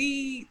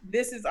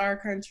this is our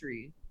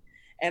country.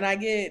 And I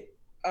get,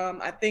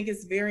 I think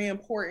it's very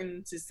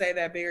important to say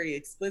that very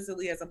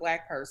explicitly as a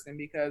Black person,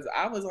 because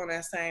I was on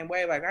that same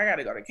way. Like, I got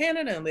to go to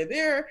Canada and live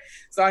there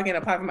so I can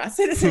apply for my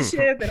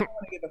citizenship. And I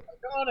want to get the fuck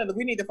on. And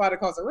we need to fly to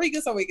Costa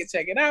Rica so we can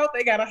check it out.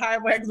 They got a high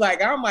wax.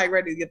 Like, I'm like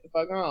ready to get the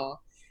fuck on.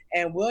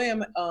 And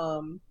William,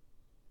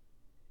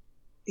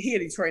 he a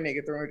Detroit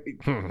nigga throwing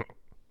people.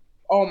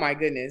 Oh my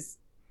goodness.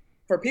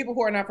 For people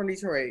who are not from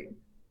Detroit,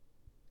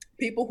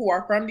 people who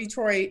are from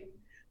Detroit,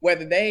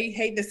 whether they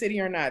hate the city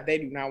or not, they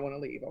do not want to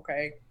leave,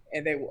 okay?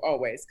 And they will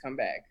always come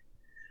back.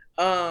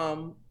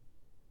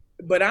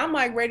 But I'm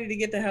like ready to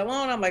get the hell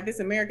on. I'm like, this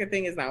American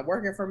thing is not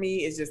working for me.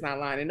 It's just not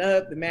lining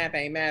up. The math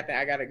ain't math.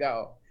 I gotta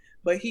go.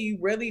 But he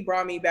really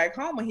brought me back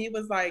home and he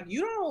was like,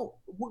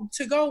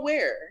 to go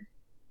where?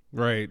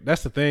 Right.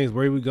 That's the thing.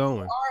 Where are we going?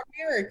 You are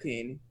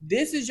American.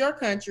 This is your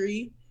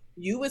country.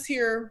 You was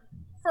here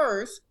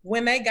first.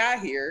 When they got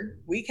here,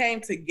 we came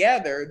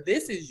together.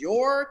 This is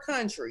your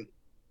country.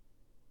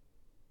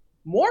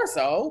 More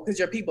so because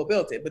your people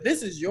built it. But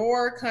this is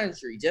your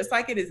country. Just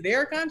like it is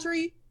their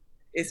country,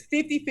 it's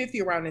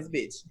 50-50 around this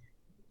bitch.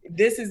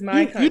 This is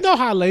my country. You know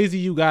how lazy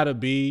you gotta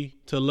be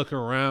to look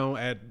around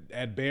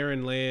at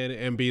barren land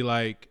and be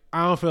like,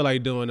 I don't feel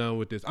like doing nothing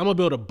with this. I'm gonna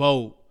build a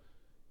boat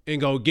and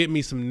go get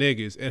me some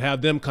niggas and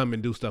have them come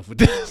and do stuff with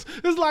this.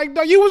 It's like,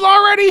 no, you was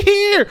already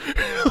here.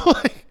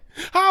 Like,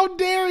 how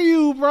dare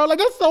you, bro? Like,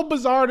 that's so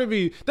bizarre to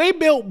me. They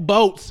built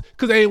boats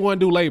because they didn't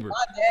want to do labor.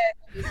 My dad,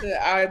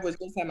 I was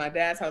just at my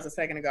dad's house a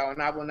second ago,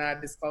 and I will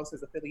not disclose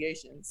his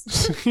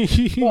affiliations.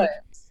 But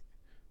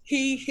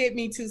he hit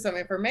me to some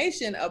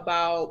information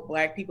about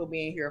Black people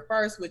being here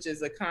first, which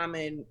is a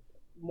common,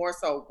 more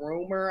so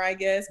rumor, I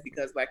guess,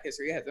 because Black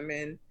history hasn't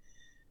been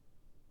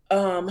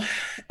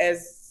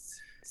as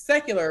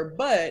secular,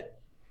 but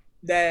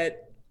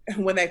that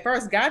when they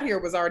first got here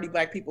was already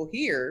Black people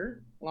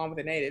here along with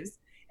the natives,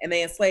 and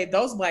they enslaved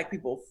those Black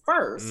people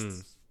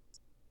first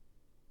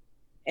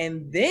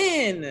and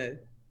then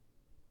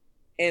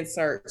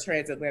insert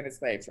transatlantic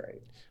slave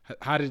trade.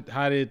 How did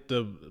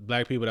the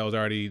Black people that was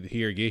already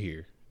here get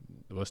here?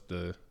 He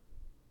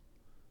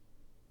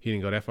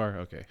didn't go that far?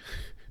 Okay.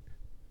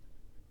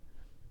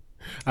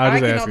 I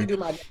can only do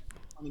my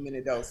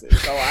 20-minute doses,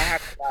 so I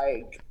have to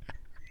like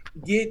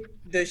get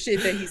the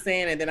shit that he's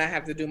saying, and then I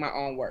have to do my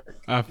own work.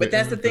 But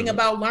that's the thing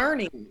about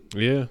learning.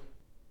 Yeah.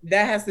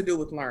 That has to do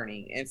with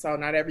learning. And so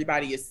not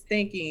everybody is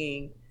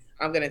thinking,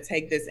 I'm going to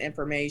take this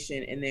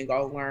information and then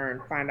go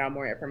learn, find out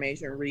more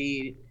information,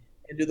 read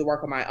and do the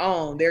work on my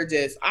own. They're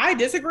just, I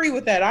disagree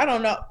with that. I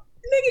don't know.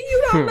 Nigga,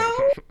 you don't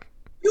know.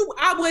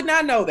 I would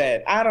not know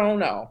that. I don't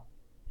know.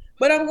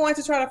 But I'm going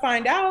to try to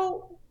find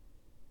out.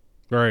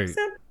 Right.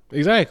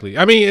 Exactly.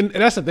 I mean, and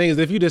that's the thing is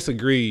if you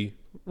disagree,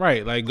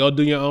 right, like go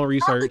do your own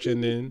research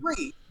and then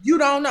you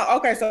don't know.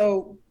 Okay,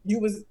 so you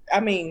was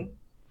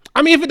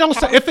if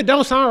it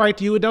don't sound right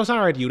to you, it don't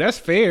sound right to you. That's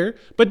fair.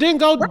 But then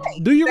go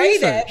do your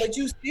research. That, but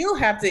you still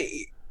have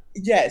to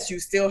you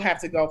still have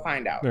to go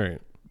find out. Right.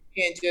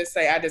 You can't just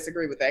say I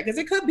disagree with that because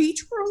it could be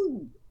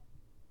true.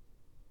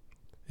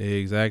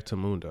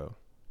 Exactamundo.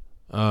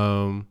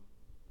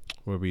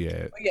 Where we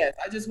at? But yes,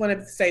 I just wanted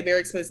to say very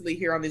explicitly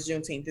here on this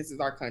Juneteenth, this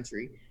is our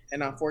country.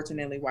 And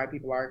unfortunately, white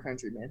people are our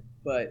countrymen.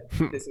 But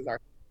this is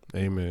our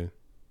Amen.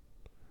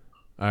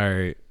 All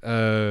right.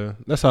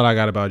 That's all I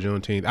got about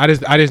Juneteenth.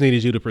 I just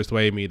needed you to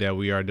persuade me that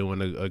we are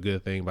doing a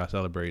good thing by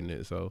celebrating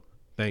it. So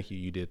thank you.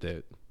 You did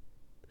that.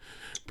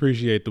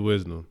 Appreciate the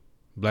wisdom.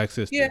 Black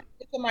sister. Yeah,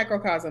 it's a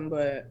microcosm,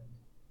 but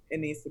it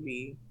needs to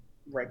be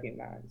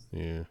recognized.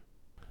 Yeah.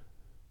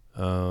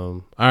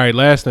 All right,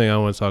 last thing I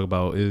want to talk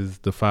about is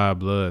the Five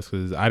Bloods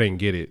because I didn't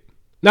get it.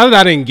 Not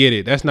that I didn't get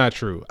it, that's not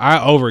true. I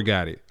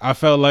overgot it. I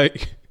felt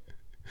like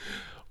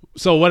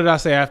so what did I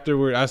say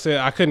afterward? I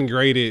said I couldn't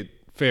grade it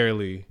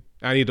fairly.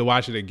 I need to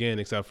watch it again,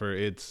 except for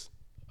it's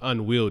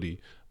unwieldy.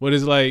 But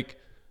it's like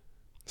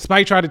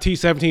Spike tried to teach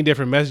 17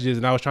 different messages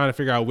and I was trying to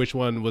figure out which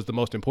one was the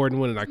most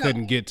important one and I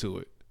couldn't get to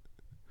it.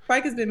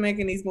 Spike has been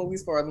making these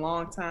movies for a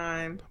long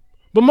time.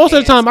 But most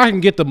of the time, I can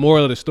get the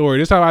moral of the story.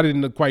 This time, I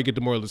didn't quite get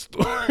the moral of the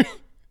story.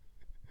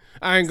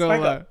 I ain't gonna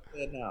lie.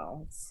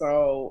 No.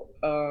 So,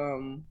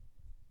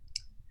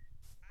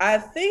 I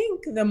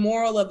think the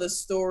moral of the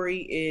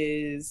story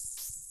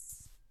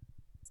is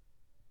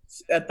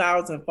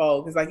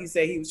 1,000-fold because, like you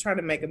said, he was trying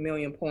to make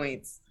 1,000,000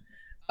 points.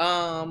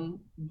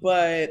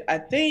 But I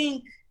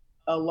think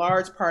a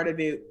large part of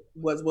it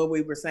was what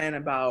we were saying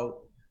about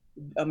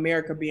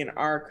America being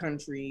our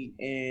country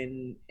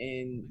and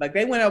like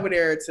they went over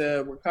there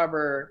to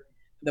recover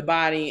the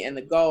body and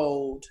the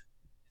gold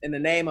in the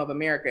name of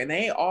America and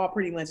they all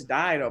pretty much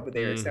died over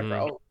there except for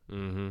Oak.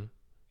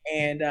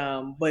 And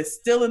but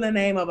still in the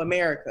name of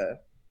America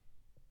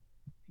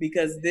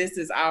because this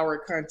is our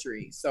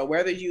country. So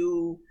whether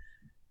you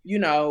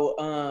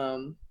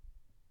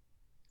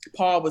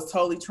Paul was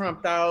totally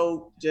trumped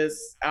out,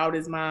 just out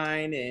his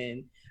mind,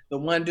 and the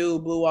one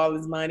dude blew all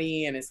his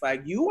money, and it's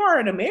like, you are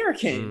an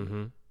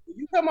American.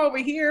 You come over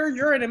here,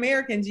 you're an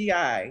American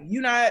GI.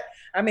 You not,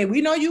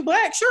 we know you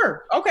black,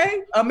 sure. Okay,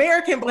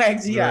 American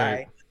black GI.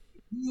 Right.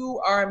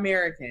 You are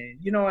American.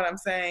 You know what I'm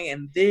saying?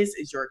 And this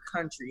is your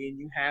country, and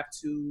you have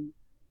to,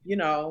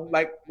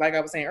 like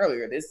I was saying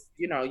earlier, this,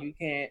 you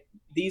can't,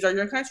 these are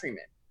your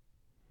countrymen.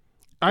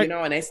 And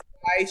they stood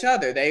by each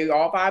other. They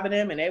all five of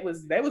them, and they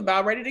was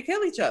about ready to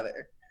kill each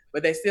other.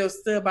 But they still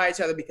stood by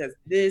each other because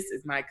this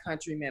is my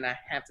countrymen. I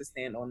have to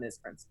stand on this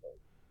principle.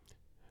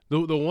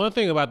 The one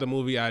thing about the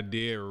movie I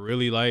did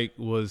really like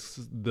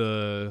was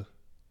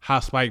how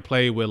Spike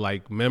played with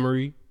like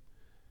memory.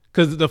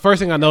 Because the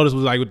first thing I noticed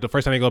was like the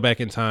first time they go back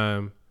in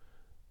time,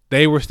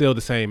 they were still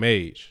the same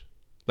age.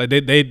 Like they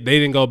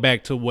didn't go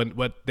back to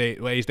what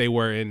age they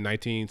were in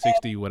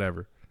 1960,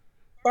 whatever.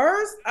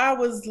 First, I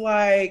was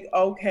like,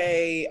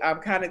 okay, I'm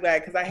kind of glad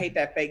because I hate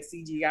that fake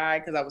CGI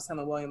because I was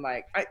telling William,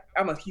 like,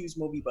 I'm a huge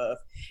movie buff.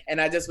 And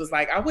I just was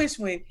like, I wish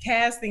when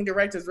casting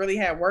directors really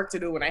had work to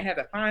do when I had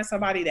to find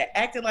somebody that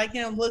acted like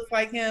him, looked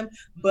like him,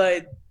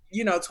 but,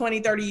 20,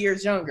 30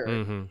 years younger.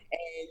 And,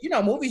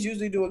 movies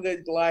usually do a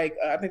good, like,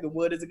 I think The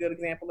Wood is a good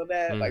example of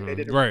that. Like, they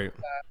did a right.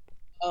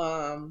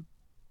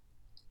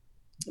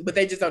 But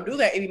they just don't do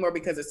that anymore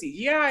because of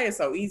CGI. It's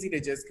so easy to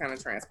just kind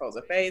of transpose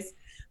a face.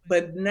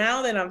 But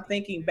now that I'm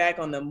thinking back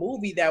on the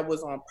movie, that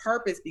was on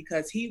purpose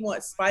because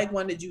Spike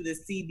wanted you to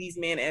see these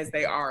men as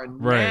they are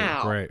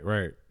now.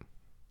 Right.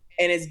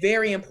 And it's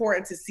very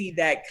important to see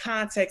that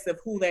context of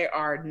who they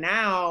are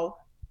now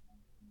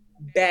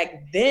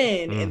back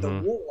then in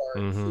the war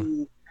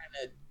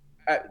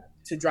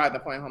to drive the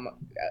point home,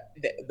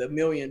 the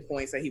 1,000,000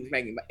 points that he was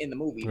making in the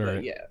movie. Right.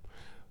 But yeah.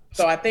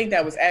 So I think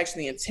that was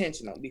actually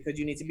intentional because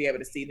you need to be able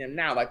to see them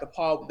now. Like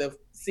the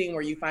scene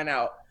where you find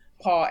out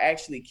Paul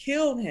actually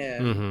killed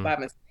him by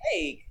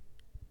mistake.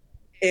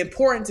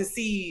 Important to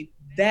see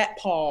that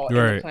Paul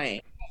in the plane,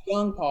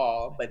 young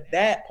Paul, but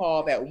that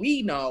Paul that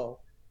we know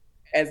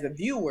as the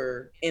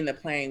viewer in the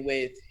plane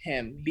with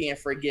him being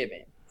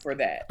forgiven for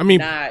that.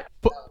 Not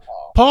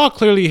Paul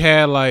clearly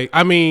had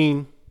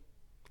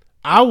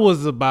I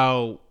was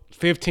about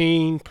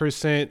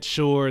 15%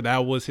 sure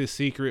that was his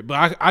secret,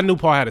 but I knew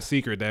Paul had a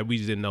secret that we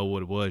just didn't know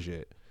what it was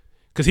yet.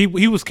 Because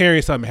he was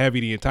carrying something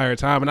heavy the entire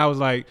time, and I was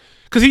like,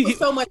 because he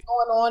so much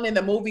going on in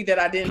the movie that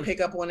I didn't pick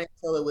up on it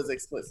until it was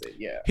explicit.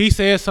 Yeah, he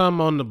said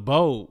something on the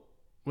boat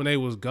when they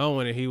was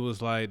going, and he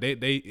was like,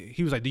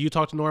 he was like, do you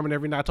talk to Norman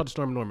every night? I talk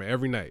to Norman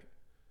every night,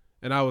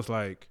 and I was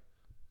like,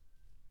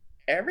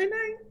 every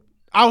night.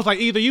 I was like,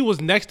 either you was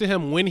next to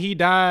him when he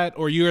died,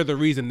 or you're the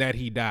reason that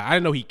he died. I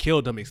didn't know he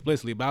killed him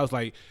explicitly, but I was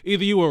like,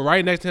 either you were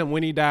right next to him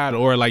when he died,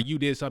 or like you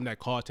did something that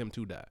caused him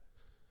to die.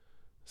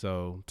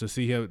 So to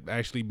see him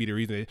actually be the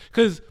reason,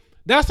 because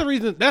that's the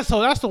reason. That's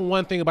the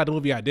one thing about the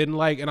movie I didn't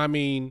like, and I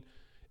mean,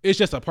 it's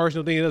just a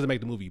personal thing. It doesn't make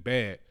the movie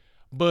bad,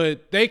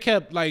 but they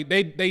kept like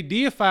they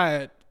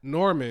deified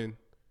Norman.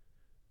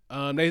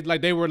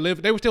 They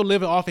were still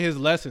living off of his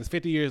lessons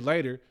 50 years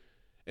later.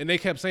 And they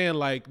kept saying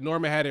like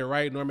Norman had it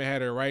right. Norman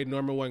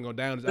wasn't going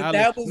down his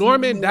island.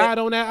 Norman died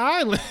on that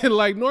island.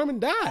 Like Norman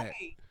died.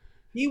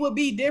 He would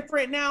be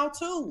different now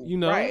too. You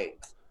know? Right.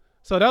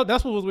 So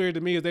that's what was weird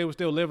to me is they were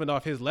still living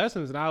off his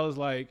lessons. And I was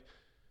like,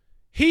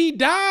 he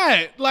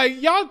died. Like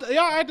y'all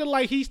acted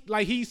like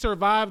he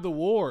survived the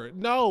war.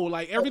 No,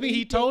 like everything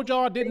he told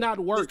y'all did not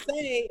work.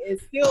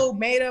 It's still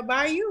made up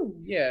by you.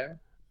 Yeah.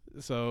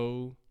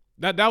 So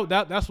that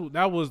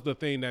was the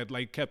thing that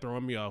like kept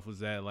throwing me off was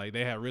that like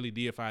they had really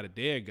deified a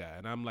dead guy,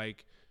 and I'm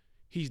like,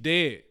 he's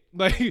dead.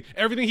 Like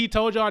everything he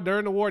told y'all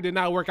during the war did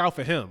not work out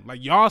for him.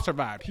 Like y'all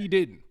survived, he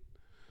didn't.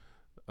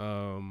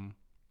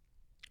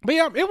 But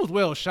yeah, it was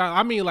well shot.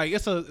 I mean, like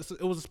it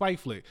was a Spike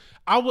flick.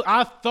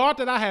 I thought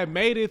that I had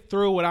made it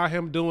through without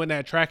him doing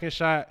that tracking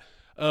shot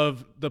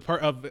of the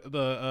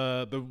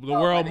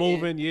world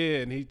moving. Yeah,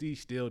 and he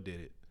still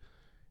did it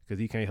because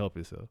he can't help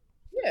himself.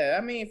 Yeah,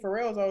 I mean,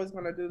 Pharrell's always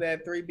going to do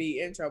that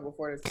 3-beat intro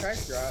before this track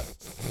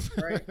drops,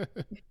 right?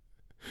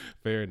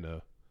 Fair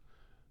enough.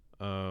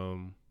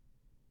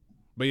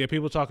 But yeah,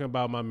 people talking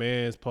about my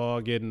man's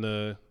Paul getting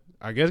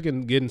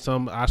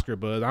some Oscar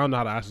buzz. I don't know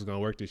how the Oscars going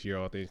to work this year,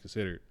 all things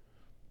considered.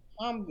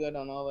 I'm good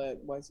on all that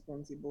white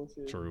supremacy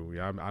bullshit. True.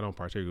 Yeah, I don't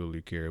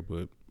particularly care,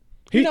 but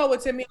you know what,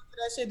 to me,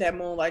 that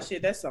Moonlight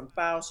shit, that's some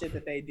foul shit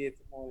that they did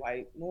to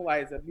Moonlight.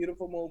 Moonlight is a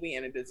beautiful movie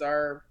and it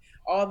deserved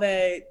all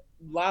that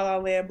La La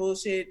Land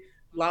bullshit.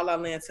 La La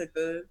Land took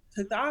the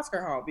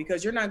Oscar home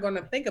because you're not going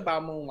to think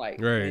about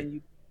Moonlight, right?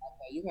 And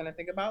you're going to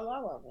think about La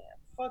La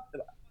Land.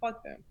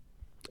 Fuck them.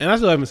 And I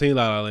still haven't seen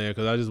La La Land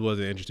because I just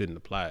wasn't interested in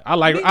the plot. I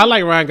like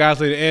Ryan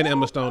Gosling and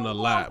Emma Stone a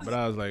lot, but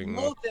I was like,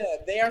 no.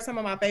 They are some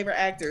of my favorite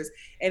actors,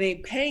 and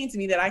it pains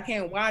me that I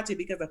can't watch it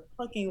because of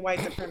fucking white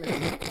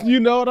supremacy.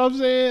 You know what I'm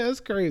saying? That's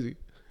crazy.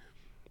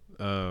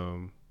 So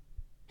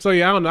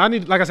yeah, I don't know. I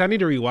need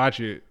to rewatch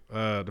it,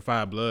 The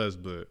Five Bloods,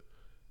 but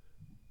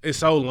it's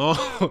so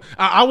long.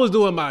 I was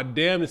doing my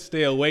damnedest to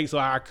stay awake so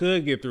I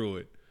could get through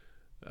it.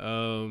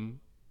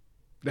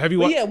 Have you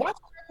watched? Yeah, watch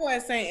Miracle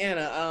at St.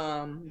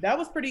 Anna. That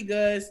was pretty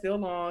good. Still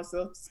long,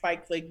 still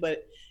Spike flick,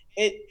 but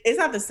it's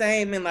not the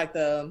same in like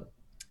the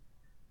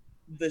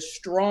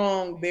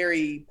strong,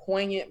 very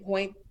poignant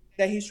point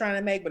that he's trying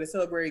to make, but it's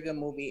still a very good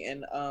movie.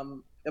 And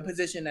the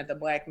position that the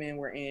black men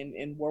were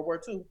in World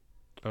War II.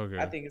 Okay.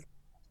 I think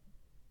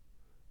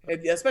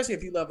especially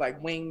if you love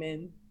like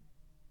Wingman.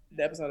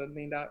 The episode of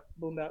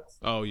Boondocks.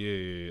 Oh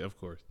yeah, of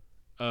course.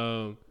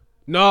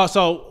 No,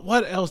 so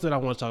what else did I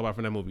want to talk about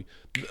from that movie?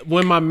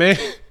 When my man,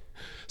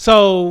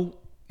 so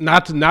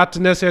not to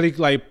necessarily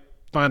like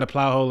find a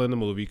plot hole in the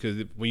movie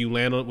because when you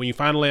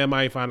find a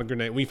landmine, you find a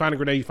grenade. When you find a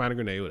grenade, you find a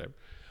grenade, whatever.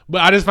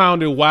 But I just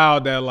found it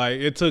wild that like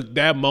it took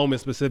that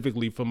moment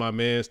specifically for my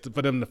man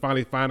for them to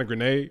finally find a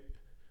grenade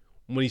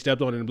when he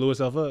stepped on it and blew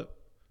himself up.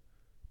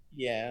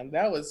 Yeah,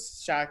 that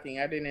was shocking.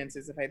 I didn't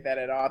anticipate that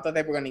at all. I thought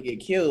they were going to get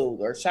killed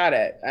or shot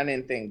at. I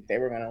didn't think they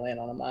were going to land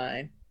on a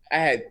mine. I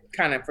had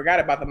kind of forgot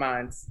about the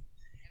mines.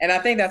 And I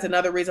think that's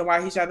another reason why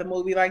he shot the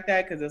movie like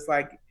that, because it's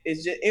like,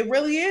 it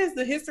really is.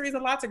 The history is a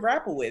lot to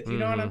grapple with. You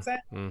know what I'm saying?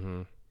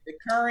 Mm-hmm. The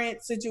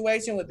current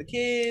situation with the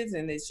kids,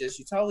 and it's just,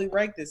 you totally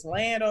wrecked this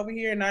land over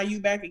here. Now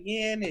you back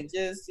again, and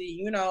just,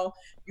 you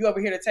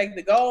over here to take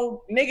the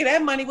gold. Nigga,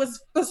 that money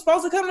was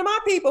supposed to come to my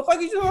people.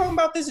 Fuck you talking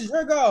about? This is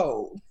your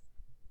gold.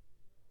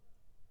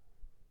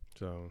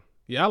 So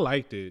yeah, I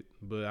liked it,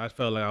 but I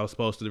felt like I was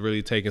supposed to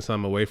really taking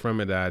something away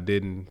from it that I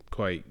didn't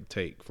quite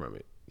take from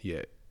it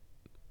yet.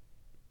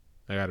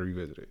 I got to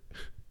revisit it.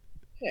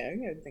 Yeah,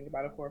 you got to think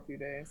about it for a few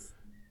days.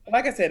 But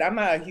like I said, I'm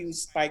not a huge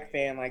Spike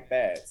fan like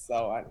that,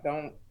 so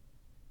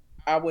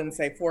I wouldn't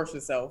say force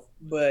yourself,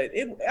 but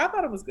I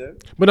thought it was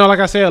good. But no, like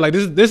I said, like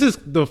this is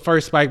the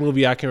first Spike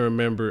movie I can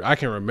remember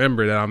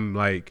that I'm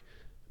like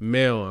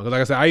male, because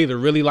like I said, I either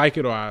really like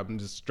it or I'm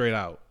just straight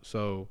out.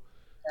 So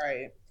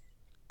right.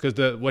 Because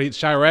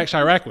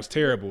Chirac was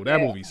terrible.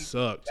 That movie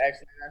sucked.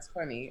 Actually, that's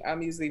funny.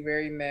 I'm usually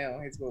very male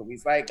in his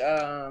movies. Like,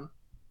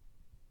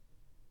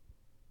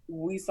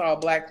 we saw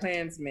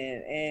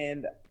BlacKkKlansman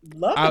and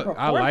loved the performance.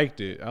 I liked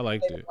it.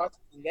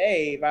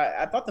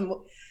 I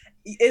thought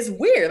it's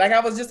weird. Like I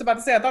was just about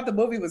to say, I thought the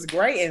movie was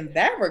great in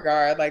that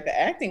regard. Like the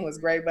acting was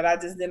great, but I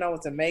just didn't know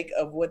what to make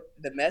of what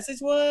the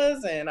message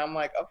was. And I'm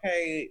like,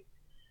 okay,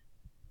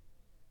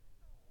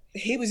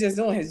 he was just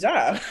doing his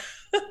job.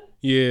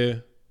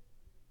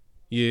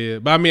 Yeah,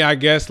 but I mean, I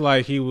guess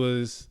like he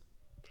was,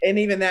 and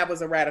even that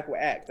was a radical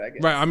act, I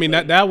guess. Right. I mean,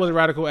 that was a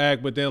radical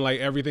act, but then like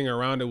everything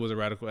around it was a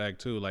radical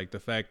act too. Like the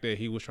fact that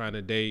he was trying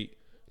to date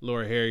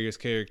Laura Harrier's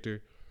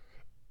character,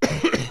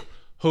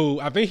 who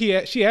I think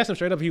she asked him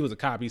straight up if he was a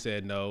cop. He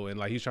said no, and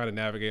like he's trying to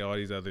navigate all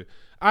these other.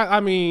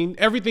 I mean,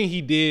 everything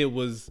he did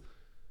was,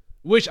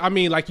 which I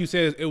mean, like you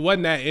said, it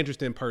wasn't that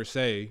interesting per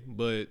se,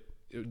 but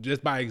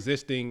just by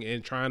existing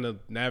and trying to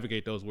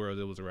navigate those worlds,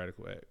 it was a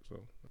radical act.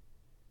 So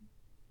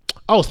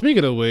Oh,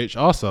 speaking of which,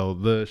 also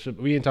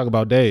we didn't talk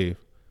about Dave.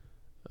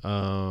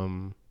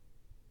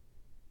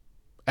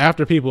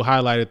 After people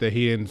highlighted that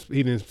he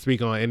didn't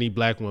speak on any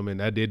black woman,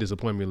 that did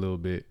disappoint me a little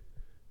bit.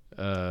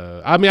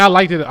 I mean, I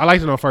liked it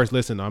on first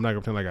listen. Though. I'm not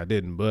gonna pretend like I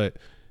didn't, but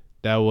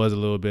that was a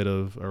little bit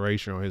of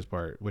erasure on his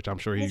part, which I'm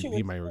sure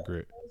he might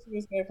regret. What you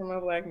expect from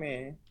a black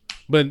man?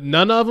 But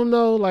none of them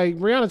though. Like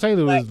Breonna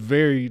Taylor was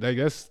very like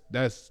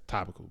that's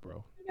topical,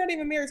 bro. You're not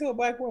even married to a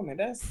black woman.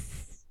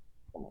 That's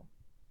come on.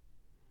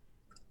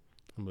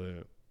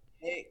 But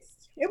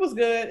It was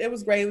good. It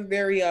was great. It was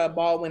very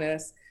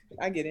Baldwin-esque.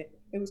 I get it.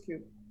 It was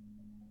cute.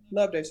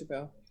 Love Dave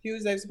Chappelle.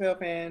 Huge Dave Chappelle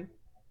fan.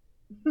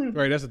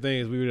 Right, that's the thing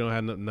is we really don't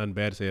have nothing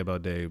bad to say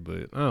about Dave,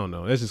 but I don't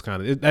know. That's just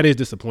kind of that is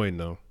disappointing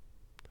though.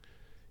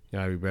 You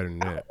gotta be better than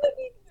that.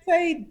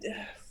 Say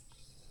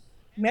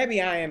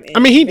maybe I am. I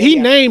mean, he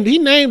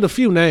named a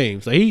few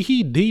names. Like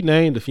he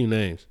named a few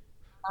names.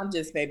 I'm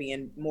just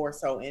maybe more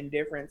so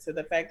indifferent to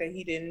the fact that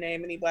he didn't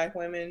name any black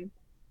women.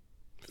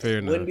 Fair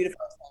enough. Wouldn't be the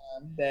first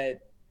time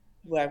that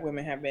black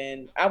women have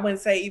been. I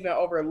wouldn't say even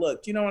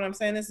overlooked. You know what I'm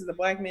saying? This is a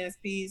black man's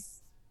piece.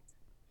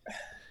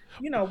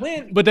 You know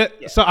when, but that.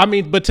 Yeah. So I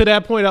mean, but to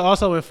that point, it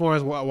also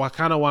informs why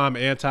I'm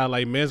anti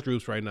like men's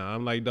groups right now.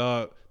 I'm like,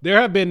 dog. There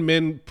have been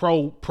men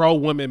pro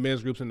women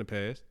men's groups in the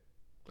past.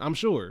 I'm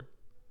sure.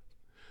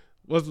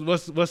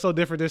 What's so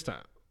different this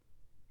time?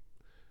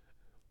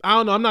 I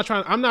don't know. I'm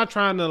not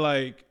trying to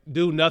like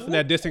do nothing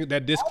that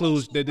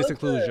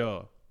disincludes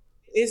y'all.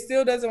 It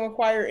still doesn't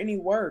require any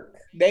work.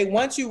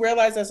 Once you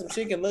realize that some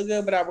shit can look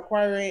good, but not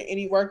requiring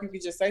any work, you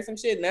can just say some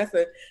shit,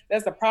 and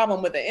that's the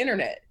problem with the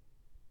internet.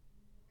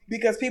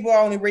 Because people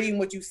are only reading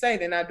what you say,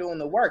 they're not doing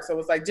the work. So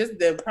it's like just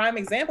the prime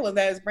example of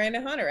that is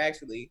Brandon Hunter,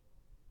 actually.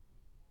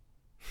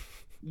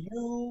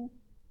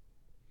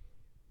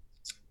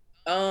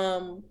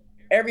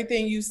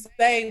 Everything you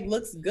say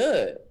looks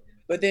good.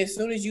 But then as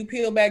soon as you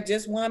peel back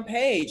just one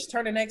page,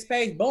 turn the next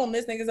page, boom,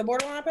 this nigga's a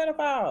borderline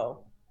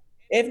pedophile.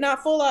 If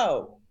not full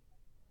out.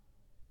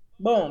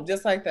 Boom,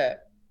 just like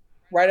that.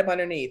 Right up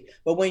underneath.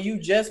 But when you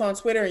just on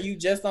Twitter and you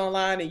just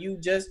online and you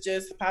just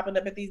popping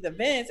up at these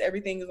events,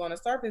 everything is on the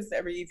surface.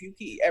 If you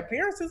keep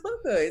appearances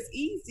look good, it's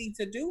easy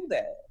to do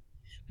that.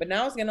 But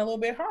now it's getting a little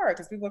bit hard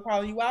because people are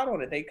calling you out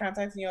on it. They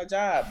contacting your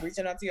job,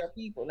 reaching out to your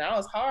people. Now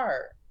it's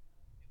hard.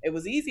 It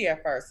was easy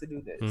at first to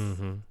do this.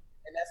 Mm-hmm. And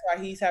that's why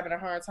he's having a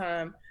hard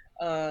time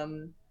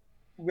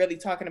really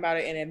talking about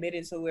it and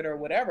admitting to it or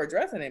whatever,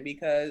 addressing it,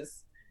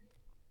 because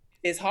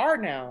it's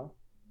hard now.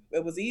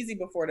 It was easy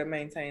before to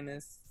maintain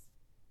this.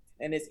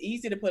 And it's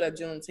easy to put up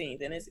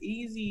Juneteenth, and it's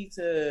easy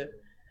to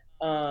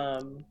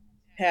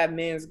have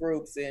men's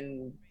groups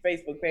and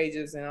Facebook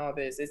pages and all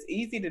this. It's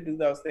easy to do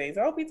those things.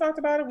 Oh, we talked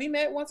about it. We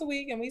met once a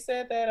week, and we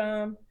said that,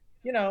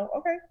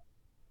 okay.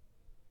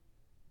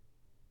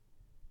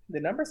 The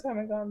numbers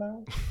haven't gone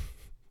down.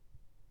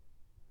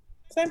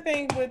 Same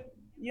thing with,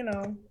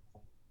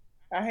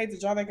 I hate to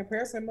draw that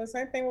comparison, but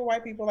same thing with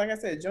white people. Like I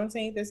said,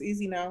 Juneteenth is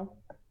easy now.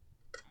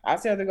 I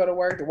still have to go to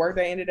work. The work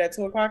day ended at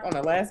 2:00 on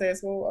the last day of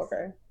school.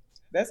 Okay.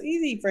 That's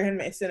easy for him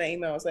to send an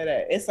email and say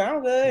that. It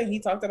sounds good. He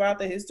talked about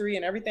the history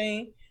and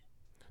everything.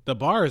 The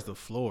bar is the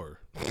floor.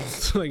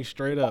 Like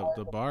straight up,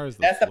 the bar is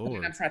the floor. That's the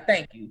point I'm trying.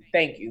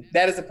 Thank you.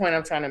 That is the point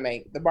I'm trying to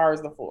make. The bar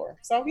is the floor.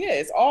 So yeah,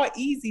 it's all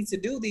easy to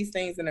do these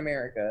things in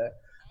America.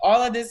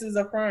 All of this is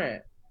a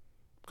front.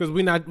 Because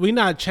we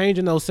not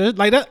changing those sense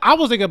like that. I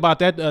was thinking about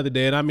that the other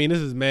day, and I mean, this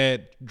is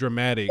mad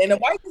dramatic. And the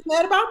whites is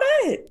mad about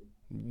that.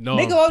 No.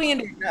 Nickelodeon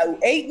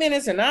did 8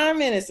 minutes or 9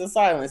 minutes of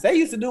silence. They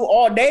used to do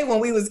all day when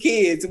we was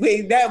kids.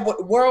 That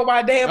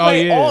Worldwide Day of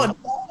Play all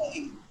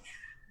day.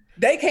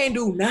 They can't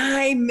do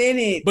 9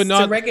 minutes. But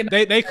no,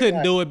 they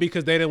couldn't do it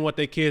because they didn't want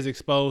their kids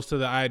exposed to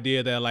the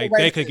idea that like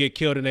they could get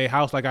killed in their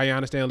house like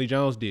Ayanna Stanley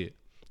Jones did.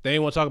 They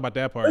didn't want to talk about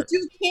that part. But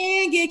you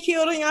can get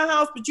killed in your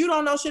house, but you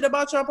don't know shit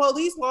about your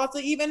police laws to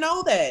even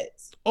know that.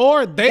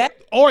 Or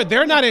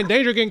they're not in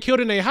danger of getting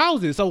killed in their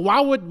houses. So why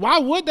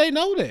would they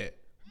know that?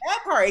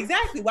 That part,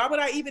 exactly. Why would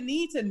I even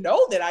need to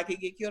know that I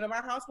could get killed in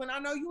my house when I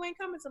know you ain't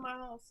coming to my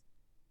house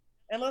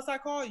unless I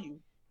call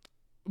you?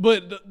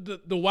 But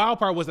the wild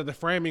part was that the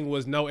framing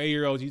was no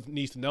 8-year-old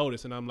needs to know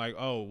this. And I'm like,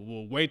 oh,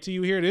 well, wait till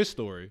you hear this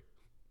story.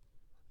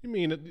 You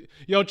mean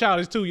your child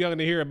is too young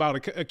to hear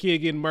about a kid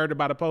getting murdered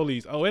by the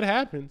police? Oh, it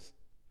happens.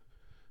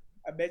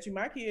 I bet you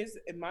my kids,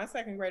 if my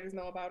second graders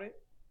know about it.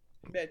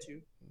 I bet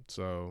you.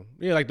 So,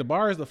 yeah, like the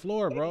bar is the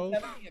floor, bro.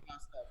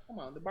 Come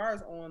on, the bar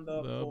is on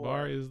the floor. The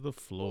bar is the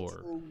floor.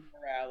 True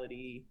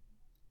morality.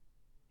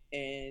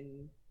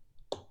 And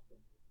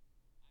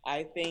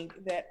I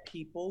think that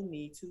people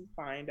need to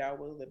find out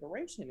what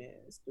liberation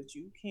is. But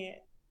you can't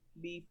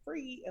be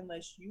free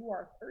unless you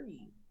are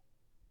free.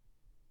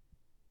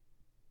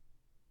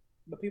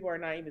 But people are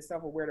not even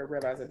self-aware to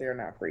realize that they're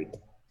not free.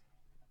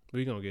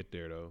 We're going to get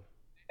there, though.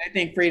 I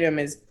think freedom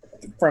is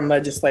from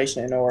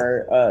legislation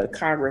or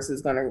Congress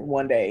is going to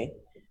one day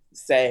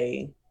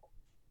say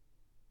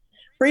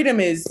freedom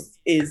is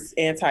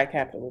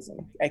anti-capitalism.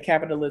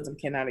 Capitalism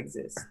cannot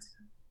exist.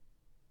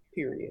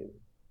 Period.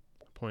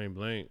 Point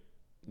blank.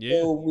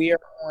 Yeah. So we are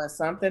on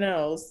something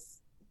else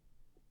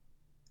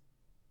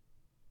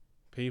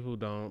People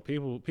don't.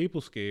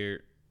 People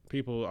scared.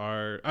 People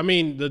are. I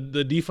mean, the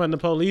defund the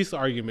police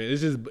argument.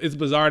 It's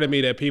bizarre to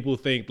me that people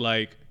think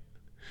like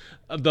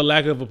the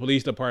lack of a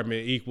police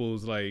department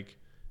equals like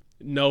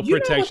no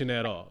protection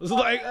at all. It's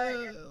like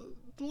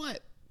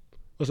what?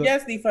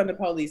 Yes, defund the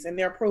police, and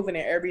they're proving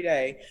it every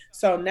day.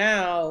 So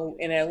now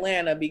in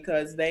Atlanta,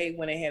 because they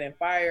went ahead and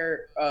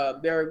fired,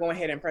 they're going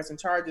ahead and pressing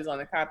charges on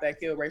the cop that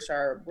killed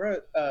Rayshard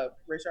Brooks.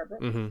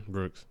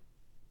 Brooks.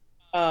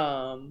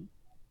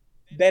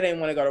 They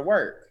didn't want to go to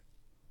work.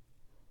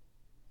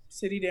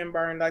 City didn't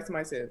burn, like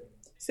somebody said.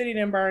 City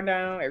didn't burn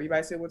down.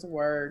 Everybody still went to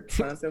work.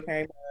 Sun still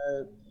came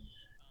up.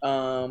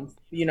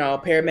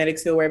 Paramedics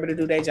still were able to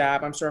do their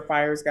job. I'm sure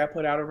fires got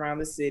put out around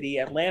the city.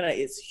 Atlanta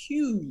is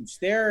huge.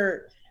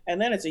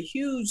 Atlanta's a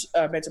huge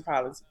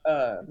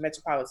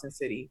metropolitan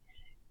city.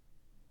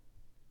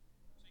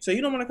 So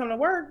you don't want to come to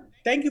work.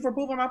 Thank you for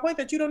proving my point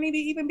that you don't need to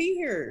even be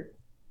here.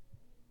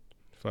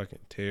 Fucking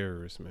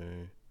terrorists,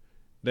 man.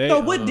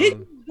 What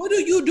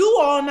do you do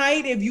all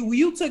night if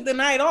you took the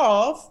night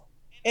off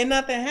and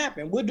nothing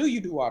happened? What do you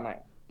do all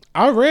night?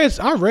 I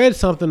read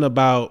something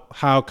about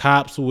how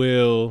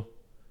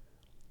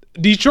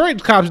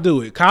Detroit cops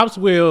do it. Cops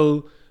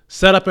will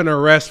set up an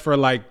arrest for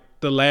like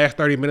the last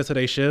 30 minutes of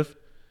their shift.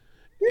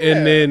 Yeah.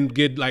 And then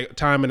get like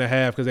time and a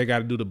half because they got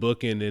to do the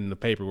booking and the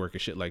paperwork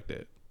and shit like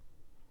that.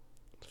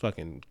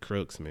 Fucking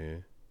crooks,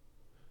 man.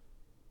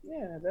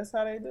 Yeah, that's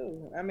how they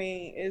do. I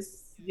mean,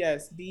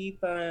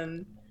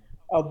 defund,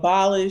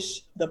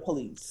 abolish the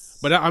police.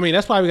 But I mean,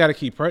 that's why we got to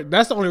keep.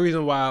 That's the only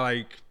reason why,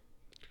 like,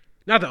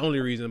 not the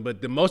only reason,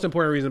 but the most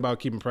important reason about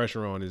keeping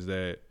pressure on is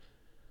that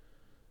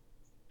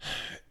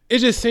it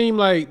just seemed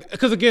like,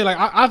 because again, like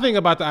I think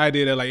about the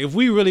idea that like if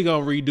we really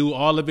gonna redo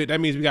all of it, that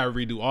means we gotta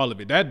redo all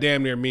of it. That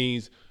damn near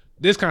means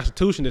this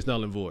Constitution is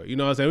null and void. You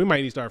know what I'm saying? We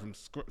might need to start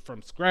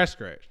from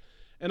scratch.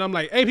 And I'm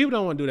like, hey, people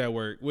don't want to do that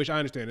work, which I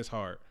understand it's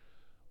hard,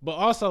 but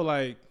also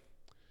like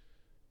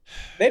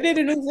they did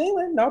in New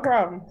Zealand, no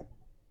problem.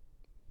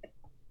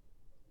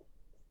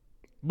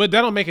 But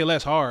that don't make it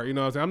less hard. You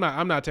know what I'm saying?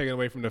 I'm not taking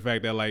away from the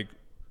fact that like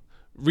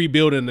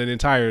rebuilding an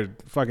entire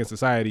fucking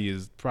society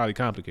is probably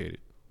complicated.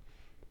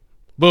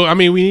 But I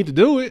mean, we need to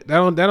do it.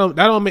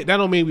 That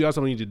don't mean we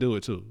also need to do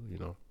it too. You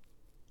know.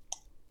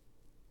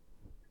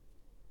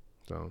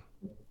 So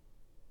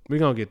we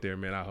gonna get there,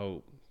 man. I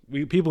hope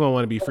people gonna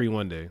want to be free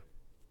one day.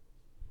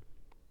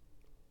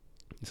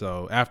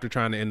 So after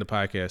trying to end the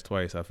podcast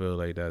twice, I feel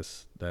like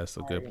that's a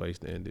good place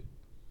to end it.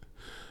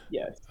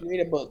 Yes, read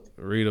a book.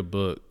 Read a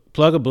book.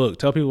 Plug a book.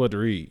 Tell people what to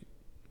read.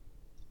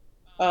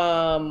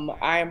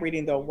 I am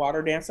reading The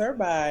Water Dancer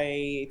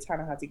by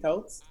Ta-Nehisi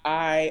Coates.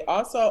 I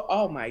also,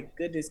 oh my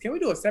goodness, can we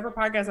do a separate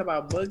podcast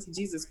about books?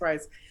 Jesus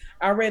Christ.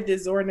 I read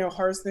this Zora Neale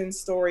Hurston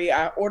story.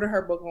 I ordered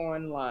her book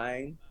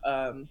online,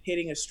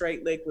 Hitting a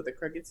Straight Lick with a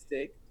Crooked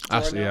Stick. I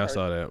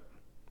saw that.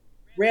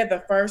 Read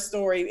the first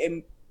story,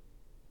 and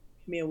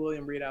me and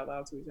William read out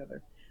loud to each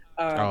other.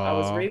 I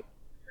was reading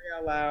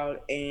out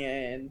loud,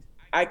 and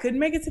I couldn't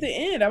make it to the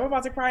end. I'm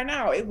about to cry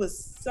now. It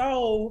was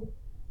so,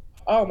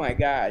 oh my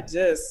God,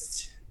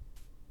 just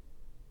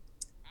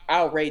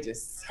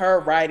outrageous. Her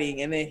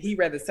writing, and then he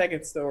read the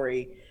second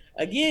story.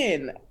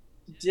 Again,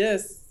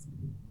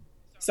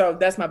 so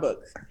that's my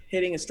book.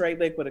 Hitting a Straight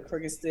Lick with a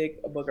Crooked Stick,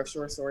 a book of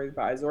short stories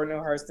by Zora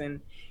Neale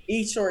Hurston.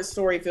 Each short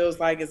story feels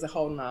like it's a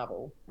whole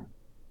novel.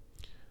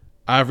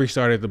 I've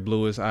restarted The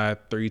Bluest Eye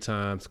 3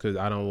 times because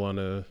I don't want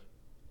to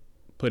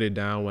put it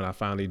down when I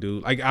finally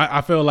do. Like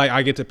I feel like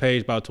I get to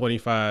page about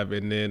 25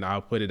 and then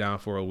I'll put it down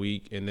for a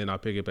week and then I'll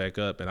pick it back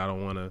up, and I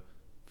don't want to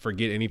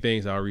forget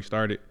anything, so I'll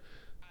restart it.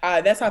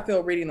 That's how I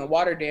feel reading The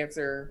Water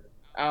Dancer.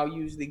 I'll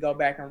usually go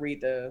back and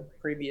read the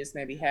previous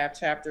maybe half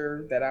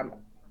chapter that I'm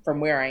from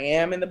where I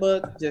am in the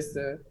book just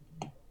to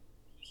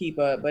keep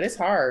up. But it's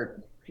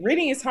hard.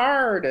 Reading is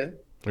hard.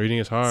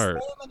 Reading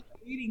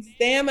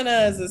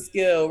stamina is a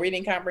skill.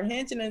 Reading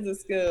comprehension is a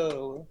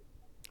skill.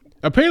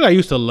 Apparently, I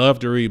used to love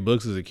to read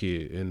books as a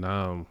kid, and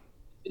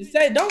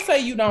don't say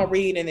you don't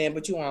read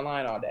but you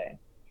online all day.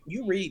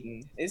 You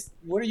reading?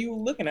 What are you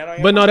looking at on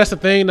your phone? No, that's the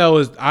thing though.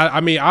 Is I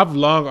mean, I've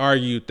long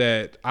argued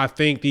that I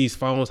think these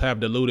phones have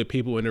deluded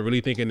people, and they're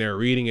really thinking they're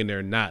reading, and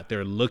they're not.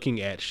 They're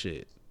looking at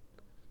shit.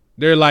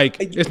 They're like,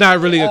 it's not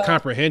really a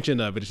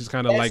comprehension of it. It's just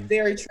kind of like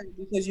very true,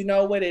 because you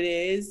know what it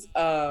is.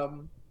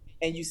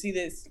 And you see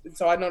this,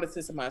 so I noticed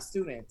this in my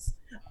students.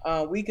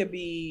 I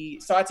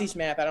teach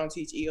math. I don't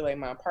teach ELA.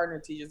 My partner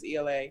teaches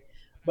ELA.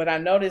 But I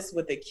noticed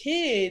with the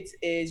kids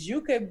is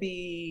you could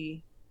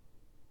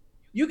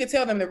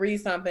tell them to read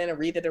something or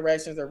read the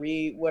directions or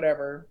read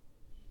whatever.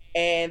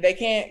 And they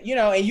can't, you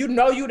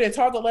didn't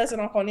taught the lesson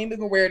on phonemic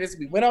awareness.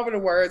 We went over the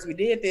words. We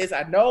did this.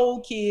 I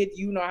know, kid,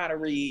 you know how to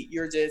read.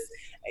 You're just,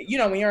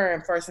 when you're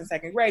in first and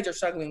second grade, you're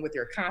struggling with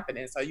your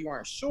confidence. So you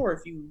aren't sure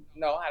if you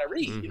know how to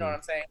read. Mm-hmm. You know what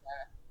I'm saying?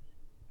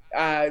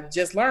 I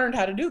just learned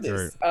how to do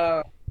this.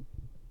 Right.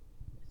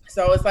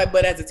 So it's like,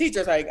 but as a teacher,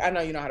 it's like, I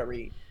know you know how to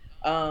read.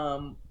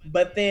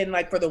 But then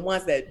like for the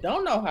ones that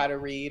don't know how to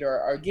read or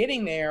are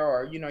getting there,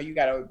 or, you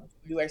got to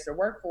do extra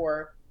work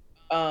for,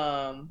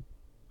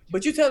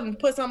 but you tell them to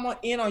put someone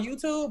in on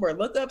YouTube or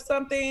look up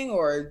something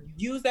or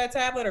use that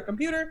tablet or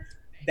computer,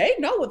 they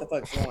know what the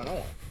fuck's going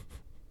on.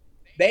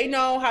 They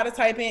know how to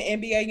type in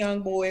NBA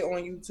YoungBoy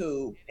on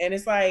YouTube. And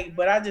it's like,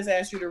 but I just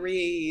asked you to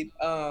read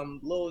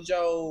Lil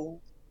Joe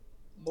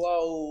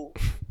Blow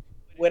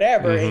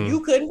whatever, and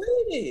you couldn't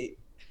read it.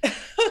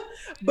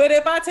 But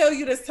if I tell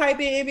you to type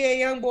in NBA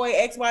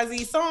YoungBoy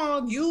XYZ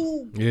song,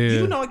 you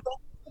know exactly what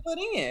to put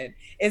in.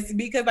 It's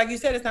because, like you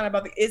said, it's not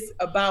about it's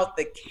about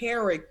the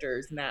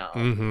characters now.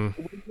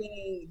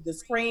 The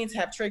screens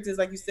have tricked us,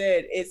 like you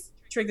said, it's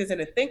tricked us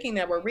into thinking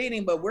that we're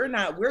reading, but we're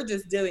not. We're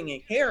just dealing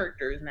in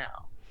characters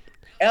now.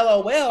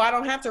 LOL, I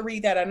don't have to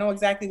read that. I know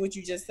exactly what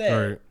you just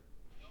said. Right.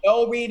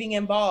 No reading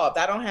involved.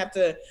 I don't have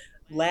to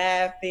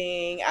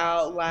laughing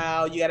out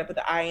loud. You got to put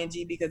the ing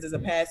because there's a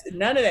past.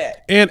 None of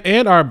that.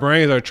 And our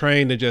brains are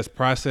trained to just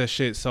process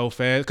shit so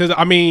fast. Because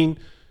I mean,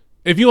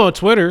 if you on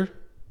Twitter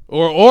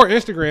or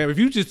Instagram, if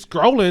you just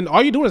scrolling,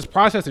 all you doing is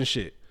processing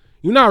shit.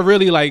 You're not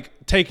really like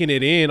taking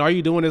it in. All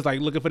you doing is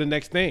like looking for the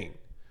next thing.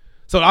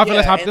 So I feel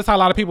that's how a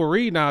lot of people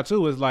read now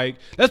too. Is like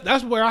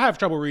that's where I have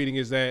trouble reading.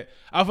 Is that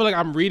I feel like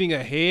I'm reading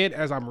ahead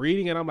as I'm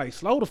reading, and I'm like,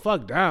 slow the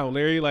fuck down,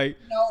 Larry. Like,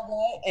 you know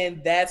what?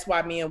 And that's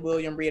why me and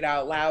William read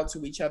out loud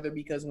to each other,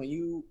 because when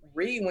you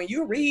read,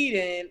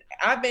 and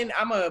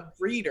I'm a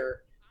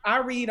reader. I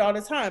read all the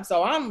time,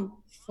 so I'm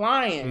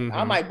flying.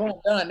 I'm like, boom,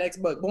 done,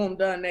 next book. Boom,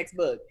 done, next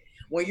book.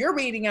 When you're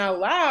reading out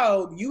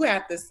loud, you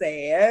have to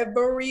say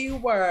every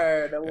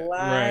word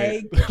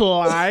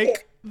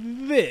like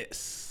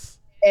this.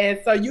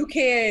 And so you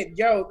can't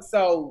joke.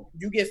 So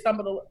you get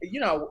stumbled,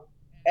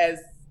 as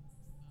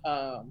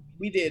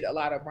we did a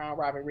lot of round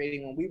robin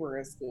reading when we were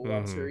in school.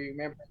 I'm sure you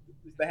remember. You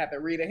used to have to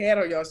read ahead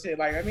on your shit.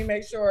 Like, let me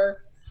make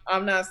sure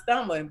I'm not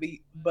stumbling.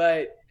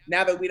 But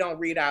now that we don't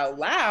read out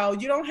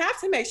loud, you don't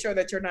have to make sure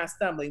that you're not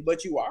stumbling,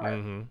 but you are.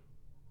 And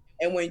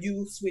when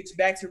you switch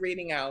back to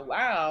reading out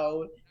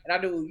loud, and I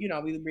do,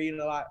 we read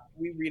a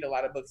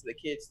lot of books to the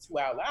kids too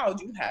out loud,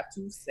 you have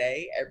to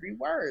say every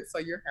word. So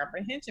your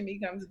comprehension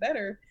becomes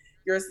better.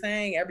 You're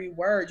saying every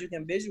word, you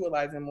can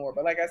visualize it more.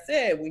 But like I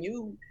said, when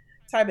you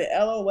type in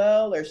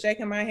LOL or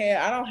shaking my head,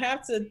 I don't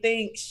have to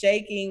think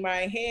shaking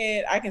my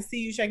head. I can see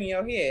you shaking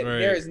your head. Right.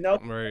 There is no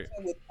connection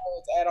with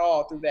words at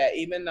all through that,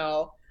 even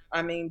though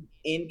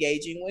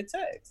engaging with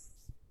text.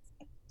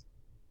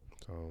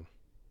 So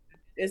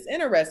it's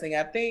interesting.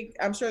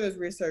 I'm sure there's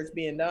research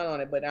being done on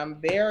it, but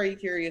I'm very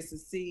curious to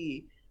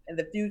see in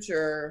the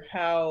future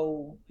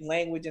how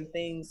language and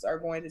things are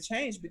going to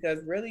change, because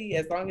really,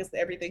 as long as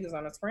everything is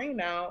on a screen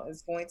now,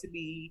 it's going to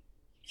be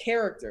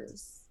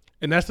characters.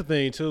 And that's the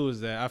thing too, is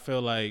that I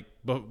feel like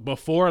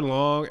before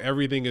long,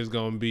 everything is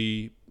going to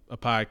be a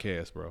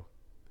podcast, bro.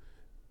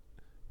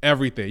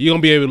 Everything. You're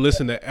going to be able to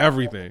listen to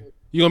everything.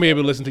 You're going to be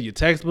able to listen to your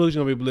textbooks.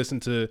 You're going to be able to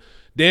listen to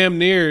damn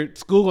near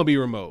school going to be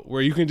remote,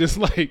 where you can just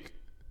like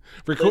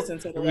listen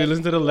to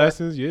the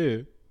lessons. Yeah.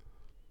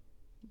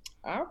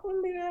 I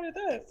wouldn't be mad at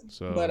that.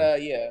 So,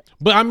 but yeah.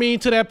 But I mean,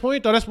 to that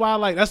point though, that's why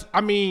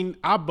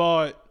I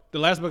bought the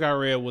last book I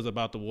read was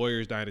about the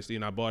Warriors dynasty,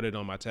 and I bought it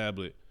on my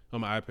tablet,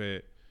 on my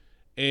iPad.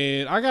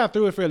 And I got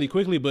through it fairly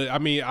quickly, but I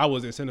mean, I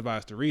was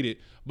incentivized to read it.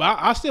 But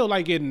I still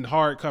like getting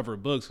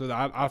hardcover books, because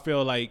I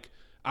feel like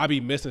I be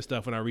missing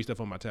stuff when I read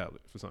stuff on my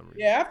tablet for some reason.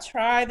 Yeah, I've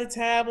tried the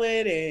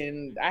tablet,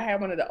 and I have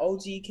one of the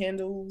OG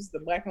Kindles, the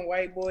black and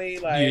white boy.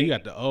 Like, yeah, you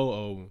got the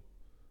OO.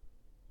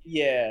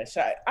 Yeah,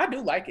 I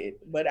do like it,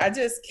 but I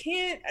just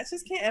can't.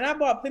 And I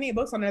bought plenty of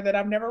books on there that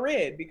I've never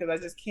read, because I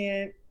just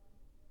can't.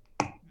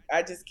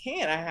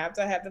 I have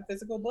to have the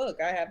physical book.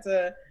 I have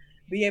to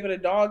be able to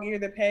dog ear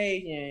the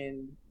page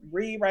and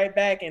read right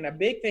back. And a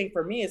big thing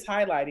for me is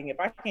highlighting. If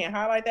I can't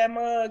highlight that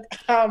mug,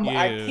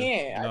 I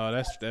can't. No,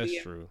 that's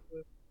true.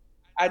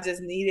 I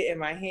just need it in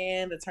my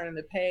hand, the turning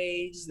the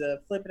page,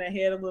 the flipping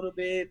ahead a little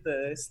bit,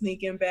 the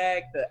sneaking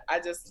back. I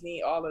just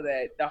need all of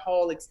that, the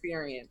whole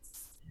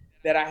experience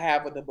that I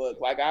have with the book.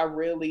 Like, I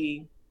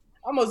really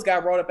almost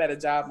got wrote up at a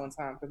job one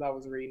time because I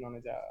was reading on the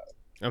job.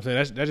 I'm saying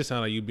that just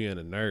sounds like you being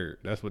a nerd.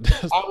 That's what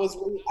I was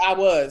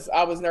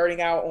nerding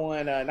out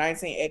on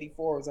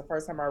 1984. It was the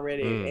first time I read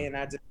it, and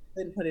I just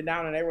didn't put it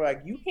down. And they were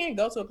like, "You can't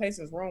go to a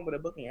patient's room with a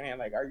book in your hand."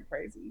 Like, are you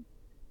crazy?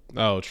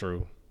 Oh,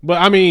 true. But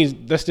I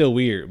mean, that's still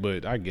weird.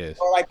 But I guess.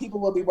 Or like, people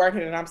will be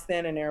working and I'm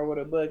standing there with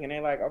a book, and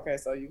they're like, "Okay,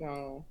 so you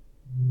gonna."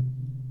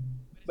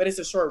 But it's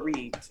a short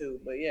read too.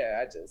 But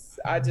yeah,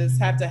 I just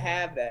have to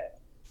have that.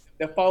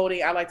 The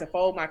folding, I like to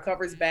fold my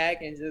covers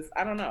back and just,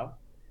 I don't know.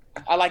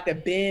 I like the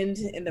bend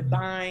and the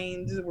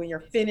bind when you're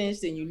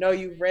finished and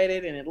you've read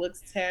it and it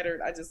looks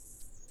tattered. I just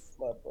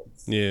love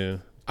books. Yeah.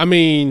 I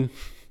mean,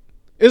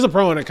 it's a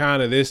pro and a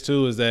con of this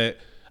too, is that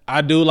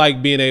I do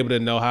like being able to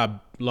know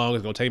how long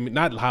it's going to take me.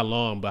 Not how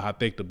long, but how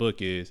thick the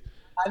book is.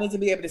 I need to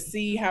be able to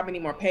see how many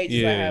more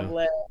pages I have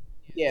left.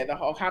 Yeah,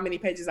 how many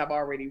pages I've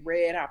already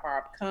read, how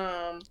far I've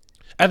come.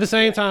 At the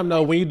same time,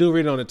 though, when you do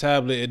read it on a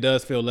tablet, it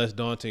does feel less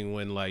daunting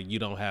when, like, you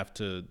don't have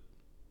to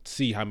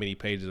see how many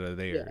pages are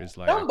there. Yeah. It's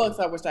like some books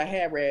I wish I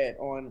had read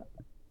on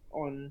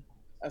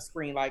a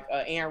screen, like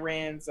Ayn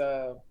Rand's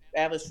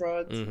Atlas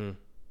Shrugged.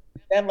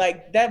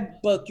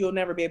 that book you'll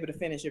never be able to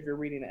finish if you're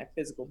reading a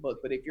physical book.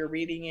 But if you're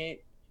reading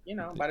it,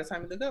 by the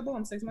time you look up,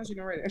 boom, 6 months you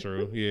can read it.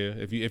 True. Yeah.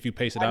 If you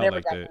pace it out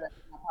like that.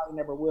 I probably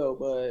never will,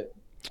 but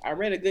I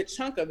read a good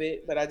chunk of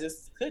it, but I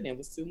just couldn't. It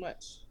was too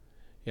much.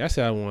 Yeah, I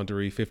said I wanted to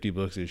read 50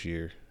 books this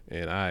year,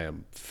 and I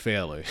am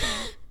failing.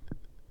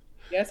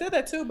 Yeah, I said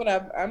that too, but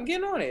I'm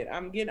getting on it.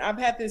 I've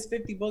had this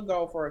 50 book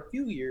goal for a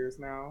few years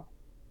now,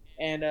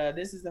 and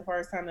this is the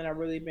first time that I've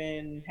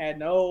really had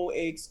no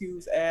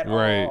excuse at all.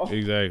 Right,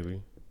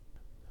 exactly.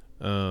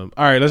 All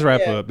right, let's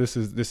wrap up. This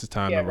is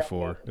time number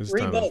 4.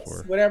 Read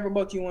books, whatever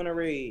book you want to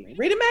read.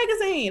 Read a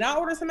magazine. I'll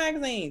order some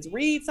magazines.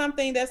 Read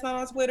something that's not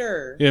on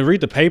Twitter. Yeah,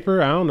 read the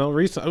paper. I don't know.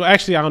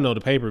 Actually, I don't know.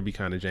 The paper would be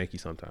kind of janky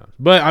sometimes.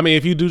 But I mean,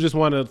 if you do just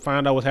want to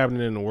find out what's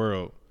happening in the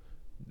world,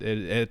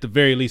 at the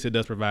very least, it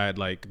does provide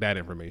like that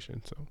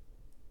information. So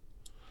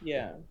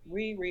yeah,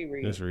 read.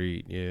 Just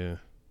read. Yeah.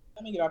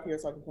 Let me get off here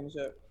so I can finish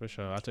up. For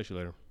sure. I'll text you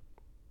later.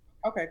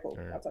 Okay, cool.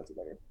 Right. I'll talk to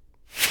you later.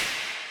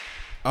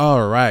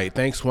 All right.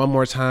 Thanks one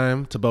more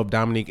time to both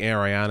Dominique and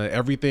Rihanna.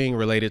 Everything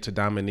related to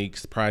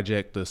Dominique's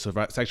project, the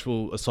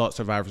Sexual Assault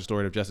Survivor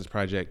Restorative Justice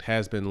Project,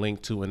 has been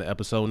linked to in the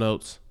episode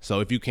notes.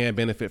 So if you can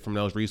benefit from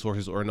those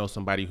resources or know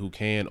somebody who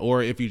can,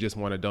 or if you just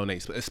want to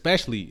donate,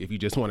 especially if you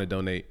just want to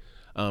donate,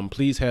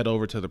 please head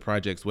over to the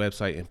project's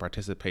website and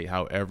participate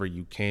however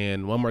you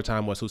can. One more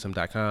time,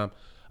 whatsuitsem.com.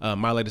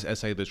 My latest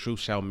essay, The Truth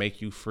Shall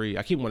Make You Free.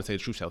 I keep wanting to say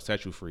The Truth Shall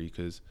Set You Free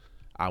because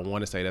I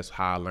want to say that's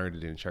how I learned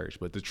it in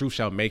church. But The Truth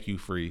Shall Make You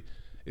Free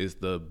is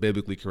the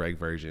biblically correct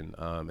version.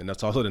 And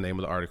that's also the name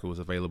of the article. Is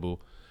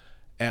available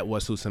at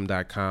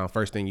whatsuitsem.com.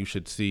 First thing you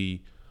should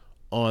see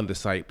on the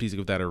site. Please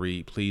give that a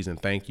read, please,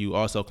 and thank you.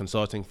 Also,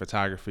 consulting,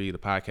 photography, the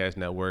podcast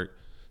network,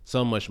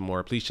 so much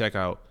more. Please check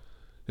out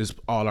just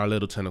all our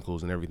little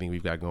tentacles and everything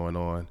we've got going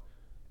on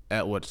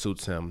at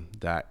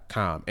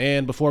whatsuitsem.com.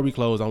 And before we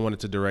close, I wanted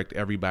to direct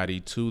everybody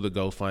to the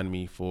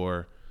GoFundMe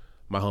for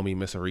my homie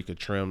Miss Arika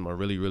Trim, a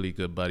really, really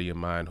good buddy of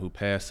mine who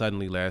passed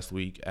suddenly last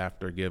week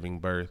after giving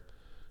birth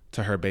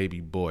to her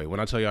baby boy.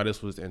 When I tell y'all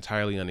this was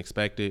entirely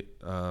unexpected,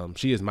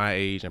 she is my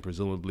age, and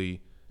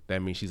presumably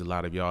that means she's a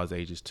lot of y'all's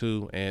ages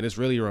too. And it's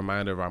really a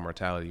reminder of our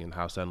mortality and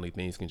how suddenly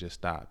things can just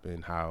stop,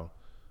 and how,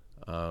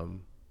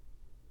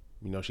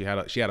 she had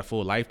a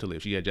full life to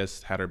live. She had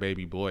just had her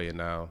baby boy, and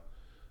now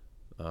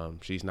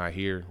she's not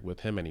here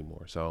with him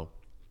anymore. So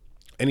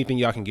anything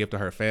y'all can give to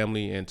her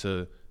family and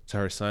to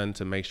her son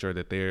to make sure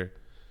that they're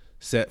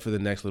set for the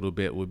next little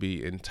bit would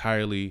be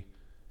entirely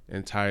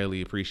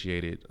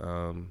appreciated.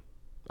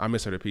 I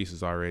miss her to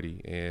pieces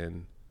already,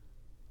 and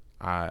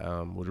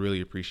I would really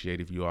appreciate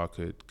if you all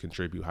could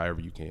contribute however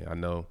you can. I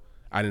know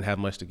I didn't have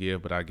much to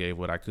give, but I gave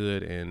what I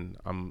could, and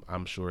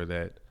I'm sure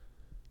that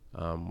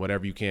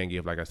whatever you can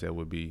give, like I said,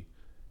 would be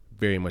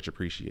very much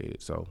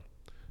appreciated. So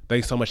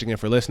thanks so much again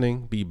for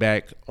listening. Be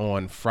back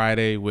on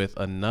Friday with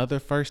another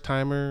first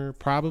timer,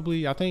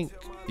 probably. I think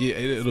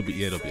it'll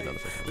be another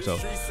first timer.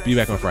 So be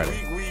back on Friday.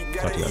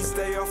 Talk to you later.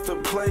 Stay off the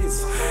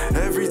plates.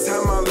 Every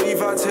time I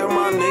leave, I tell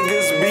my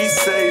niggas be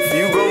safe.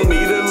 You gon'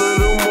 need a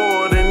little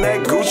more than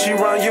that Gucci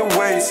around your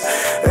waist.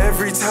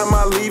 Every time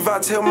I leave, I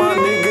tell my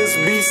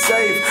niggas be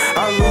safe.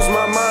 I lose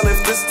my mind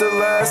if this the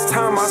last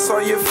time I saw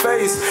your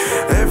face.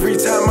 Every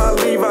time I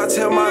leave, I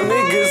tell my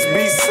niggas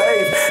be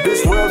safe.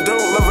 This world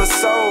don't love a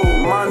soul,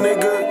 my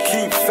nigga,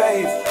 keep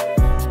faith.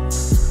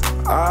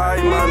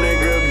 Alright, my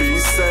nigga, be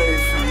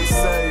safe, be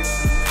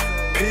safe.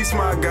 Peace,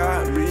 my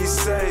God, be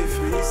safe,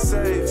 be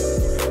safe.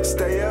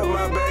 Stay up,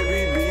 my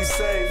baby, be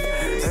safe.